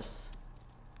gorgeous.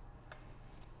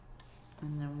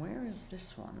 And then where is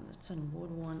this one? It's a wood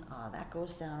one. Ah, that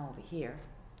goes down over here.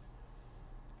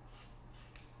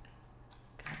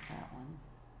 Got that one.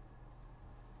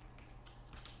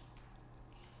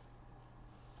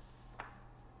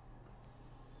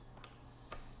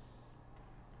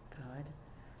 Good.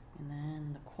 And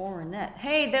then the coronet.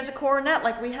 Hey, there's a coronet.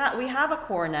 Like we have a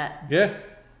coronet. Yeah.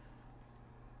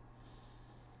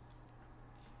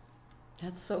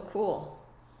 That's so cool.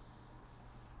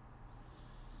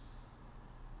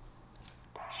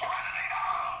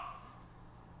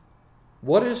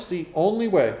 What is the only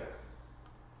way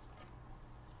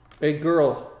a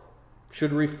girl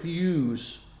should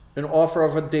refuse an offer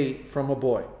of a date from a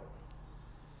boy?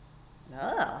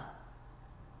 Ah.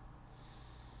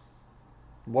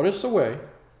 What is the way?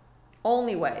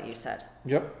 Only way, you said.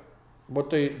 Yep.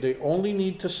 What they only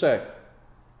need to say.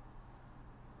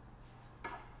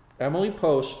 Emily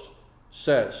Post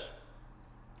says,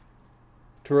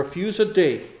 to refuse a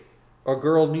date, a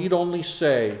girl need only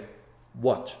say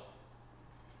what?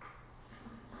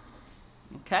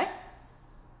 Okay.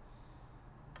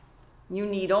 You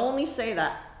need only say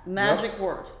that magic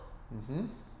word. Mm-hmm.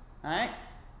 All right.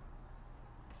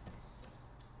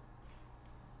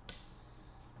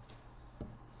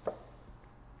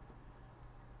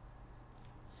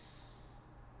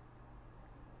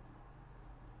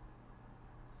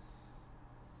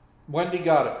 Wendy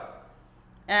got it.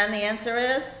 And the answer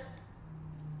is?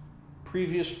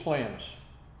 Previous plans.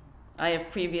 I have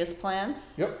previous plans?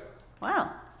 Yep.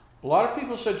 Wow. A lot of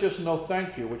people said just no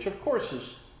thank you, which of course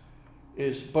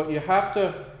is, but you have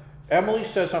to, Emily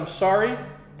says, I'm sorry,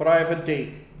 but I have a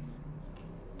date.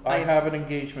 I have an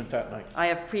engagement that night. I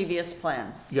have previous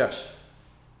plans. Yes.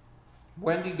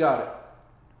 Wendy got it.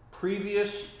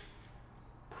 Previous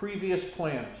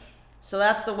plans. So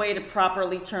that's the way to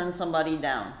properly turn somebody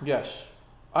down. Yes.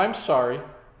 I'm sorry,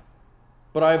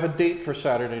 but I have a date for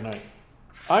Saturday night.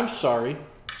 I'm sorry.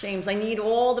 James, I need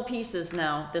all the pieces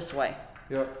now this way.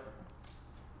 Yep.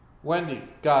 Wendy,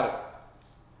 got it.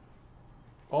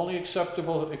 Only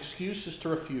acceptable excuse is to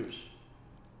refuse.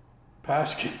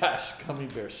 Pass gas, Gummy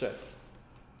Bear said.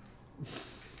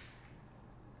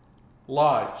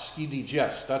 Lie, ski D,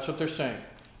 yes, that's what they're saying.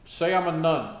 Say I'm a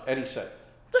nun, Eddie said.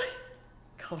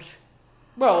 God.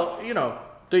 Well, you know,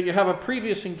 that you have a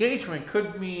previous engagement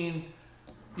could mean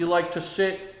you like to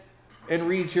sit and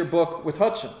read your book with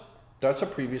Hudson. That's a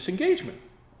previous engagement.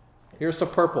 Here's the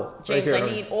purple. James, right here. I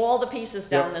need all the pieces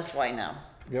down this way now.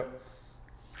 Yep.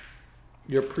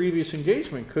 Your previous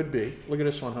engagement could be, look at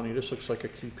this one, honey. This looks like a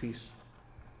key piece.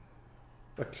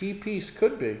 A key piece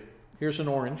could be, here's an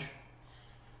orange.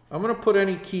 I'm going to put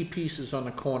any key pieces on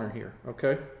the corner here,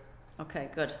 okay? Okay,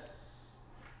 good.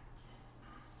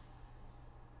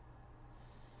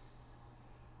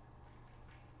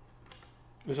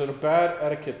 Is it a bad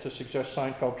etiquette to suggest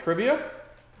Seinfeld trivia?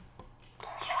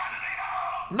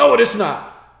 No, it is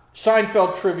not.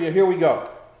 Seinfeld trivia, here we go.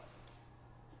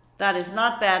 That is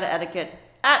not bad etiquette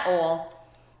at all.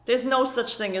 There's no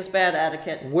such thing as bad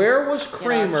etiquette. Where was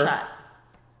Kramer?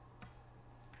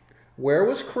 Where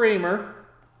was Kramer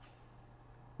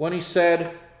when he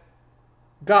said,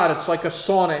 God, it's like a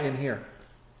sauna in here?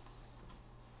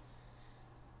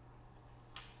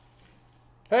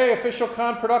 Hey, Official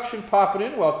Con Production popping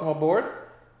in. Welcome aboard.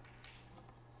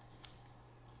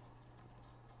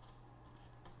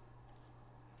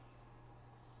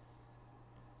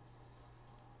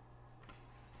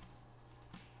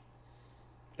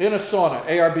 In a sauna.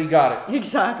 ARB got it.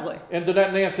 Exactly. And Danette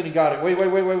and Anthony got it. Wait.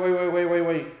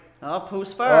 Oh,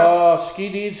 who's first? Oh, Ski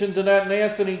Deeds and Danette and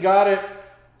Anthony got it.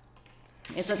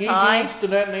 It's a tie. Ski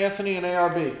Deeds, Danette and Anthony, and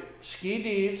ARB. Ski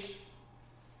Deeds,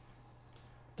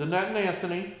 Danette and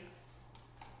Anthony,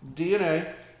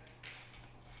 DNA,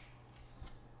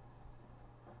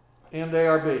 and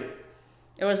ARB.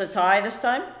 It was a tie this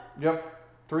time? Yep.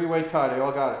 Three-way tie. They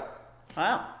all got it.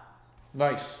 Wow.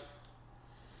 Nice.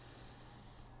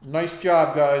 Nice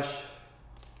job, guys.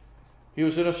 He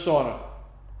was in a sauna.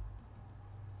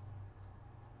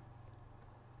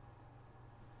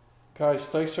 Guys,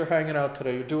 thanks for hanging out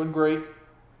today. You're doing great.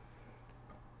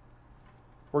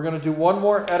 We're going to do one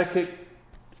more etiquette,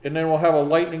 and then we'll have a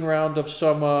lightning round of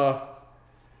some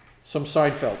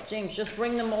Seinfeld. James, just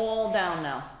bring them all down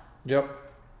now. Yep.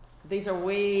 These are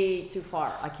way too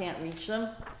far. I can't reach them.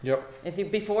 Yep. If you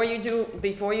before you do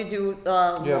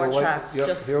more tracks, yep.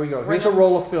 just here we go. Here's a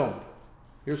roll of film.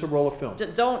 Here's a roll of film.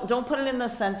 Don't put it in the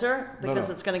center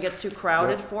because it's going to get too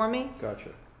crowded for me.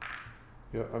 Gotcha.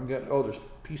 Yeah, I'm getting. Oh, there's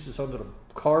pieces under the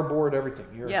cardboard, everything.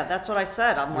 Yeah, that's what I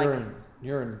said.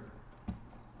 You're in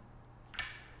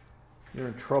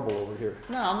trouble over here.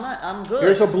 No, I'm not. I'm good.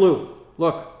 Here's a blue.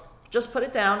 Look. Just put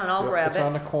it down and I'll grab it. It's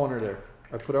on the corner there.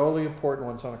 I put all the important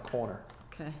ones on a corner.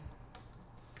 Okay.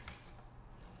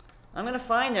 I'm gonna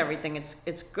find everything.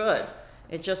 It's good.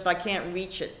 It's just I can't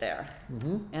reach it there.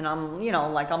 Mm-hmm. And I'm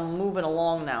I'm moving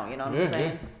along now. You know what I'm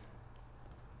saying? Yeah.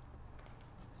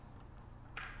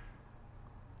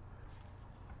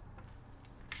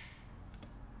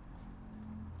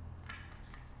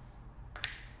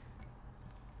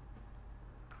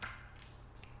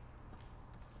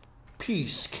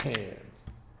 Piece can.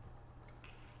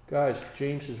 Guys,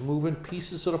 James is moving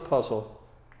pieces of the puzzle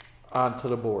onto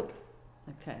the board.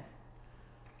 Okay.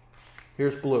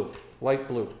 Here's blue, light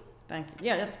blue. Thank you.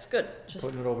 Yeah, that's good. Just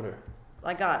putting it over there.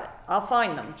 I got it. I'll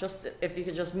find them. Just if you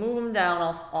could just move them down,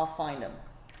 I'll find them.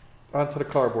 Onto the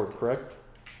cardboard, correct?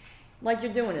 Like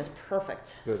you're doing is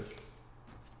perfect. Good.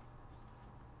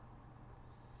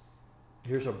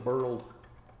 Here's a burled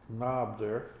knob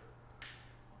there.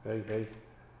 Hey.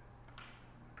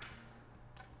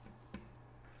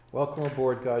 Welcome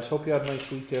aboard, guys. Hope you had a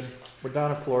nice weekend. We're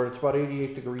down in Florida. It's about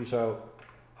 88 degrees out.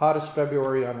 Hottest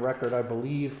February on record, I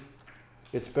believe.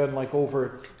 It's been like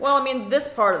over... Well, I mean, this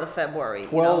part of the February.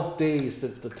 12 days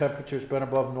that the temperature's been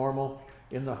above normal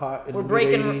in the hot... We're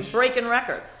breaking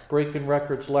records. Breaking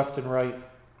records left and right.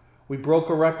 We broke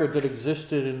a record that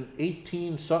existed in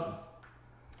 18-something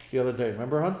the other day.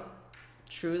 Remember, hon?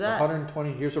 True that.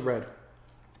 120. Here's a red.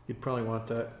 You'd probably want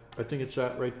that. I think it's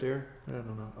that right there. I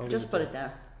don't know. Just put it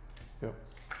there. Yep.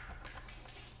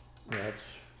 Yeah,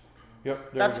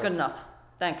 yep. That's good enough.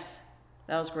 Thanks.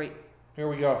 That was great. Here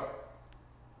we go.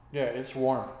 Yeah, it's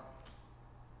warm.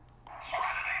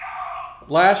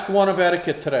 Last one of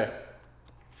etiquette today.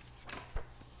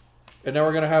 And then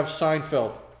we're going to have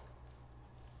Seinfeld.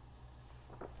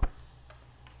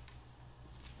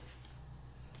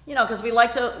 You know, because we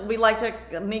like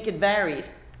to make it varied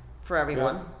for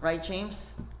everyone, right,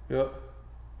 James? Yep.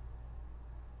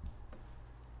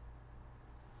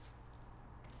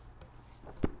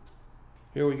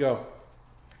 Here we go.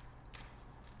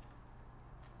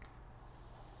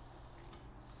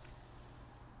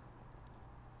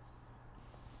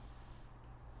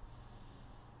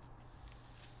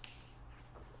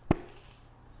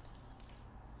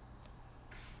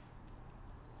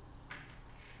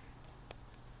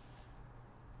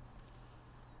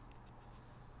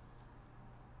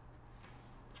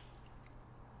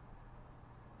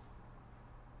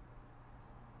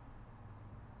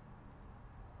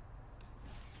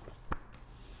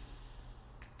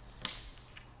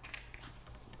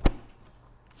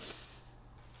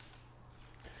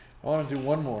 I want to do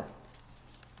one more.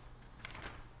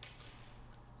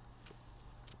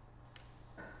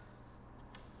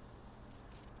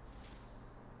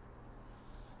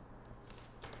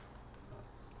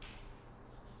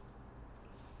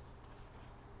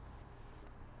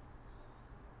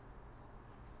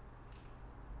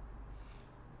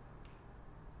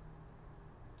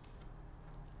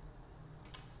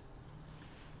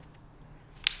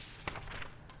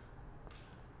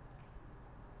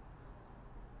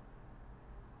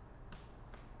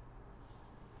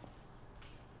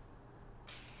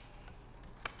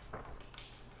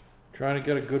 Trying to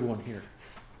get a good one here.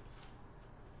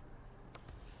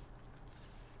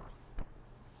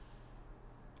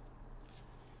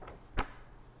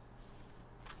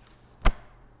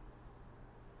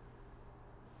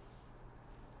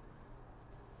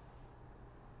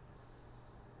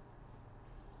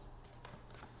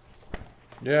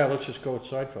 Yeah, let's just go with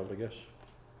Seinfeld, I guess.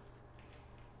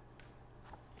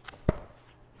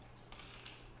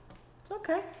 It's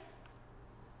okay.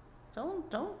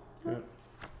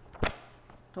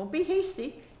 Don't be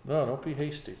hasty. No, don't be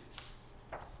hasty.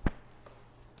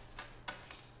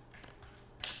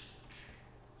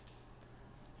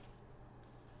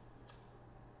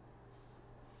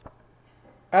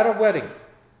 At a wedding,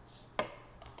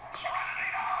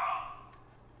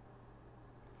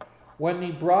 when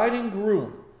the bride and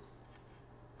groom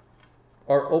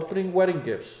are opening wedding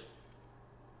gifts,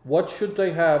 what should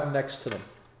they have next to them?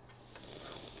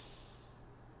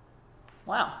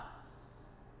 Wow.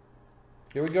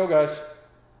 Here we go, guys.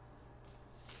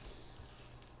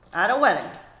 At a wedding.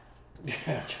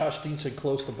 Yeah, Josh Dean said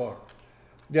close the bar.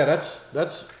 Yeah,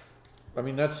 that's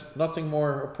nothing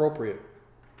more appropriate.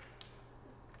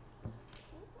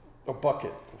 A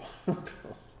bucket.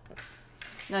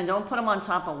 No, don't put them on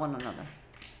top of one another.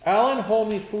 Alan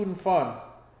Homey Food and Fun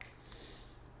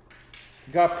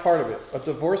got part of it. A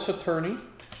divorce attorney.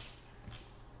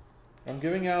 I'm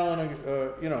giving Alan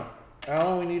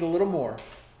Alan, we need a little more.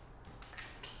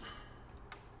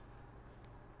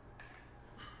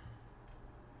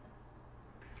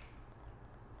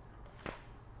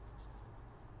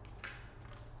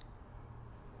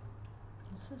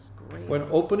 This is great. When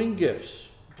opening gifts.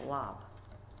 Blob.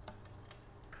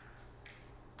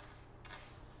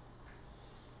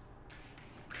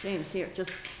 James, here,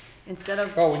 just instead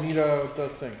of... Oh, we need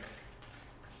the thing.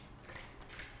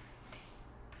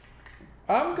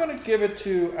 I'm going to give it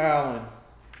to Alan.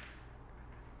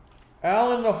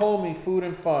 Alan the Homey, Food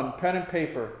and Fun, pen and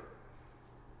paper.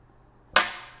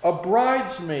 A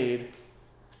bridesmaid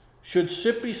should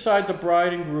sit beside the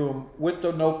bride and groom with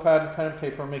the notepad and pen and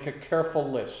paper and make a careful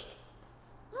list.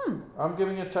 I'm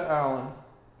giving it to Alan.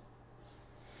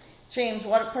 James,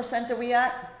 what percent are we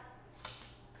at?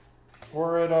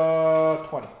 We're at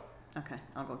 20. Okay,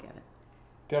 I'll go get it.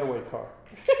 Getaway car.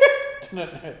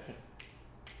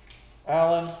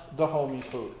 Alan the Homey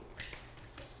Food.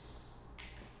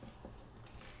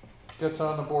 Gets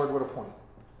on the board with a point.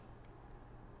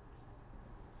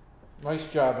 Nice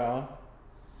job, Alan.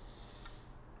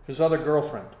 His other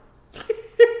girlfriend.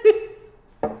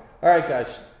 All right, guys.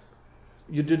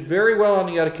 You did very well on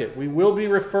the etiquette. We will be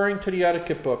referring to the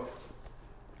etiquette book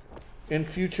in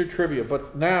future trivia,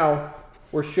 but now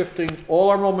we're shifting all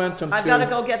our momentum I've got to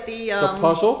go get the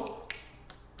puzzle.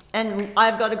 And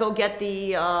I've got to go get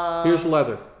the... Here's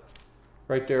leather.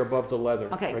 Right there above the leather.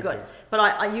 Okay, right good. There.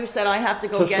 But you said I have to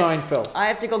go get... Seinfeld. I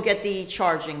have to go get the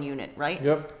charging unit, right?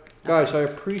 Yep. Guys, okay. I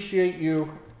appreciate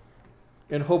you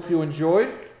and hope you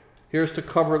enjoyed. Here's the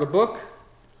cover of the book.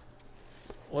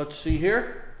 Let's see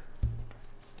here.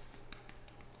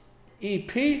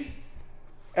 EP,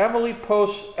 Emily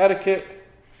Post's Etiquette,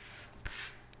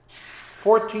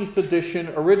 14th edition,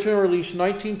 original release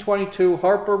 1922,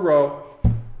 Harper Row.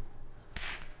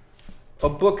 A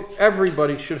book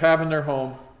everybody should have in their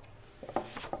home.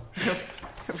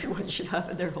 Everyone should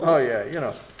have in their home. Oh yeah, you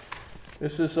know.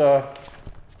 This is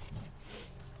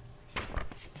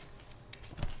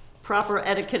proper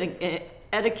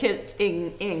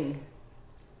etiquetting.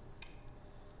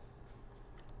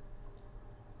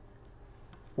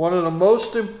 One of the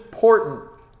most important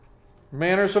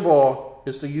manners of all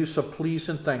is the use of please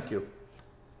and thank you.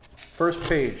 First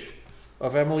page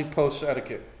of Emily Post's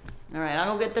Etiquette. All right,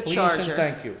 I'll get the please charger. Please and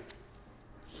thank you.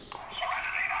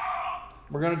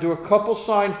 We're going to do a couple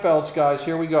Seinfelds, guys.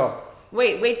 Here we go.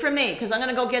 Wait for me, because I'm going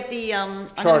to go get the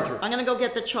charger. I'm going to go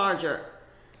get the charger.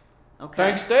 Okay.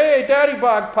 Thanks, hey, Daddy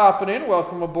Bog popping in.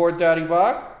 Welcome aboard, Daddy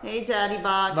Bog. Hey, Daddy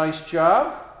Bog. Nice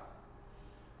job.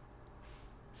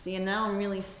 See, and now I'm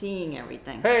really seeing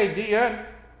everything. Hey, DN.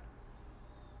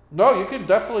 No, you can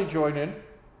definitely join in.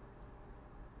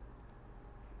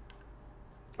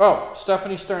 Oh,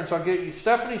 Stephanie Stearns. I'll get you.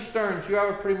 Stephanie Stearns, you have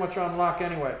it pretty much on lock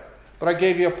anyway. But I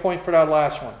gave you a point for that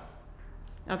last one.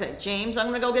 Okay, James, I'm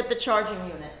going to go get the charging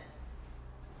unit.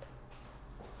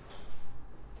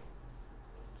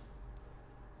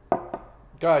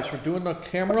 Guys, we're doing the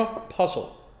camera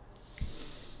puzzle.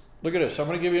 Look at this. I'm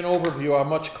going to give you an overview how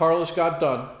much Karla's got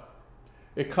done.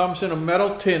 It comes in a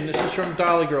metal tin. This is from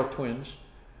Dolly Girl Twins.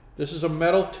 This is a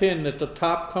metal tin that the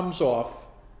top comes off.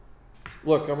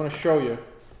 Look, I'm going to show you.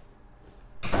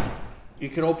 You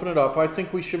can open it up. I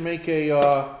think we should make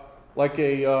a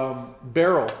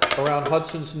barrel around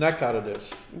Hudson's neck out of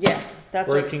this. Yeah, that's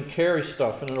where he can carry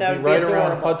stuff, and it'll be right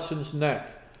around Hudson's neck.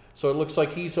 So it looks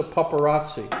like he's a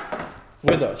paparazzi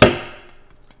with us.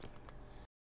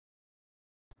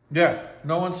 Yeah,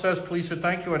 no one says please or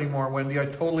thank you anymore, Wendy. I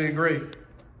totally agree.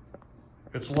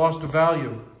 It's lost the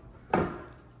value.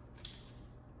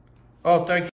 Oh,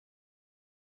 thank you.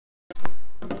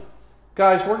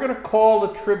 Guys, we're going to call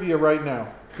the trivia right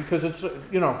now because it's,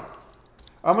 you know,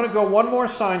 I'm going to go one more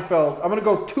Seinfeld. I'm going to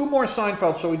go 2 more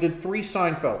Seinfeld, so we did 3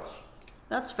 Seinfelds.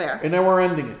 That's fair. And then we're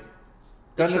ending it.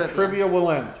 Then the trivia will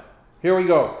end. Here we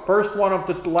go. First one of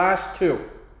the last 2.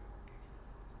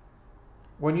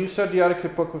 When you said the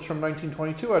etiquette book was from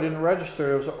 1922, I didn't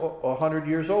register. It was 100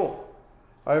 years old.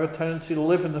 I have a tendency to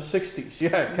live in the 60s.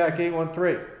 Yeah, CAC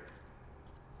 813.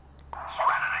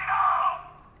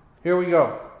 Here we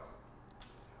go.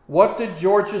 What did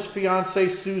George's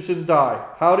fiancée Susan die?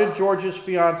 How did George's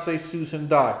fiancée Susan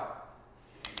die?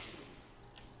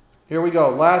 Here we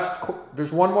go.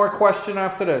 There's one more question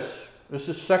after this. This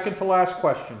is second to last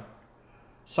question.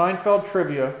 Seinfeld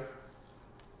trivia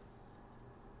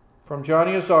from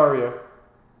Johnny Azaria.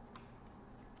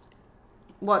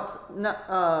 What?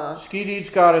 Ski Deeds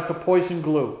got it. The poison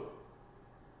glue.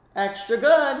 Extra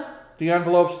good. The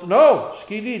envelopes. No,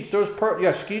 Ski Deeds.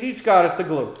 Ski Deeds got it. The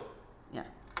glue. Yeah.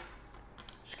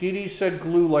 Ski Deeds said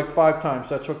glue like 5 times.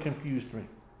 That's what confused me.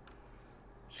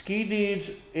 Ski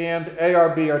Deeds and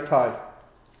ARB are tied.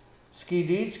 Ski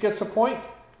Deeds gets a point.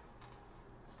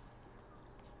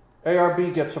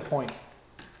 ARB gets a point.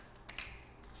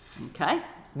 Okay.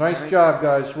 Nice job,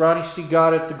 guys. Ronnie C.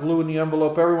 got it. The glue in the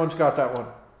envelope. Everyone's got that one.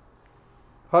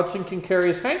 Hudson can carry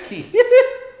his hanky.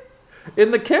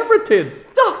 In the camera tin.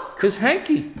 His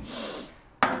hanky.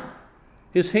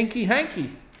 His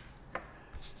hinky-hanky.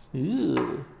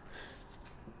 Ew.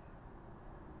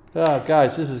 Oh,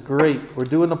 guys, this is great. We're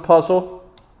doing the puzzle.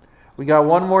 We got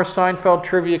one more Seinfeld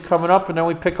trivia coming up, and then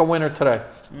we pick a winner today.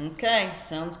 Okay,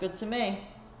 sounds good to me.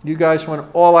 You guys went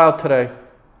all out today.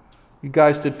 You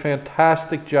guys did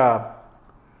fantastic job.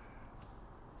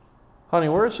 Honey,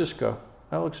 where does this go?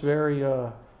 That looks very,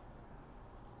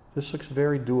 this looks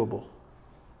very doable.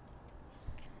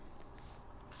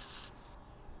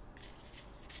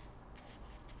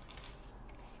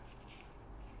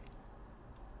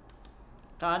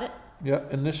 Got it? Yeah,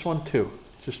 and this one too.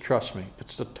 Just trust me.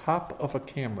 It's the top of a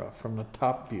camera from the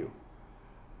top view.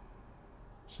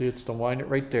 See, it's the wind it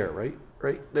right there, right?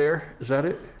 Right there. Is that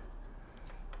it?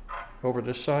 Over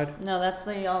this side? No, that's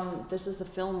the, this is the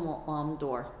film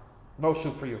door. No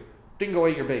soup for you. Dingo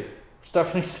ate your baby.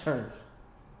 Stephanie's turn.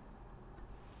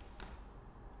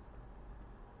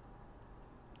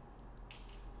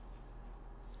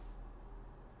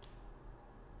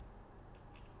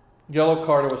 Yellow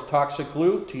card was toxic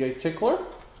glue. T.A. Tickler.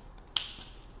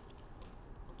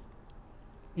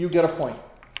 You get a point.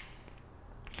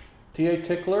 T.A.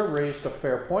 Tickler raised a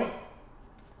fair point.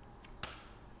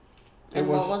 And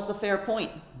what was the fair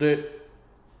point? That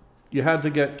you had to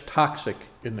get toxic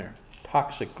in there.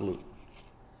 Toxic glue.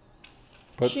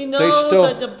 But she knows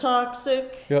that I'm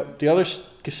toxic. Yeah, the others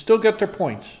still get their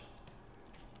points.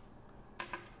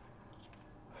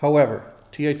 However,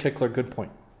 T.A. Tickler, good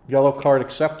point. Yellow card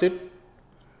accepted.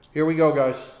 Here we go,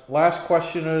 guys. Last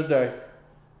question of the day.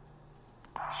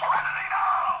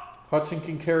 Hudson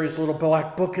can carry his little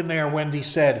black book in there, Wendy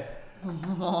said.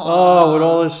 Oh, with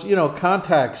all his,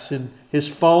 contacts and his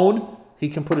phone. He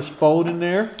can put his phone in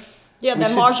there. Yeah,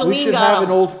 then Marjolaine got have an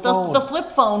old phone. The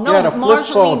flip phone. No, yeah, the flip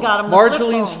phone. Got him.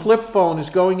 Marjolaine's flip phone is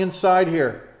going inside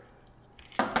here.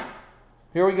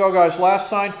 Here we go, guys. Last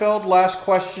Seinfeld, last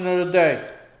question of the day.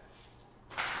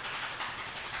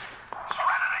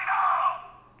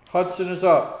 Hudson is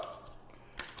up.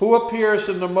 Who appears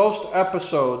in the most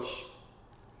episodes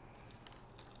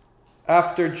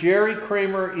after Jerry,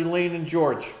 Kramer, Elaine, and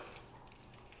George?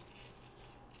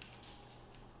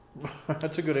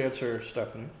 That's a good answer,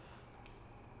 Stephanie.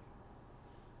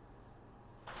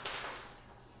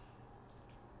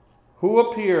 Who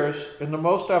appears in the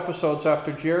most episodes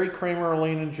after Jerry, Kramer,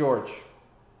 Elaine, and George?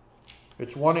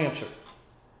 It's one answer.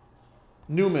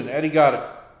 Newman, Eddie got it.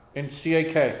 And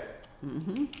CAK.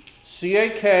 Mm-hmm.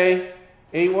 CAK,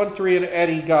 813, and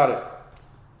Eddie got it.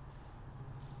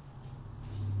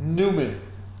 Newman.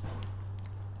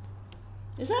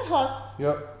 Is that Hutz?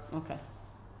 Yep. Okay.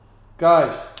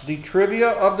 Guys, the trivia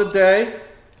of the day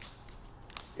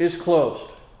is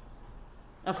closed.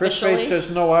 Officially? Chris Bates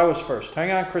says, no, I was first.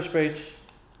 Hang on, Chris Bates.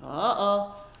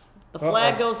 Uh-oh. The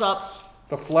flag goes up.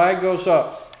 The flag goes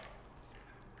up.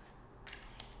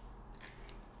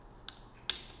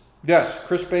 Yes,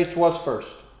 Chris Bates was first.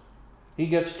 He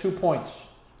gets 2 points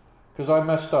because I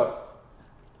messed up.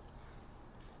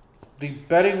 The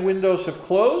betting windows have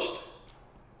closed.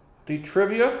 The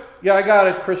trivia. Yeah, I got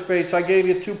it, Chris Bates. I gave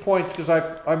you 2 points because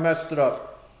I messed it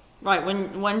up. Right,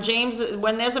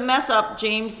 when there's a mess up,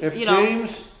 James, if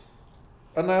James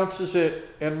announces it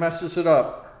and messes it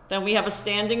up, then we have a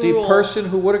standing rule. The person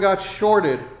who would have got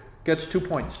shorted gets 2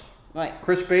 points. Right.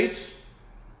 Chris Bates,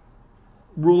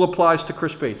 rule applies to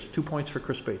Chris Bates. 2 points for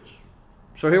Chris Bates.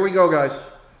 So here we go, guys.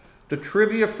 The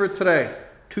trivia for today,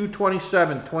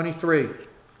 227-23.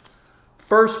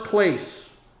 First place.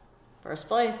 First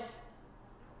place.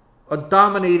 A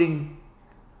dominating...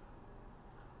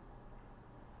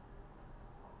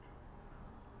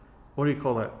 What do you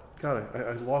call that? God,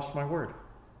 I lost my word.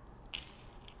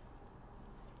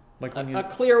 Like when a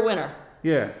clear winner.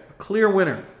 Yeah, a clear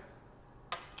winner.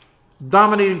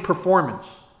 Dominating performance.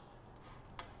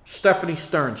 Stephanie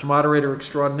Stearns, moderator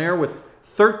extraordinaire, with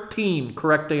 13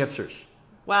 correct answers.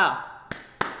 Wow.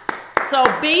 So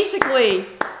basically,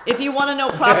 if you want to know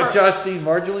proper... Yeah, Justine,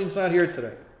 Marjolaine's not here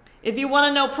today. If you want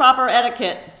to know proper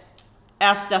etiquette,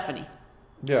 ask Stephanie.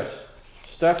 Yes.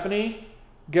 Stephanie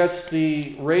gets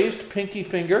the raised pinky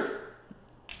finger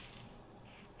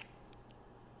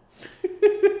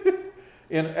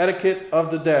in etiquette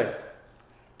of the day.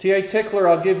 T.A. Tickler,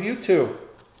 I'll give you 2.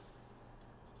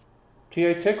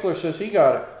 T.A. Tickler says he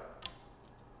got it.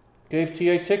 Gave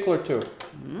T.A. Tickler 2.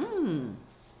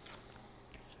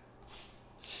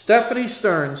 Stephanie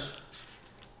Stearns,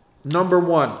 number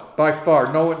 1 by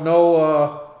far. No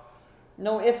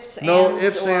ifs,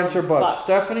 ands, or buts.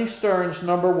 Stephanie Stearns,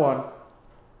 number 1.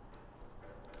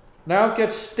 Now it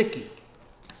gets sticky.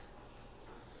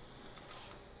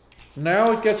 Now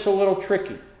it gets a little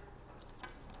tricky.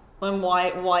 And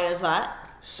why is that?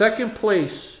 Second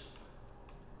place,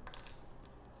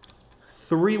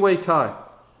 3-way tie.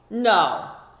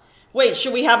 No. Wait,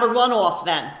 should we have a runoff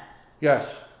then? Yes.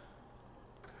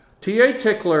 T.A.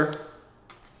 Tickler,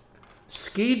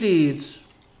 Ski Deeds,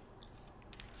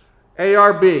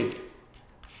 ARB,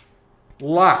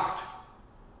 locked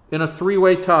in a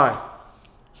 3-way tie.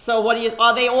 So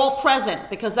are they all present?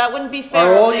 Because that wouldn't be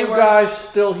fair. Are all you guys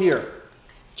still here?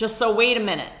 Just so wait a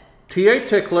minute. T.A.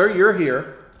 Tickler, you're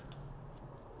here.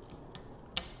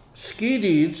 Ski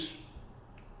Deeds,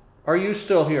 are you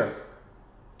still here?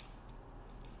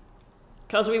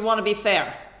 Because we want to be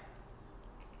fair.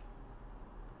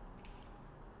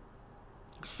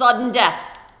 Sudden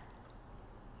death.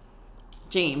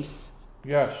 James.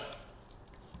 Yes.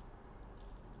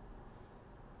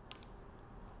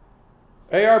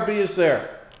 ARB is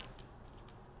there.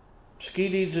 Ski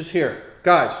Deeds is here.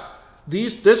 Guys,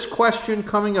 this question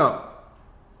coming up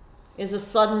is a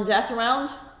sudden death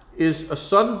round? Is a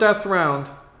sudden death round.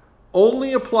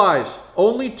 Only applies.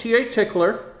 Only T.A.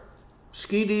 Tickler,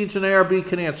 Ski Deeds, and ARB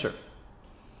can answer.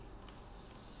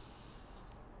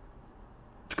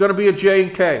 It's going to be a J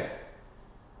and K.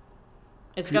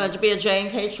 It's going to be a J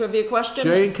and K trivia question?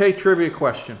 J and K trivia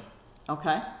question.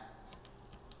 Okay.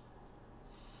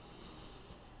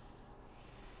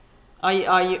 Are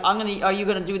you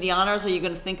going to do the honors? Are you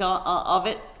going to think of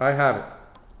it? I have it.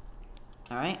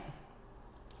 All right.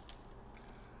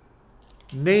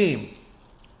 Name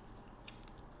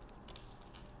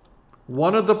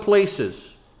one of the places,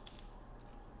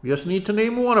 you just need to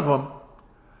name one of them,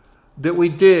 that we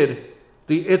did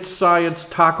the It's Science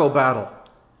Taco Battle.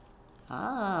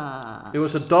 It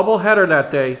was a double header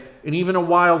that day, and even a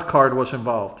wild card was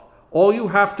involved. All you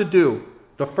have to do,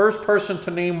 the first person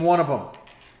to name one of them.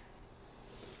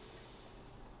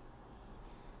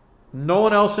 No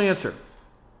one else answer.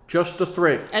 Just the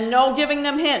 3. And no giving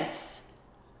them hints.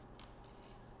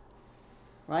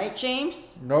 Right,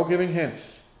 James? No giving hints.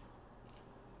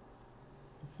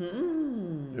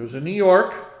 It was in New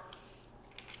York.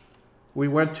 We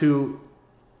went to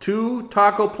 2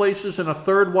 taco places and a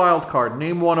 3rd wild card.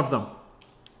 Name one of them.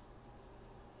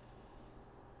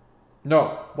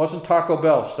 No, wasn't Taco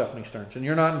Bell, Stephanie Stearns, and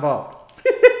you're not involved.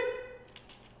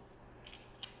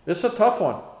 It's a tough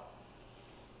one.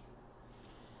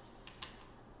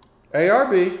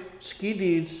 ARB, Ski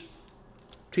Deeds,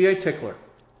 T.A. Tickler.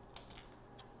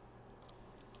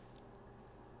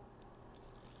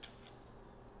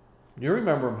 You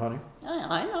remember him, honey.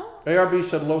 I know. ARB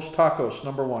said Los Tacos,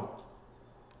 number 1.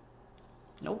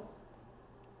 Nope.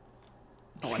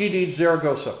 Ski Deeds,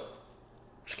 Zaragoza.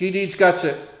 Ski Deeds gets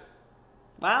it.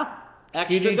 Wow.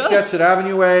 Ski Deeds gets it.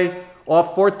 Avenue A,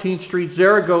 off 14th Street,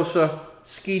 Zaragoza.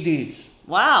 Ski Deeds.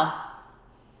 Wow.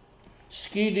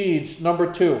 Ski Deeds,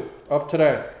 number 2 of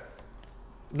today.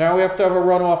 Now we have to have a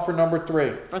runoff for number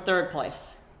 3. For 3rd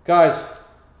place. Guys,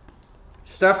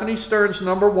 Stephanie Stearns,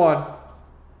 number 1.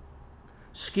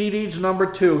 Ski Deeds, number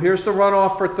 2. Here's the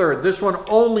runoff for 3rd. This one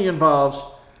only involves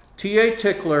T.A.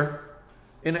 Tickler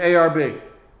and ARB.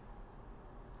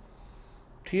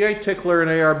 T.A. Tickler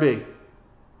and ARB.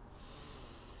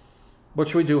 What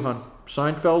should we do, hon?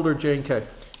 Seinfeld or J and K?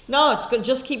 No, it's good.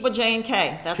 Just keep with J and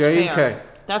K. That's J fair. And K.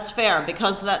 That's fair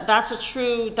because that's a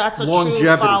true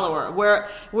follower.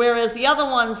 Whereas the other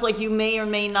ones, like, you may or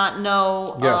may not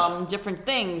know different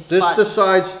things. This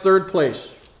decides 3rd place.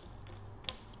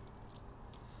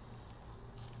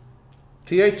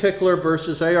 T.A. Tickler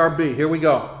versus ARB. Here we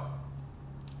go.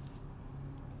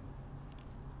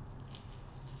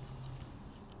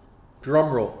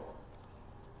 Drum roll.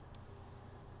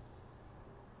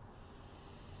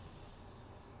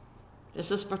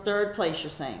 This is for third place, you're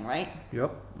saying, right?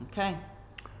 Yep. Okay.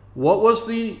 What was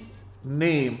the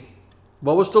name?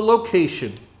 What was the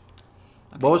location?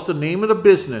 Okay. What was the name of the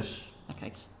business?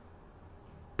 Okay.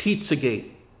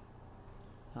 Pizzagate.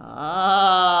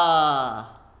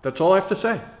 Ah. That's all I have to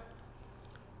say.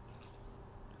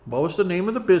 What was the name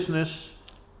of the business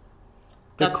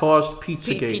that caused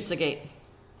Pizzagate? Pizzagate.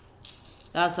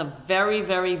 That's a very,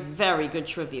 very, very good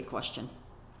trivia question.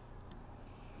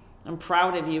 I'm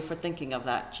proud of you for thinking of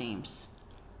that, James.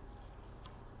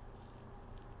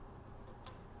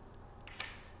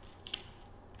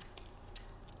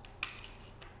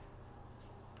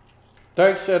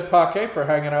 Thanks, Ed Paquet, for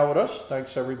hanging out with us.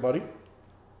 Thanks, everybody.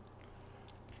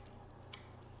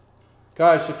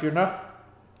 Guys, if you're not...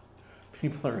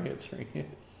 People are answering it.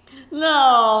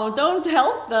 No, don't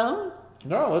help them.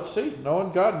 No, let's see. No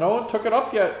one took it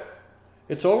up yet.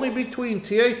 It's only between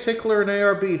T.A. Tickler and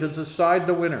ARB to decide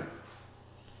the winner.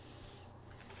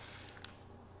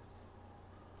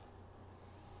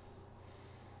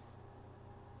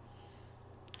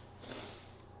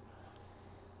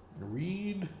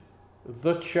 Read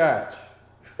the chat.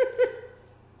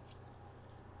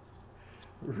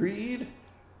 Read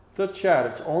the chat.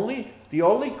 It's the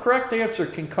only correct answer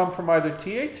can come from either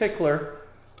T.A. Tickler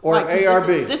or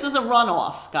ARB. This is a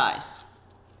runoff, guys.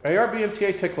 ARB and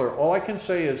T.A. Tickler. All I can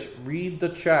say is read the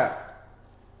chat.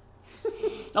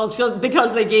 Oh, so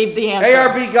because they gave the answer.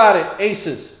 ARB got it.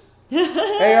 Aces.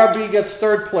 ARB gets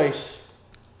third place.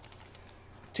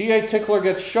 T.A. Tickler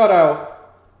gets shut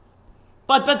out.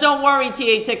 But don't worry,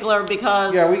 T.A. Tickler,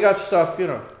 because yeah, we got stuff, you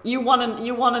know. You won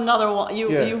another one.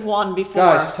 You've won before.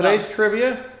 Guys, today's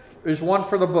trivia is one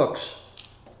for the books.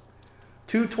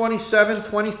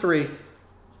 227-23.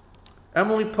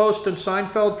 Emily Post and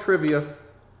Seinfeld trivia.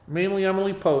 Mainly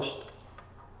Emily Post.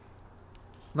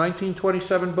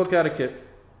 1927 book etiquette.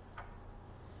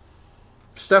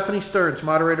 Stephanie Stearns,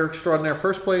 moderator extraordinaire,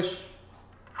 first place.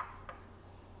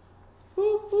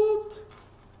 Whoop, whoop.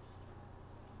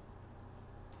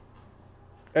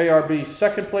 ARB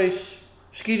second place.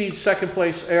 Skeety second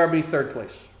place. ARB third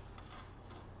place.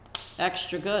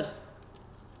 Extra good.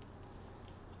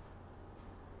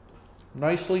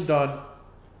 Nicely done.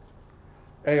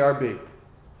 ARB.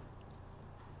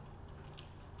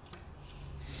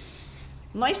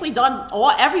 Nicely done,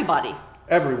 everybody.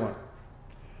 Everyone.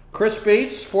 Chris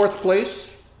Bates, fourth place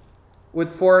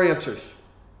with 4 answers.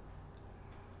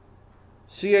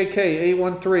 CAK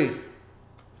 813,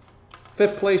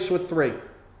 fifth place with 3.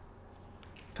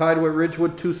 Tied with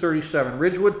Ridgewood 237.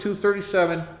 Ridgewood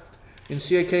 237 in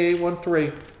CAK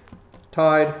 813,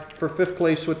 tied for 5th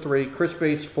place with 3. Chris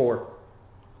Bates 4.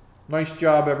 Nice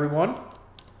job, everyone.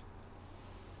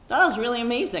 That was really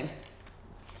amazing.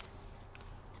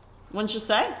 Wouldn't you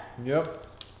say? Yep.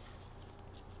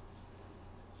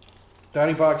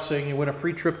 Daddy Bog's saying you win a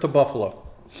free trip to Buffalo.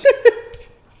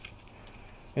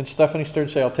 And Stephanie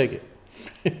Stearns say, I'll take it.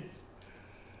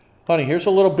 Honey, here's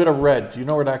a little bit of red. Do you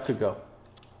know where that could go?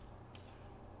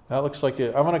 That looks like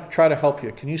it. I'm going to try to help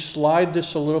you. Can you slide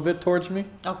this a little bit towards me?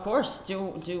 Of course.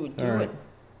 Do right. it.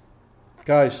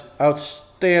 Guys,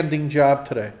 outstanding job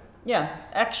today. Yeah.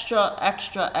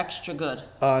 Extra good.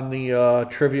 On the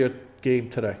trivia game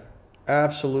today.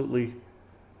 Absolutely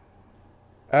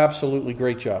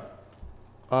great job.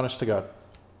 Honest to God.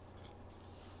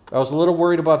 I was a little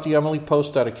worried about the Emily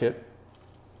Post etiquette.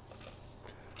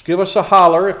 Give us a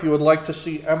holler if you would like to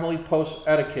see Emily Post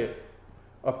etiquette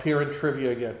appear in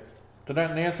trivia again.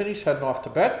 Danette and Anthony's heading off to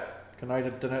bed. Good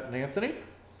night, Danette and Anthony.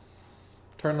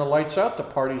 Turn the lights out. The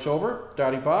party's over.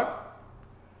 Daddy Bog.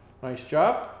 Nice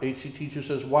job. HC Teacher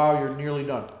says, wow, you're nearly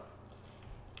done.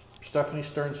 Stephanie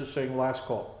Stearns is saying last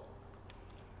call.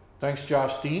 Thanks,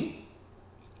 Josh Dean.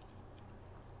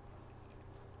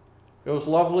 It was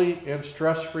lovely and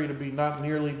stress-free to not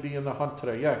nearly be in the hunt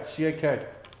today. Yeah, CAK.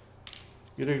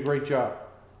 You did a great job.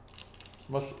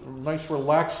 Nice,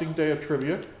 relaxing day of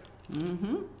trivia.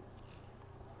 Mm-hmm.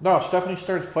 No, Stephanie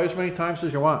Stearns, play as many times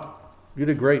as you want. You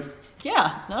did great.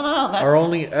 Yeah, no. That's our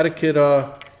only etiquette,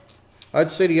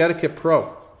 I'd say the etiquette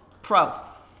pro. Pro.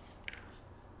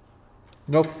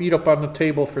 No feet up on the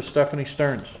table for Stephanie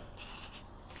Stearns.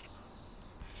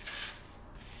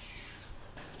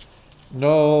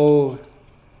 No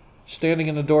standing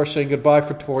in the door saying goodbye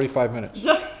for 45 minutes.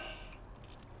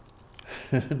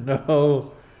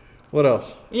 No. What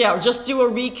else? Yeah, just do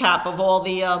a recap of all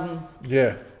the,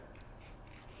 yeah.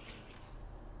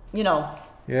 You know.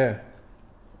 Yeah.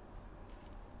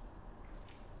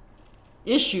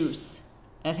 issues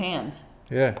at hand.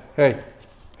 Yeah. Hey.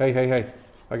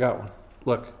 I got one.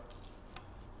 Look.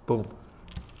 Boom.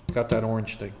 Got that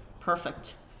orange thing.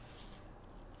 Perfect.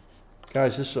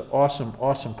 Guys, this is an awesome,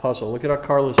 awesome puzzle. Look at how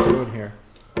Karla's doing here.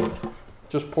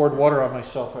 Just poured water on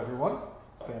myself, everyone.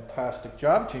 Fantastic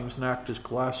job. James knocked his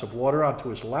glass of water onto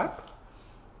his lap.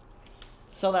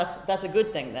 So that's a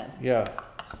good thing then. Yeah.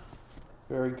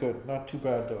 Very good. Not too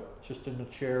bad though. Just in the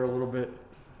chair a little bit.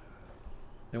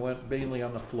 It went mainly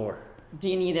on the floor. Do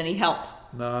you need any help?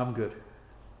 No, I'm good.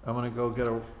 I'm going to go get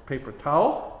a paper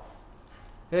towel.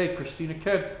 Hey, Christina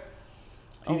Ken.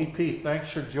 DDP, thanks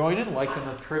for joining, liking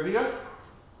the trivia.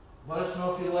 Let us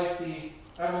know if you like the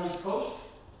Emily Post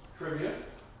trivia.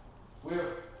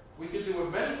 We could do a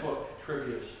many book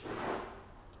trivias.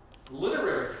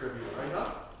 Literary trivia, right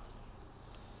now?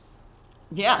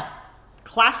 Yeah.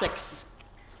 Classics.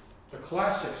 The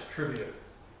classics trivia.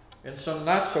 And some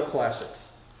not so classics.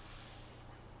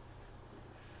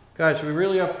 Guys, we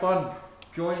really have fun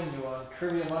joining you on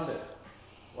Trivia Monday.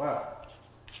 Wow.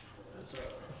 There's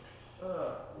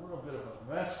a little bit of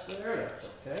a mess there. That's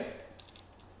okay.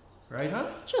 Right, huh?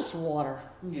 Just water.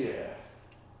 Yeah.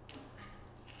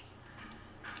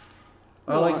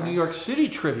 I like New York City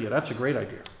trivia. That's a great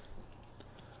idea.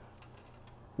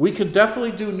 We can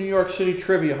definitely do New York City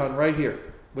trivia, hon, right here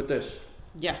with this.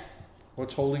 Yeah.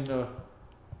 What's holding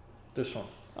this one?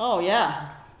 Oh, yeah.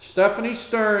 Stephanie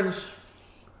Stearns.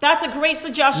 That's a great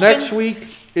suggestion. Next week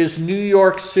is New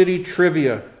York City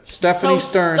trivia. Stephanie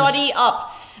Stearns. Study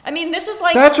up. I mean, this is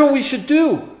like... That's what we should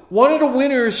do. One of the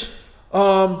winners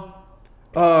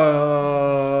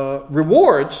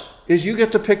rewards is you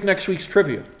get to pick next week's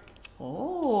trivia.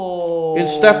 Oh. And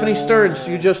Stephanie Stearns,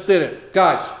 you just did it.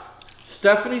 Guys,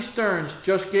 Stephanie Stearns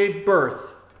just gave birth.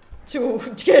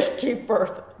 Gave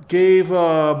birth. Gave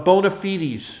bona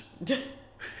fides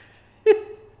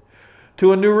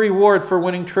to a new reward for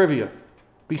winning trivia.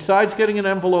 Besides getting an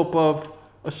envelope of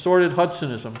assorted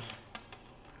Hudsonisms,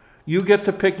 you get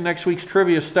to pick next week's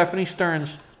trivia. Stephanie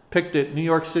Stearns picked it, New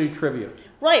York City trivia.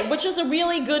 Right, which is a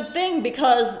really good thing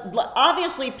because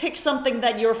obviously pick something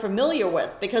that you're familiar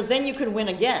with because then you could win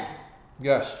again.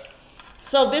 Yes.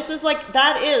 So this is like,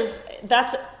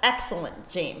 that's excellent,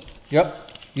 James.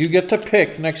 Yep. You get to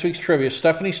pick next week's trivia.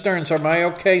 Stephanie Stearns, am I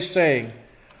okay saying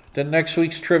that next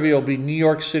week's trivia will be New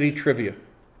York City trivia?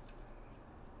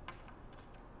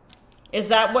 Is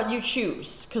that what you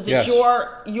choose? Because Yes. it's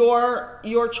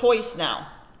your choice now.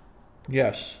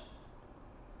 Yes.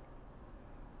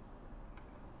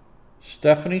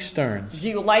 Stephanie Stearns. Do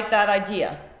you like that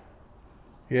idea?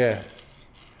 Yeah.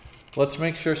 Let's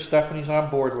make sure Stephanie's on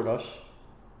board with us.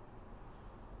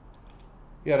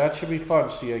 Yeah, that should be fun,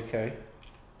 CAK.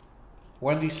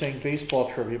 Wendy's saying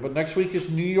baseball trivia, but next week is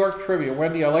New York trivia.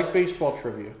 Wendy, I like baseball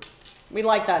trivia. We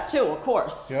like that too, of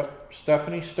course. Yep.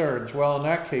 Stephanie Stearns. Well, in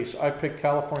that case, I picked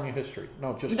California history.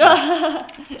 No, just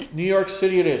kidding. New York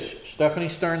City it is. Stephanie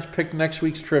Stearns picked next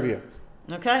week's trivia.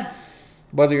 Okay.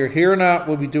 Whether you're here or not,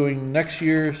 we'll be doing next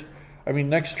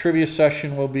trivia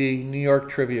session will be New York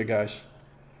trivia, guys.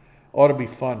 Ought to be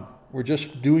fun. We're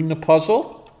just doing the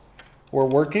puzzle. We're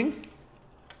working.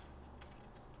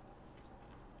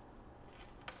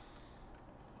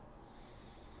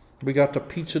 We got the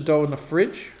pizza dough in the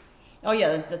fridge. Oh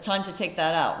yeah, the time to take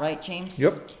that out, right, James?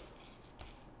 Yep.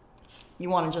 You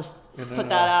want to just put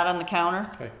that out on the counter?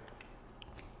 Okay.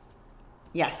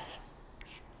 Yes.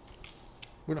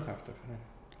 We don't have to.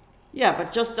 Yeah,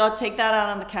 but just take that out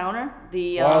on the counter.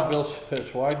 Wild Bill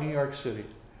says, why New York City?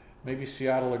 Maybe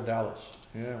Seattle or Dallas.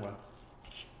 Yeah, well.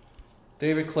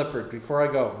 David Clifford, before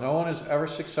I go, no one has ever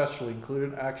successfully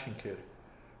included an action kid,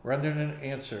 rendering an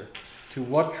answer to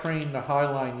what train the High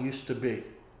Line used to be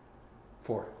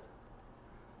for.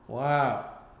 Wow.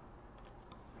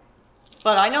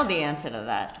 But I know the answer to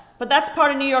that. But that's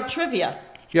part of New York trivia.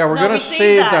 Yeah, we're going to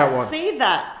save that one. Save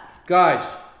that. Guys,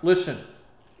 listen.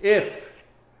 If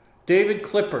David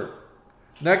Clifford,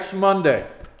 next Monday,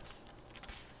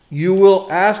 you will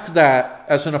ask that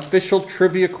as an official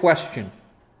trivia question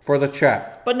for the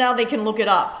chat. But now they can look it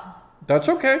up. That's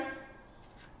okay.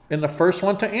 And the first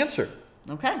one to answer.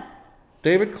 Okay.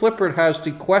 David Clifford has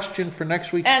the question for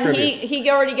next week's trivia. And he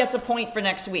already gets a point for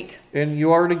next week. And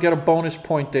you already get a bonus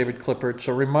point, David Clifford.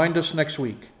 So remind us next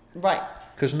week. Right.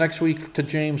 Because next week to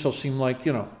James will seem like,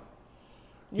 you know,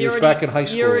 he was back in high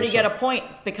school. You already get a point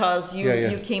because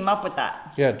you came up with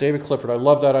that. Yeah, David Clifford. I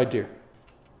love that idea.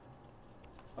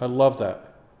 I love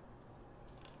that.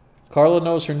 Karla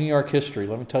knows her New York history.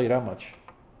 Let me tell you that much.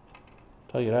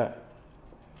 Tell you that.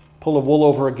 Pull the wool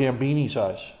over a Gambini's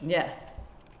eyes. Yeah.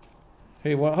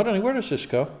 Hey, well, hold on. Where does this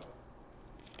go?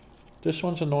 This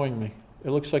one's annoying me. It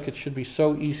looks like it should be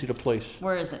so easy to place.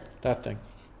 Where is it? That thing.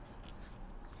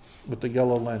 With the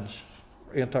yellow lens.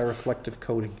 Anti-reflective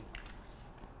coating.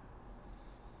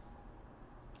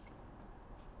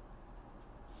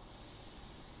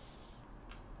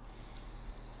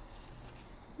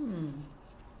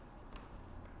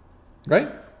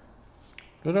 Right?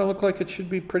 Doesn't that look like it should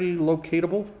be pretty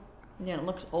locatable? Yeah, it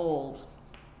looks old.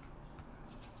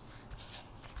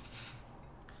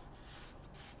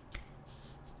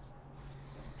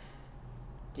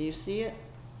 Do you see it?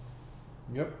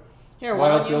 Yep. Here,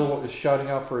 Wild Bill is shouting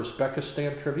out for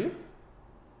Uzbekistan trivia.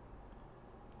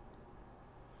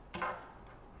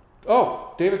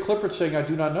 Oh, David Clifford saying, I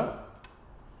do not know.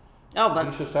 Oh, but...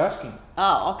 He's just asking.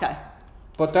 Oh, okay.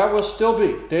 But that will still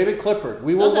be David Clifford.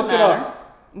 We will Doesn't look matter.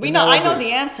 it up. I know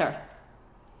the answer.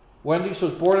 Wendy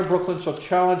says, born in Brooklyn, so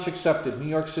challenge accepted. New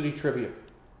York City trivia.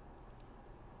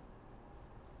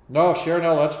 No,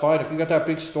 Sharonell, that's fine. If you got that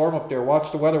big storm up there,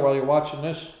 watch the weather while you're watching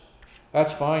this.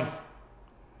 That's fine.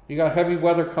 You got heavy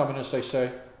weather coming, as they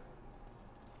say.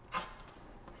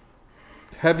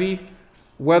 Heavy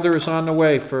weather is on the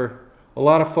way for a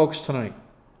lot of folks tonight.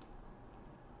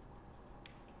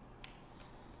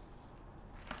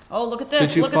 Oh, look at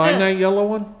this. Did you find that yellow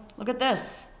one? Look at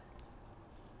this.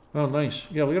 Oh, nice.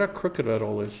 Yeah, look at how crooked that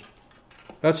all is.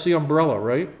 That's the umbrella,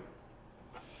 right?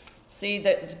 See,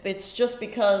 that it's just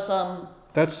because...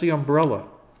 That's the umbrella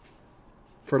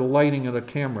for the lighting of the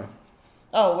camera.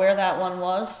 Oh, where that one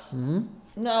was? Mm-hmm.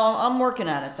 No, I'm working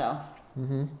at it, though.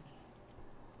 Mm-hmm.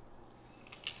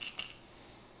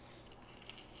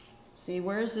 See,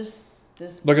 where's this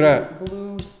look at that.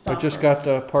 Blue stopper? I just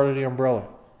got part of the umbrella.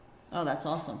 Oh, that's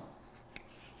awesome.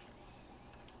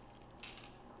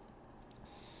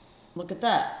 Look at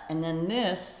that. And then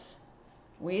this,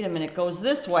 wait a minute, goes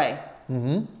this way.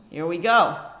 Mm-hmm. Here we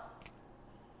go.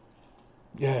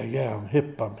 Yeah, I'm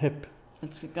hip.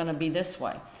 It's going to be this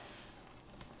way.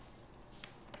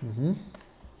 Mm-hmm.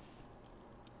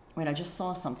 Wait, I just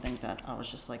saw something that I was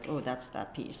just like, oh, that's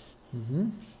that piece. Mm-hmm.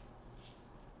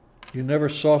 You never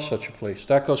saw such a place.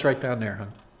 That goes right down there,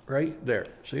 hon. Right there.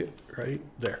 See it? Right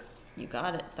there. You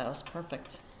got it. That was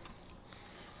perfect.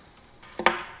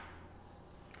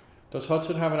 Does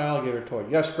Hudson have an alligator toy?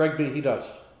 Yes, Greg B, he does.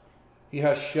 He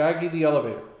has Shaggy the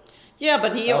elevator. Yeah,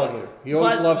 but he alligator. He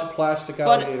always loves plastic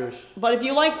alligators. But if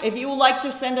you like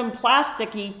to send him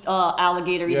plasticky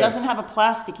alligator, he doesn't have a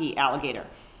plasticky alligator.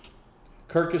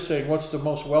 Kirk is saying, what's the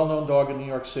most well-known dog in New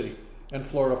York City? And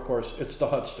Florida, of course. It's the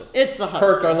Hudster. It's the Hudster.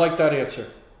 Kirk, I like that answer.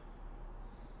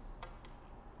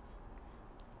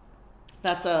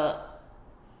 That's a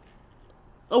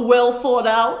well thought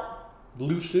out.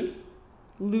 Lucid.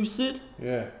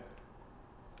 Yeah.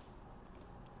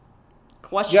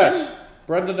 Question? Yes.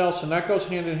 Brenda Nelson, that goes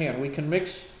hand in hand. We can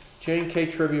mix J&K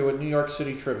trivia with New York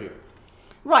City trivia.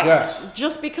 Right. Yes.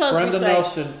 Just because Brenda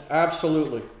Nelson,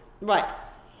 absolutely. Right.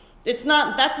 That's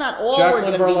not all Jacqueline we're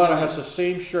going to be Varlotta doing. has the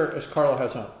same shirt as Carla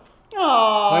has on.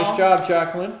 Aww. Nice job,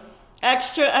 Jacqueline.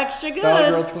 Extra good.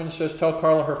 Dolly Girl Twins says, tell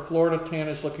Carla her Florida tan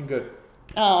is looking good.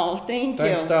 Oh, thank you.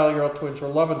 Thanks, Dolly Girl Twins. We're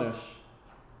loving this.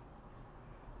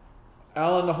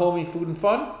 Alan the Homie Food and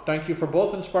Fun, thank you for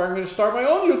both inspiring me to start my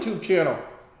own YouTube channel.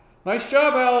 Nice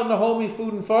job, Alan the Homie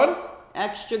Food and Fun.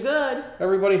 Extra good.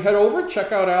 Everybody head over,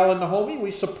 check out Alan the Homie.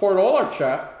 We support all our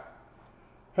chat.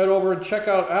 Head over and check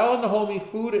out Alan the Homie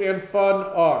Food and Fun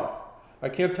R. I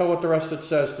can't tell what the rest of it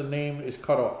says. The name is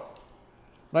cut off.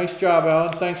 Nice job,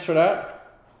 Alan. Thanks for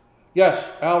that. Yes,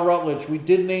 Al Rutledge. We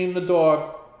did name the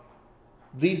dog,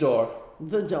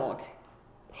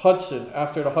 Hudson,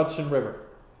 after the Hudson River.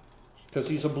 Because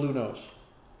he's a blue nose.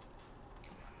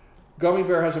 Gummy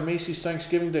Bear has a Macy's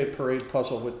Thanksgiving Day Parade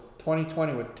puzzle with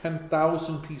 2020 with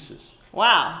 10,000 pieces.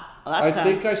 Wow. Well, I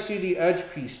think I see the edge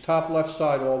piece, top left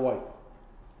side, all white.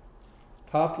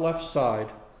 Top left side,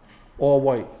 all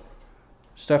white.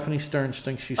 Stephanie Stearns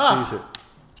thinks she sees it.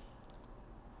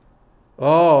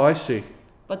 Oh, I see.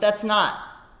 But that's not.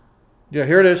 Yeah,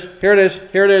 here it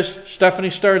is. Stephanie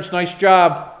Stearns, nice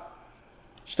job.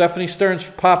 Stephanie Stearns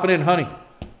popping in, honey.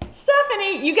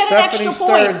 Stephanie, you get an extra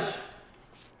point.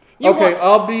 Okay,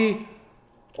 I'll be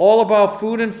all about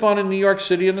food and fun in New York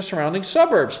City and the surrounding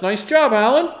suburbs. Nice job,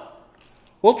 Alan.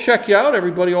 We'll check you out,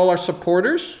 everybody, all our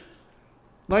supporters.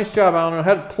 Nice job, Alan. I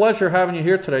had a pleasure having you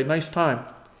here today. Nice time.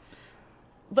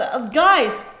 But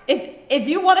guys, if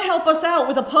you want to help us out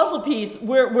with a puzzle piece,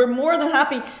 we're more than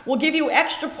happy. We'll give you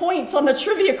extra points on the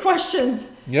trivia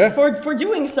questions. Yeah. For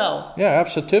doing so. Yeah,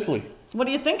 absolutely. What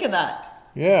do you think of that?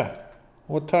 Yeah.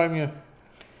 What time you?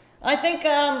 I think.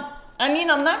 I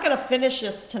mean, I'm not gonna finish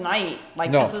this tonight.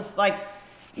 Like no. This is like.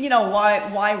 you know,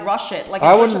 why rush it? Like,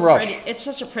 I wouldn't rush. It's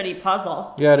such a pretty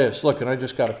puzzle. Yeah, it is. Look, and I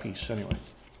just got a piece anyway.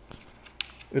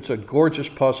 It's a gorgeous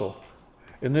puzzle.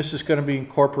 And this is going to be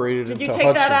incorporated into Hudson. Did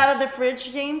you take that out of the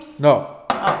fridge, James? No.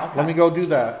 Oh, okay. Let me go do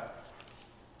that.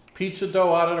 Pizza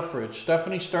dough out of the fridge.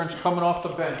 Stephanie Stern's coming off the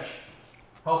bench,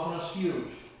 helping us huge.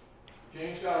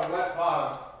 James got a wet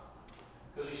bottom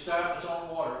because he sat in his own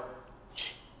water.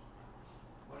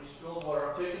 When he spilled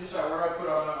water, I'm taking this out. Where do I put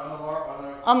it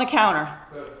on the counter.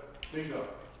 Good. Bingo.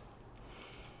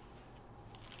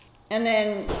 And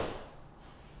then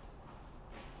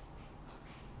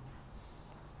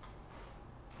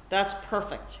that's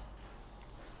perfect.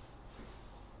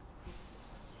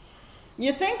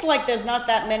 You think like there's not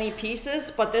that many pieces,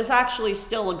 but there's actually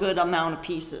still a good amount of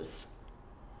pieces.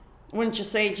 Wouldn't you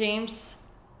say, James?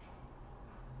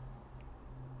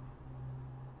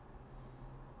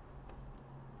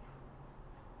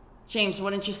 James,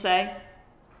 wouldn't you say?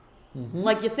 Mm-hmm.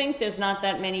 Like you think there's not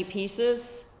that many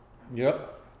pieces.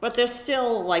 Yep. But there's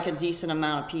still like a decent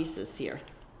amount of pieces here.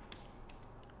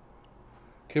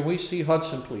 Can we see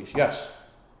Hudson, please? Yes.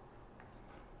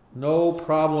 No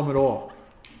problem at all.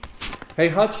 Hey,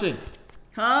 Hudson.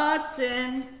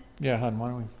 Hudson. Yeah, hon, why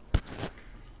don't we?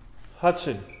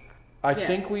 Hudson, I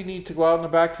think we need to go out in the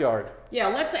backyard. Yeah,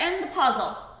 let's end the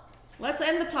puzzle. Let's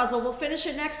end the puzzle. We'll finish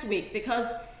it next week because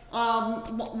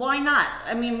why not?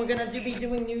 I mean, we're gonna be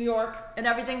doing New York and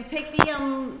everything. Take the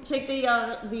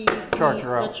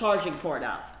charging cord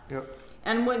out. Yep.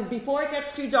 And before it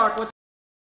gets too dark, let's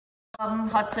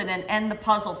Hudson and end the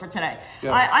puzzle for today.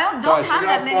 Yes. I don't have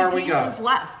that many pieces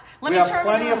left. We have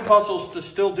plenty of puzzles to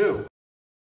still do.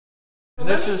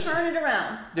 Let me turn it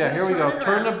around. Yeah, here we go.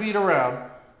 Turn the beat around.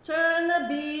 Turn the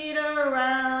beat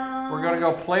around. We're going to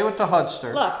go play with the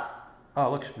Hudster. Look. Oh,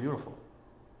 it looks beautiful.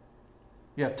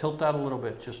 Yeah, tilt that a little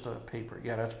bit, just a paper.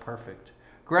 Yeah, that's perfect.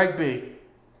 Greg B.,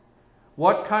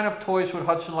 what kind of toys would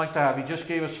Hudson like to have? He just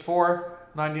gave us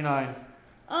 $4.99.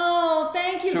 Oh,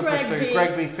 thank you, Greg B.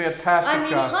 Greg B.,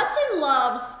 fantastic job. Hudson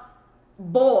loves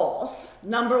balls,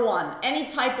 number one. Any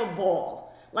type of ball.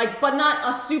 But not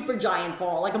a super giant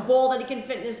ball, like a ball that he can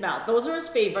fit in his mouth. Those are his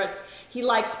favorites. He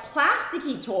likes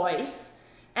plasticky toys,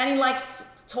 and he likes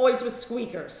toys with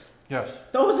squeakers. Yes.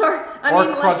 Those are,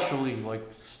 crunchily,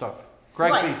 stuff.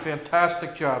 Greg B.,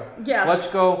 fantastic job. Yeah. Let's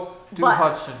go do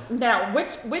Hudson. Now,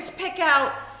 let's pick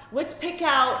out, unplug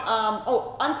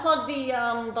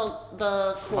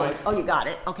the cord. Oh, you got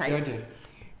it. Okay. Yeah, I did.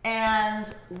 And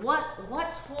what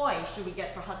toy should we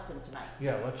get for Hudson tonight?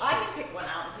 Yeah, let's I can pick one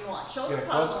out if you want. Show the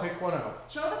puzzle. Go pick one out.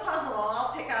 Show the puzzle and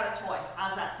I'll pick out a toy.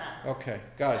 How's that sound? Okay,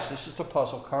 guys, this is the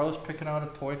puzzle. Carla's picking out a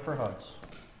toy for Hudson.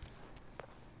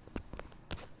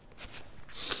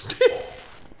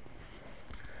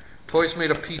 Toys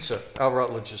made of pizza, Al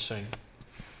Rutledge is saying.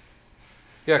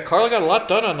 Yeah, Carla got a lot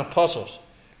done on the puzzles.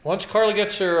 Once Carla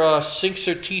gets her, sinks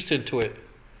her teeth into it.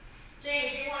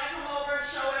 James, you want to come over and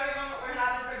show everyone what we're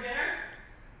having for dinner?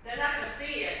 They're not going to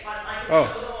see it, but I can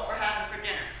show them what we're having for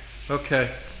dinner. Okay.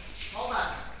 Hold on.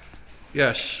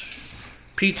 Yes.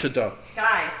 Pizza dough.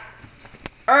 Guys,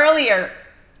 earlier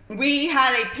we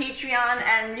had a Patreon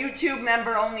and YouTube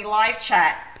member only live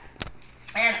chat.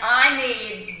 And I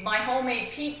made my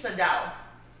homemade pizza dough,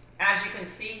 as you can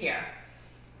see here.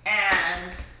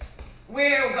 And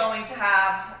we're going to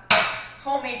have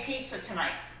homemade pizza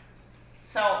tonight.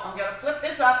 So I'm going to flip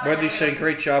this up. Wendy's saying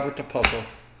great job with the puzzle.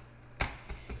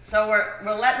 So we're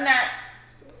letting that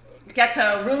get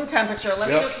to room temperature.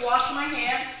 Let me just wash my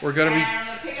hands. We're going to be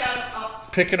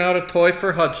picking out a toy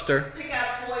for Hudster. Pick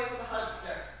out a toy for the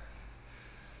Hudster.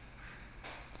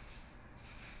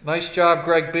 Nice job,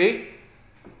 Greg B.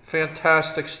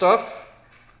 Fantastic stuff.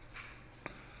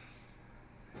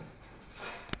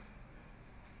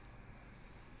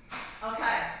 Okay,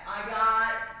 I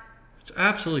got... It's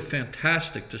absolutely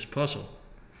fantastic, this puzzle.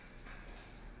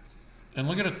 And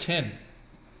look at a tin.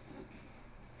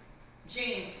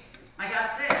 James, I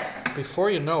got this. Before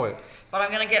you know it. But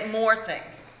I'm going to get more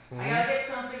things. I got to get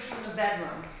something from the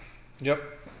bedroom. Yep.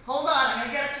 Hold on, I'm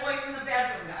going to get a toy from the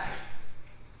bedroom, guys.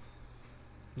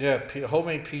 Yeah,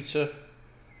 homemade pizza.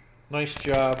 Nice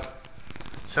job.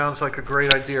 Sounds like a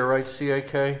great idea, right,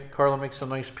 CAK? Carla makes a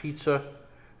nice pizza,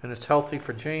 and it's healthy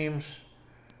for James.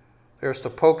 There's the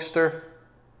pokester.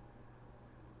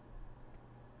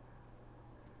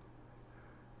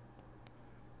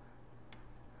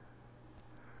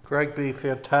 Greg B.,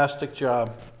 fantastic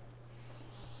job.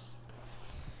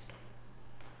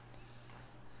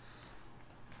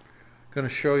 Going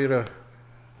to show you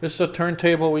this is a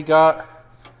turntable we got.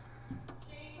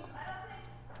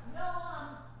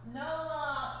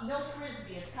 No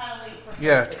frisbee. It's kind of late for frisbee.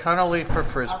 Yeah, it's kind of late for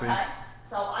frisbee. Okay.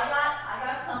 So I got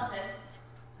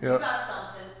Yeah. You got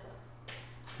something.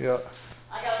 Yeah.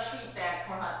 I got a treat bag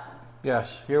for Hudson.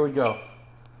 Yes, here we go.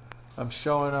 I'm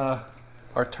showing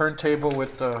our turntable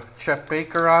with Chet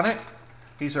Baker on it.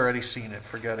 He's already seen it,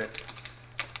 forget it.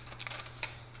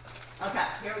 Okay,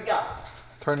 here we go.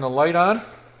 Turn the light on.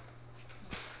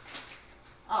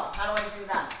 Oh, how do I do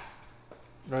that?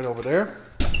 Right over there.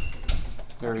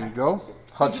 There you go.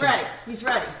 Hudson's. He's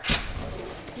ready.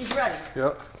 He's ready. He's ready.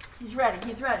 Yep. He's ready.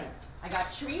 He's ready. I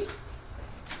got treats.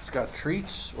 He's got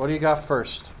treats. What do you got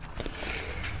first?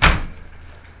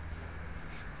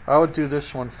 I would do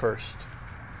this one first.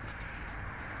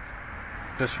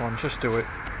 This one, just do it.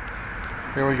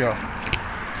 Here we go.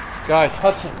 Guys,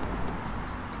 Hudson.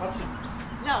 Hudson.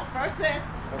 No, first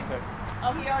this. Okay.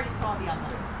 Oh, he already saw the other.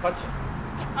 Hudson.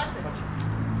 Hudson. Hudson.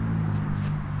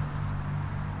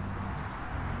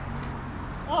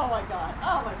 Oh my God.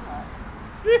 Oh my God.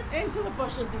 Into the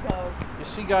bushes he goes. You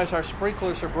see, guys, our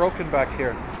sprinklers are broken back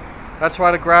here. That's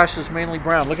why the grass is mainly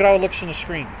brown. Look at how it looks on the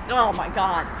screen. Oh my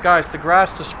God. Guys,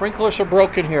 the sprinklers are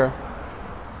broken here.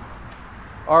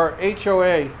 Our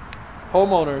HOA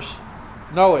homeowners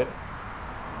know it.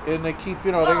 And they keep,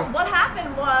 you know... Well, what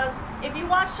happened was, if you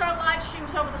watched our live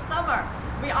streams over the summer,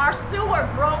 our sewer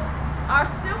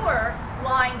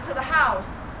line to the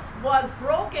house was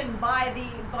broken by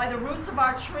the roots of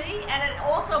our tree, and it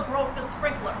also broke the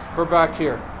sprinklers. For back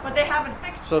here. But they haven't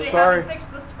fixed. So they sorry. haven't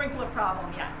fixed the sprinkler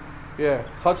problem yet. Yeah,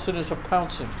 Hudson is a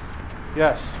pouncing.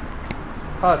 Yes.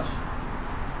 Huds.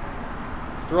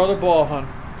 Throw the ball, hon.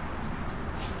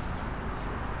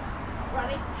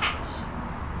 Ready? Catch.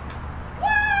 Woo!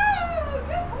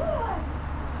 Good boy.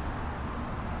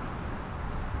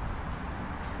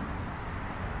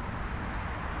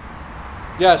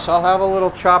 Yes, I'll have a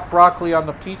little chopped broccoli on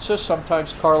the pizza.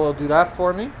 Sometimes Carla will do that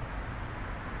for me.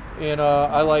 And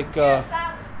I like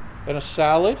and a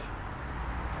salad.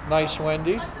 Nice,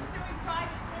 Wendy.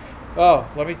 Oh,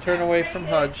 let me turn away from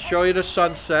HUD. Show you the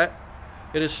sunset.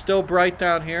 It is still bright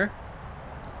down here.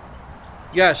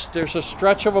 Yes, there's a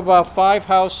stretch of about 5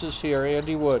 houses here,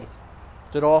 Andy Wood,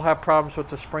 that all have problems with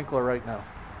the sprinkler right now.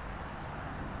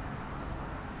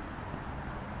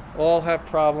 All have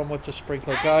problem with the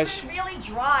sprinkler, guys. It's been really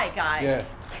dry, guys.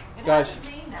 Yeah, it guys.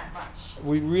 hasn't rained that much.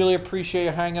 We really appreciate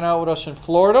you hanging out with us in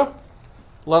Florida,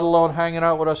 let alone hanging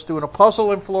out with us doing a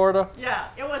puzzle in Florida. Yeah,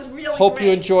 it was really Hope great.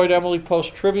 you enjoyed Emily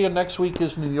Post Trivia. Next week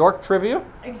is New York Trivia.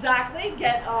 Exactly.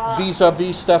 Get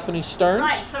vis-a-vis Stephanie Stearns.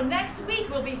 Right. So next week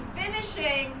we'll be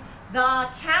finishing the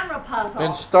camera puzzle.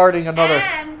 And starting another.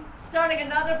 And starting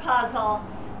another puzzle.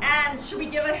 And should we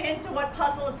give a hint of what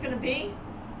puzzle it's going to be?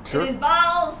 Sure. It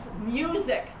involves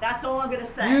music. That's all I'm going to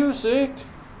say. Music.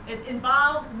 It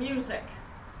involves music.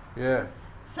 Yeah.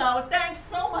 So thanks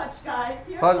so much, guys.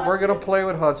 We're going to play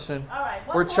with Hudson. All right.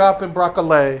 We're chopping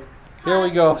broccoli. Here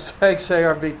we go. Thanks,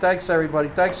 ARB. Thanks, everybody.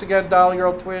 Thanks again, Dolly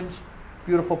Earl Twins.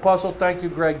 Beautiful puzzle. Thank you,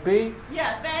 Greg B.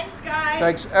 Yeah, thanks, guys.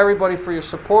 Thanks, everybody, for your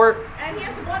support. And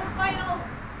here's one final.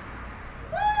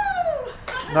 Woo!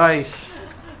 Nice.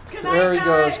 Good night, there he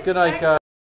guys. goes. Good night, guys.